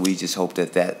 and so we just hope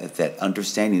that that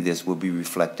understanding this will be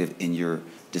reflective in your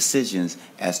decisions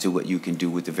as to what you can do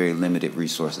with the very limited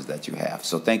resources that you have.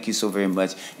 So thank you so very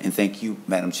much, and thank you,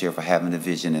 Madam Chair, for having the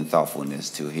vision and thoughtfulness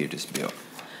to hear this bill.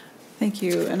 Thank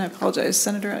you, and I apologize.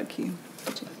 Senator Atke.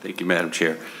 Thank you, Madam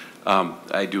Chair.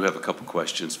 I do have a couple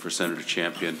questions for Senator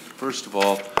Champion. First of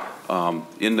all,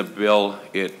 in the bill,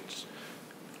 it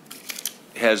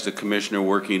has the commissioner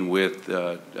working with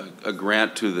a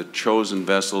grant to the Chosen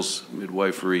Vessels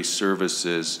Midwifery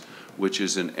Services, which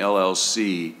is an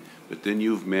LLC, but then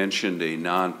you've mentioned a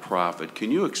nonprofit.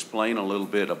 Can you explain a little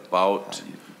bit about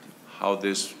how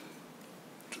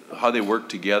they work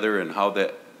together, and how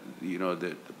that, you know,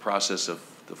 the process of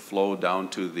the flow down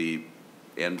to the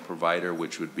end provider,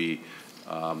 which would be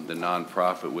the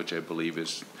nonprofit, which I believe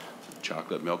is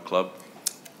Chocolate Milk Club?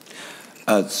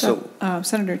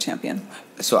 Senator Champion.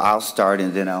 So I'll start,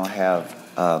 and then I'll have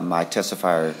my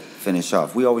testifier finish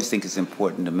off. We always think it's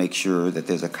important to make sure that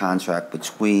there's a contract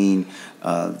between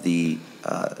the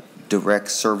direct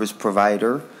service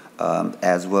provider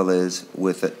as well as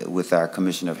with our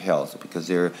Commissioner of Health, because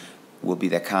there will be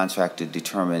that contract to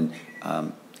determine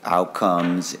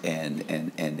outcomes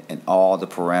and all the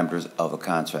parameters of a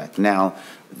contract. Now,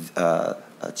 a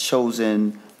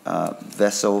Chosen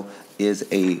Vessel is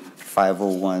a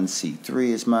 501c3,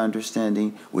 is my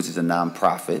understanding, which is a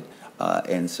nonprofit.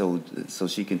 And so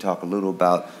she can talk a little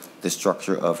about the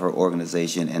structure of her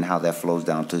organization and how that flows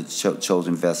down to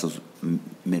Chosen Vessels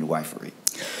Midwifery.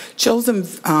 Chosen,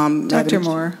 Dr.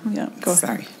 Moore, yeah, go ahead.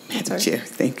 Sorry, Madam Chair,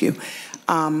 thank you.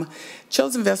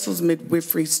 Chosen Vessels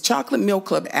Midwifery's Chocolate Milk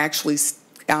Club actually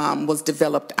was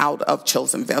developed out of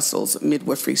Chosen Vessels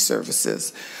Midwifery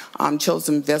Services.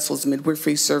 Chosen Vessels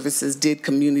Midwifery Services did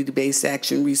community-based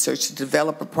action research to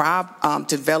develop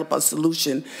a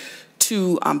solution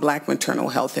to Black maternal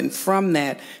health, and from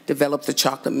that developed the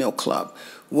Chocolate Milk Club,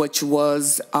 which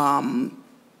was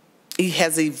it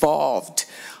has evolved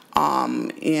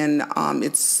in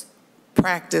its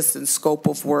practice and scope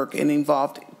of work, and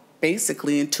evolved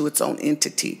basically into its own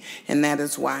entity, and that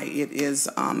is why it is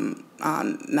a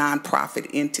nonprofit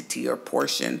entity or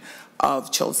portion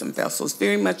of Chosen Vessels,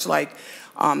 very much like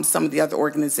some of the other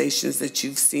organizations that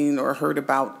you've seen or heard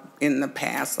about in the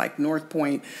past, like North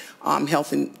Point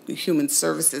Health and Human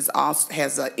Services also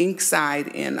has an Inc.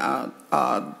 side and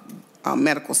a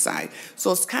medical side.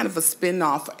 So it's kind of a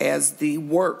spin-off as the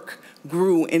work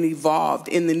grew and evolved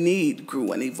and the need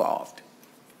grew and evolved.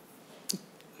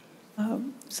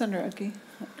 Senator Atke.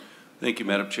 Thank you,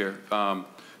 Madam Chair.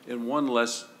 And one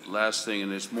last thing,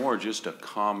 and it's more just a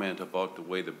comment about the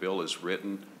way the bill is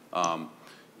written.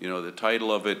 You know, the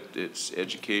title of it, it's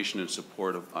Education and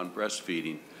Support on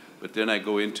Breastfeeding. But then I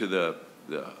go into the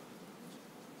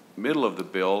middle of the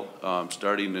bill,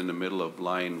 starting in the middle of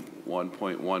line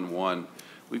 1.11.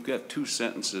 We've got two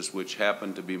sentences which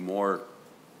happen to be more,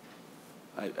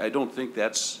 I don't think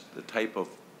that's the type of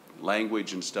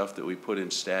language and stuff that we put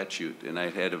in statute. And I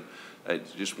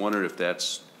just wondered if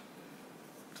that's,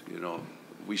 you know,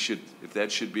 if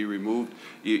that should be removed.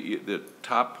 The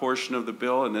top portion of the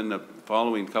bill and then the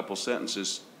following couple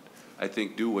sentences, I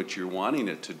think, do what you're wanting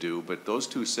it to do, but those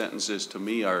two sentences to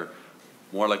me are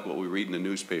more like what we read in the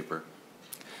newspaper.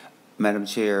 Madam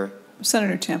Chair.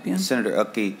 Senator Champion. Senator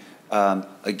Atke,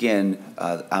 again,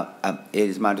 it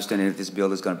is my understanding that this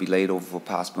bill is going to be laid over for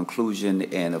possible inclusion,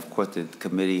 and of course the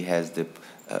committee has the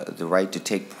right to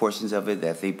take portions of it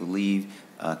that they believe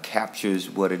captures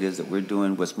what it is that we're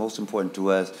doing. What's most important to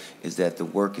us is that the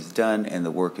work is done and the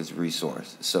work is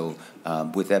resourced. So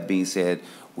with that being said,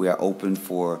 we are open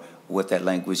for what that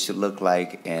language should look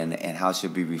like and how it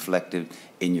should be reflected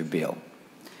in your bill.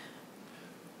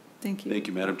 Thank you. Thank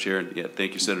you, Madam Chair. Yeah,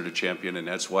 thank you, Senator Champion. And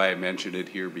that's why I mentioned it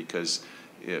here, because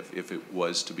if it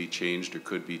was to be changed or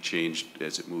could be changed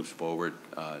as it moves forward,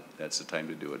 that's the time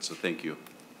to do it. So thank you.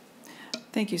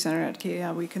 Thank you, Senator Atke.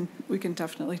 Yeah, we can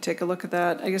definitely take a look at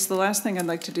that. I guess the last thing I'd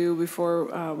like to do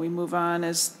before we move on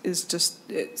is just,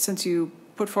 since you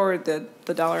put forward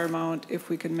the dollar amount, if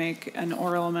we could make an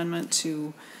oral amendment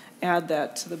to add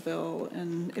that to the bill,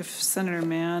 and if Senator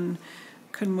Mann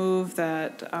could move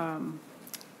that on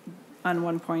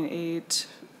 1.8,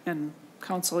 and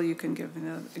Council, you can give me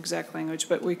the exact language,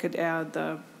 but we could add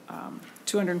the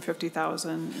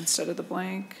 250,000 instead of the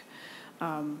blank.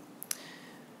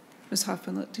 Ms.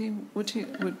 Hoffman,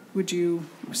 would you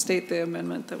state the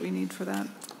amendment that we need for that?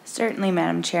 Certainly,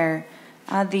 Madam Chair.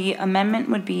 The amendment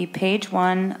would be page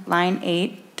 1, line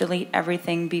 8, delete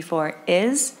everything before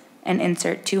is, and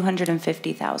insert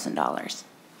 $250,000.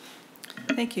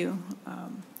 Thank you.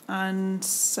 On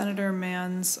Senator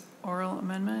Mann's oral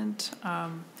amendment,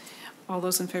 all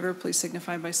those in favor, please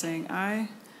signify by saying aye.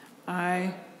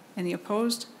 Aye. Any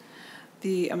opposed?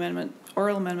 The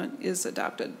oral amendment is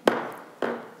adopted.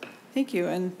 Thank you,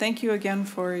 and thank you again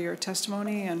for your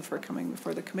testimony and for coming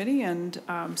before the committee. And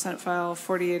Senate File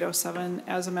 4807,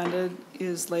 as amended,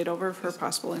 is laid over for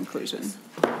possible inclusion.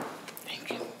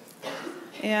 Thank you.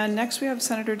 And next we have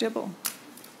Senator Dibble.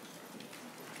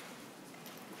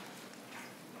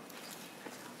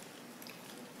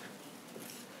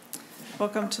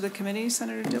 Welcome to the committee,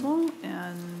 Senator Dibble,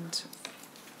 and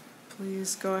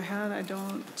please go ahead. I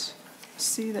don't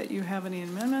see that you have any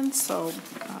amendments, so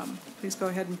please go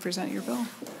ahead and present your bill.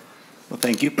 Well,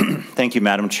 thank you. Thank you,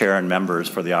 Madam Chair and members,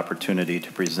 for the opportunity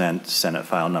to present Senate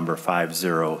File number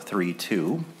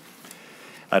 5032.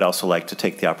 I'd also like to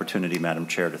take the opportunity, Madam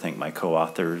Chair, to thank my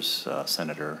co-authors,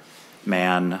 Senator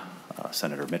Mann,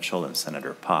 Senator Mitchell, and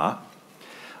Senator Pa.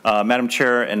 Madam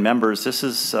Chair and members,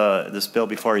 this bill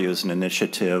before you is an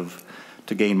initiative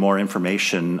to gain more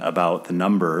information about the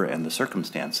number and the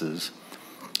circumstances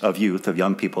of youth, of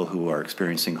young people who are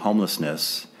experiencing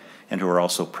homelessness and who are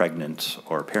also pregnant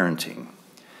or parenting.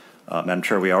 Madam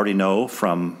Chair, we already know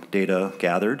from data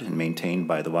gathered and maintained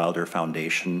by the Wilder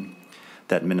Foundation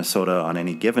that Minnesota, on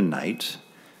any given night,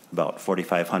 about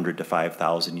 4,500 to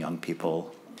 5,000 young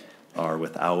people are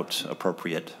without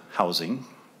appropriate housing.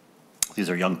 These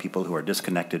are young people who are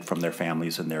disconnected from their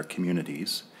families and their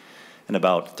communities. And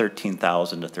about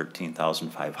 13,000 to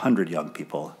 13,500 young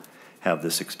people have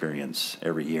this experience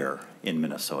every year in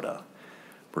Minnesota.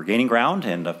 We're gaining ground,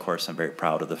 and of course I'm very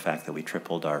proud of the fact that we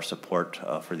tripled our support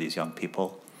for these young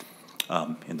people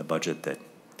in the budget that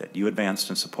you advanced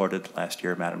and supported last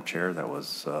year, Madam Chair. That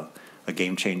was a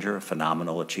game changer, a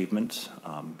phenomenal achievement,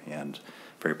 and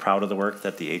very proud of the work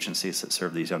that the agencies that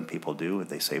serve these young people do.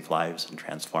 They save lives and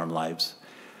transform lives,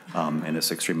 and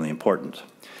it's extremely important.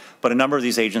 But a number of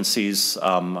these agencies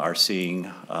are seeing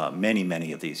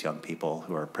many of these young people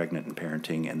who are pregnant and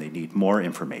parenting, and they need more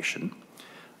information.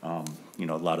 You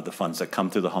know, a lot of the funds that come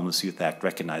through the Homeless Youth Act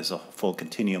recognize a full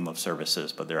continuum of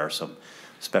services, but there are some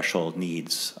special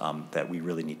needs that we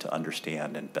really need to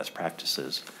understand, and best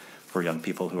practices for young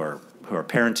people who are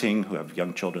parenting, who have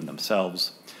young children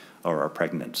themselves, or are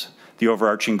pregnant. The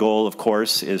overarching goal, of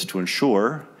course, is to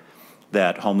ensure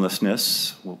that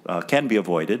homelessness can be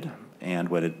avoided, and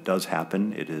when it does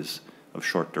happen, it is of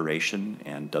short duration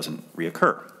and doesn't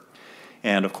reoccur.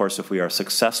 And of course, if we are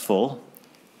successful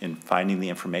in finding the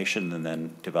information and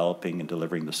then developing and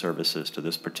delivering the services to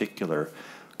this particular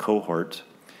cohort,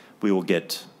 we will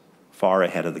get far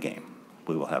ahead of the game.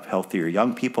 We will have healthier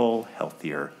young people,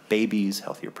 healthier babies,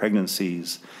 healthier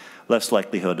pregnancies, less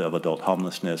likelihood of adult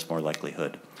homelessness, more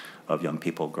likelihood of young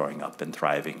people growing up and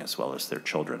thriving, as well as their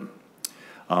children.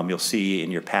 You'll see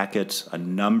in your packets a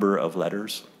number of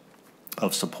letters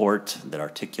of support that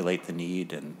articulate the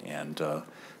need and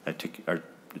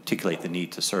articulate the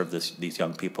need to serve these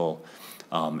young people,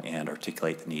 and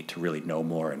articulate the need to really know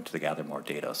more and to gather more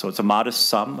data. So it's a modest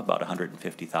sum, about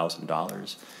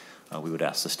 $150,000. We would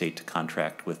ask the state to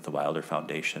contract with the Wilder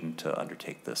Foundation to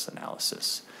undertake this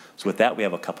analysis. So with that, we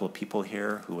have a couple of people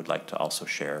here who would like to also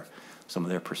share some of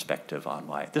their perspective on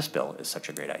why this bill is such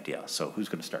a great idea. So who's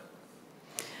going to start?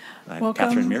 Welcome,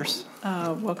 Catherine Mears.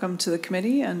 Welcome to the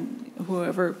committee, and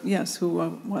whoever,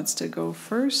 who wants to go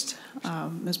first?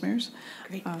 Ms. Mears.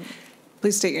 Great.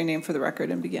 Please state your name for the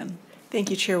record and begin. Thank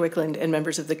you, Chair Wiklund and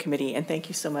members of the committee, and thank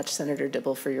you so much, Senator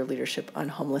Dibble, for your leadership on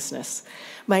homelessness.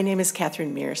 My name is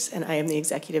Catherine Mears, and I am the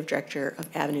Executive Director of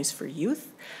Avenues for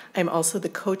Youth. I'm also the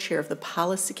co-chair of the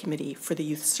Policy Committee for the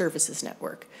Youth Services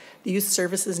Network. The Youth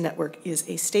Services Network is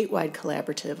a statewide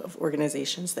collaborative of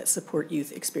organizations that support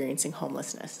youth experiencing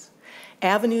homelessness.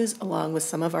 Avenues, along with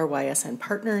some of our YSN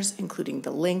partners, including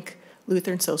the Link,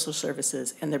 Lutheran Social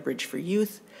Services, and the Bridge for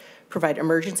Youth, provide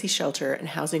emergency shelter and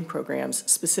housing programs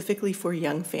specifically for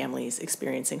young families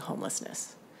experiencing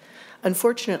homelessness.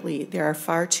 Unfortunately, there are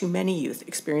far too many youth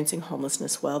experiencing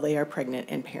homelessness while they are pregnant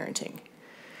and parenting.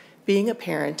 Being a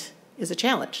parent is a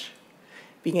challenge.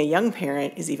 Being a young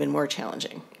parent is even more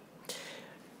challenging.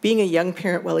 Being a young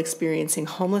parent while experiencing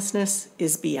homelessness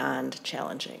is beyond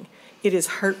challenging. It is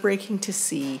heartbreaking to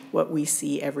see what we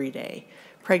see every day.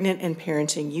 Pregnant and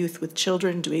parenting youth with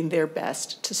children doing their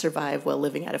best to survive while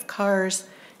living out of cars,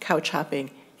 couch hopping,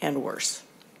 and worse.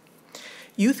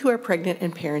 Youth who are pregnant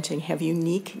and parenting have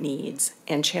unique needs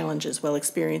and challenges while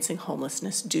experiencing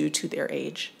homelessness due to their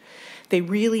age. They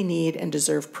really need and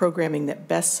deserve programming that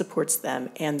best supports them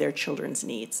and their children's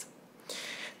needs.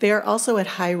 They are also at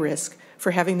high risk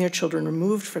for having their children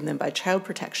removed from them by child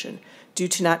protection due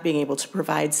to not being able to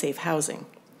provide safe housing.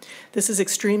 This is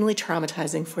extremely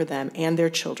traumatizing for them and their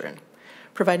children.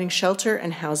 Providing shelter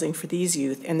and housing for these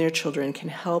youth and their children can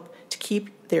help to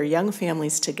keep their young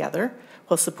families together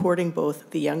while supporting both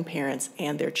the young parents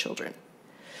and their children.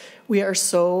 We are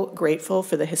so grateful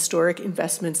for the historic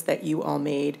investments that you all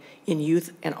made in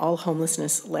youth and all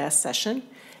homelessness last session,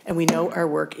 and we know our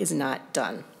work is not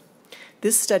done.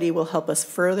 This study will help us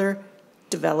further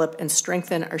develop and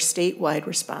strengthen our statewide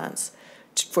response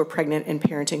for pregnant and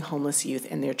parenting homeless youth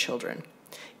and their children.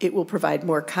 It will provide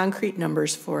more concrete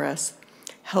numbers for us,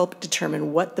 help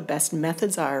determine what the best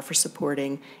methods are for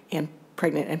supporting and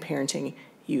pregnant and parenting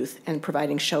youth and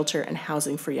providing shelter and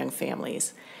housing for young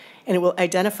families. And it will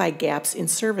identify gaps in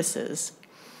services.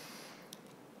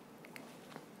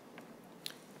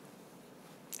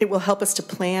 It will help us to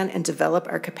plan and develop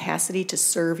our capacity to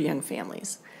serve young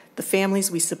families. The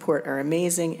families we support are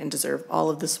amazing and deserve all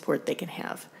of the support they can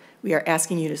have. We are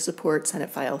asking you to support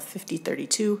Senate File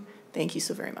 5032. Thank you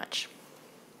so very much.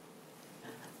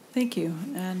 Thank you,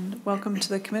 and welcome to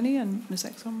the committee. And Ms.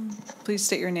 Exum, please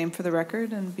state your name for the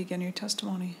record and begin your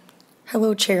testimony.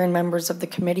 Hello, Chair and members of the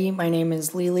committee. My name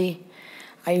is Lily.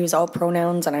 I use all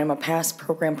pronouns, and I am a past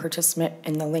program participant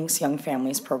in the Links Young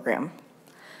Families program.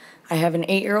 I have an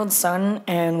 8-year-old son,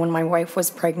 and when my wife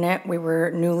was pregnant, we were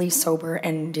newly sober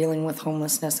and dealing with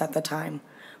homelessness at the time.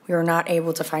 We were not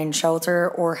able to find shelter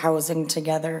or housing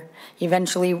together.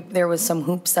 Eventually, there was some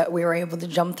hoops that we were able to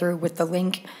jump through with the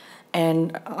link,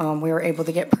 and we were able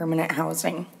to get permanent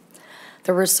housing.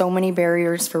 There were so many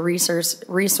barriers for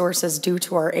resources due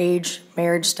to our age,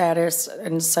 marriage status,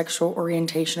 and sexual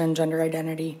orientation and gender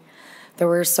identity. There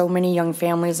were so many young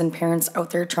families and parents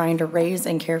out there trying to raise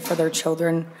and care for their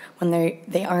children when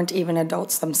they aren't even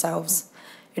adults themselves.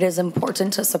 It is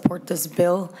important to support this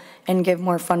bill and give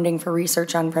more funding for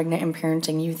research on pregnant and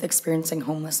parenting youth experiencing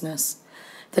homelessness.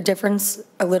 The difference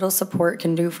a little support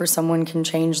can do for someone can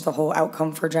change the whole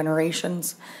outcome for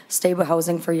generations. Stable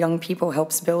housing for young people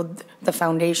helps build the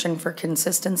foundation for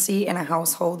consistency in a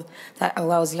household that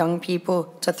allows young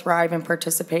people to thrive and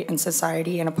participate in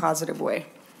society in a positive way.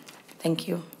 Thank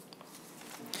you.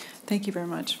 Thank you very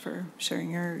much for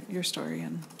sharing your story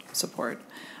and support.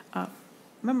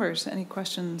 Members, any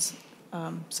questions?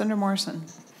 Senator Morrison.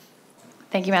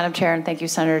 Thank you, Madam Chair, and thank you,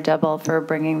 Senator Dibble, for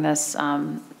bringing this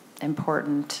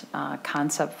important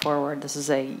concept forward. This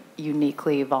is a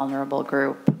uniquely vulnerable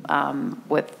group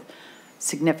with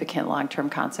significant long-term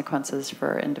consequences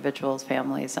for individuals,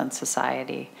 families, and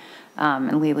society.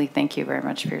 And Lily, thank you very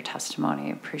much for your testimony.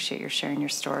 I appreciate your sharing your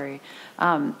story.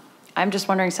 I'm just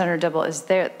wondering, Senator Dibble, is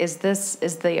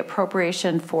the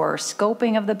appropriation for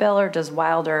scoping of the bill, or does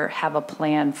Wilder have a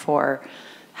plan for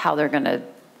how they're going to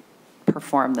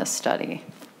perform this study?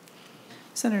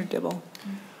 Senator Dibble.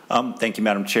 Thank you,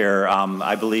 Madam Chair.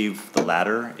 I believe the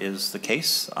latter is the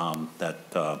case,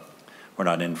 that we're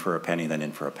not in for a penny, then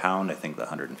in for a pound. I think the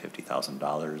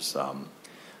 $150,000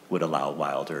 would allow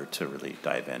Wilder to really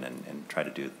dive in and try to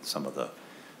do some of the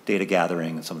data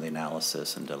gathering and some of the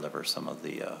analysis and deliver some of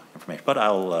the information. But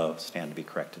I'll stand to be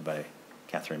corrected by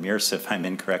Catherine Mears if I'm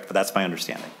incorrect, but that's my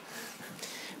understanding.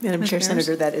 Madam Chair,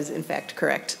 Senator, that is in fact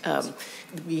correct.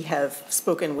 We have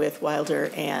spoken with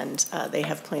Wilder, and they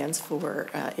have plans for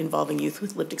involving youth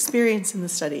with lived experience in the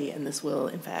study, and this will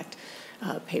in fact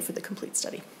pay for the complete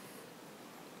study.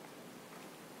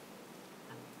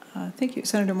 Thank you.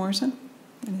 Senator Morrison,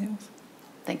 anything else?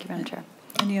 Thank you, Madam Chair.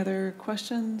 Any other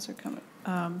questions or comments?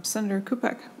 Senator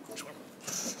Kupek.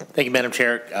 Thank you, Madam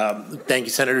Chair. Thank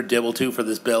you, Senator Dibble, too, for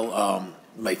this bill.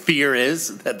 My fear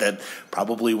is that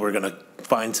probably we're going to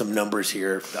find some numbers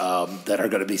here that are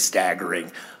going to be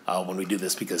staggering when we do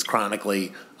this, because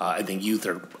chronically, I think youth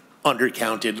are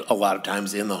undercounted a lot of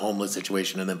times in the homeless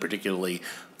situation, and then particularly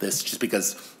this, just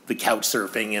because the couch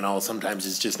surfing and all sometimes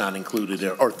is just not included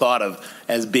or thought of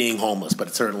as being homeless,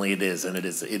 but certainly it is, and it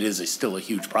is still a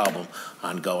huge problem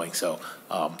ongoing. So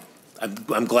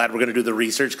I'm glad we're going to do the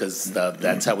research, because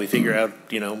that's how we figure out,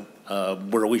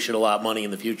 where we should allot money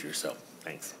in the future. So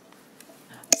thanks.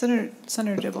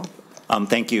 Senator Dibble.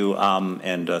 Thank you,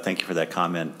 and thank you for that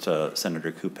comment,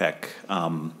 Senator Kupek.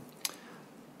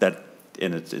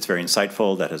 And it's very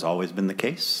insightful. That has always been the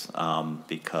case,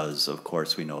 because of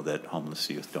course we know that homeless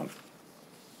youth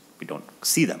we don't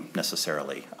see them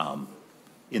necessarily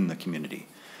in the community.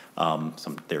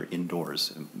 They're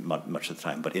indoors much of the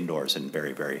time, but indoors in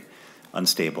very, very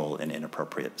unstable and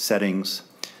inappropriate settings.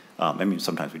 I mean,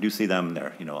 sometimes we do see them.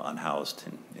 They're unhoused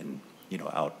and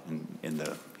out in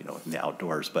the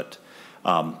outdoors, but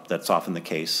that's often the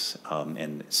case.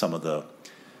 And some of the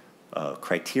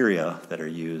criteria that are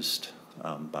used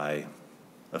by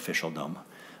officialdom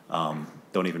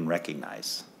don't even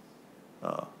recognize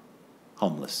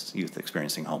homeless youth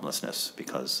experiencing homelessness,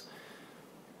 because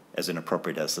as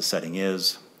inappropriate as the setting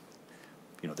is,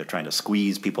 they're trying to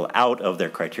squeeze people out of their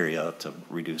criteria to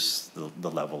reduce the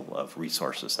level of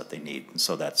resources that they need. And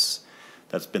so that's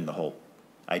been the whole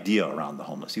idea around the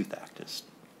Homeless Youth Act, is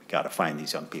we got to find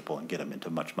these young people and get them into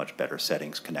much, much better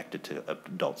settings connected to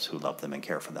adults who love them and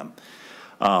care for them.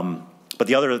 But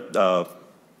the other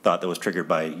thought that was triggered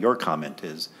by your comment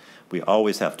is we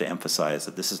always have to emphasize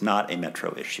that this is not a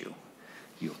metro issue.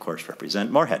 You, of course,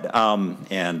 represent Moorhead,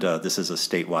 and this is a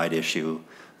statewide issue.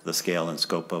 The scale and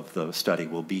scope of the study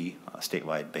will be a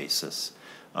statewide basis,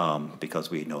 because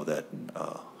we know that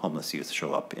homeless youth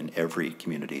show up in every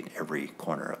community, in every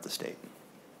corner of the state.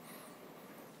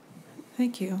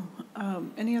 Thank you.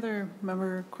 Any other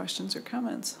member questions or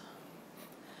comments?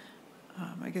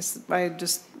 I guess I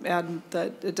just add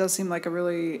that it does seem like a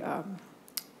really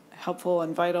helpful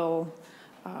and vital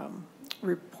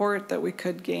report that we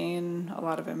could gain a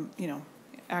lot of,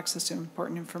 access to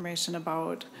important information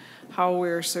about how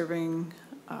we're serving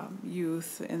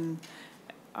youth and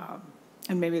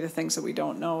maybe the things that we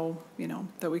don't know,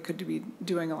 that we could be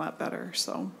doing a lot better.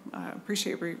 So I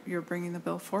appreciate your bringing the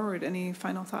bill forward. Any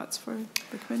final thoughts for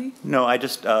the committee? No, I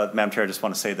just, Madam Chair, I just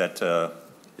want to say that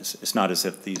it's not as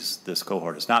if this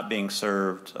cohort is not being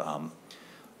served.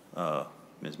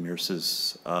 Ms.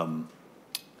 Mears's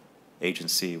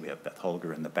agency, we have Beth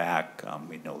Holger in the back.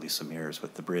 We know Lisa Mears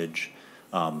with the Bridge.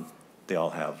 They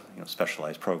all have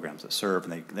specialized programs that serve,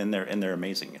 and they're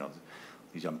amazing.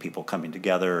 These young people coming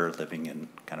together, living in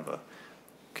kind of a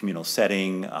communal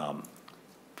setting,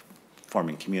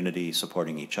 forming community,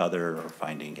 supporting each other, or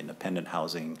finding independent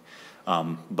housing.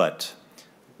 But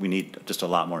we need just a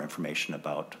lot more information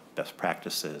about best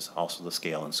practices, also the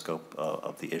scale and scope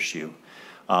of the issue.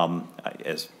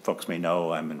 As folks may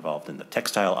know, I'm involved in the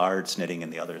textile arts, knitting,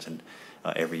 and the others, and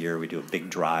every year we do a big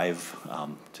drive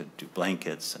to do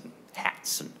blankets and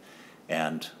hats,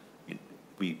 and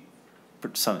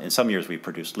in some years we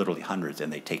produce literally hundreds,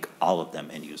 and they take all of them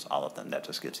and use all of them. That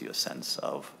just gives you a sense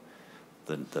of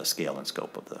the scale and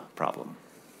scope of the problem.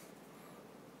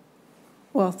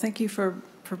 Well, thank you for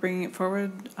bringing it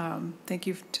forward. Thank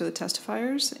you to the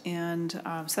testifiers, and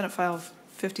Senate File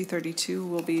 5032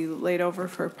 will be laid over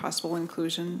for possible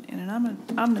inclusion in an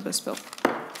omnibus bill.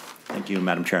 Thank you,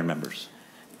 Madam Chair and members.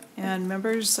 And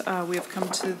members, we have come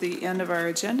to the end of our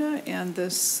agenda, and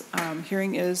this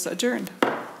hearing is adjourned.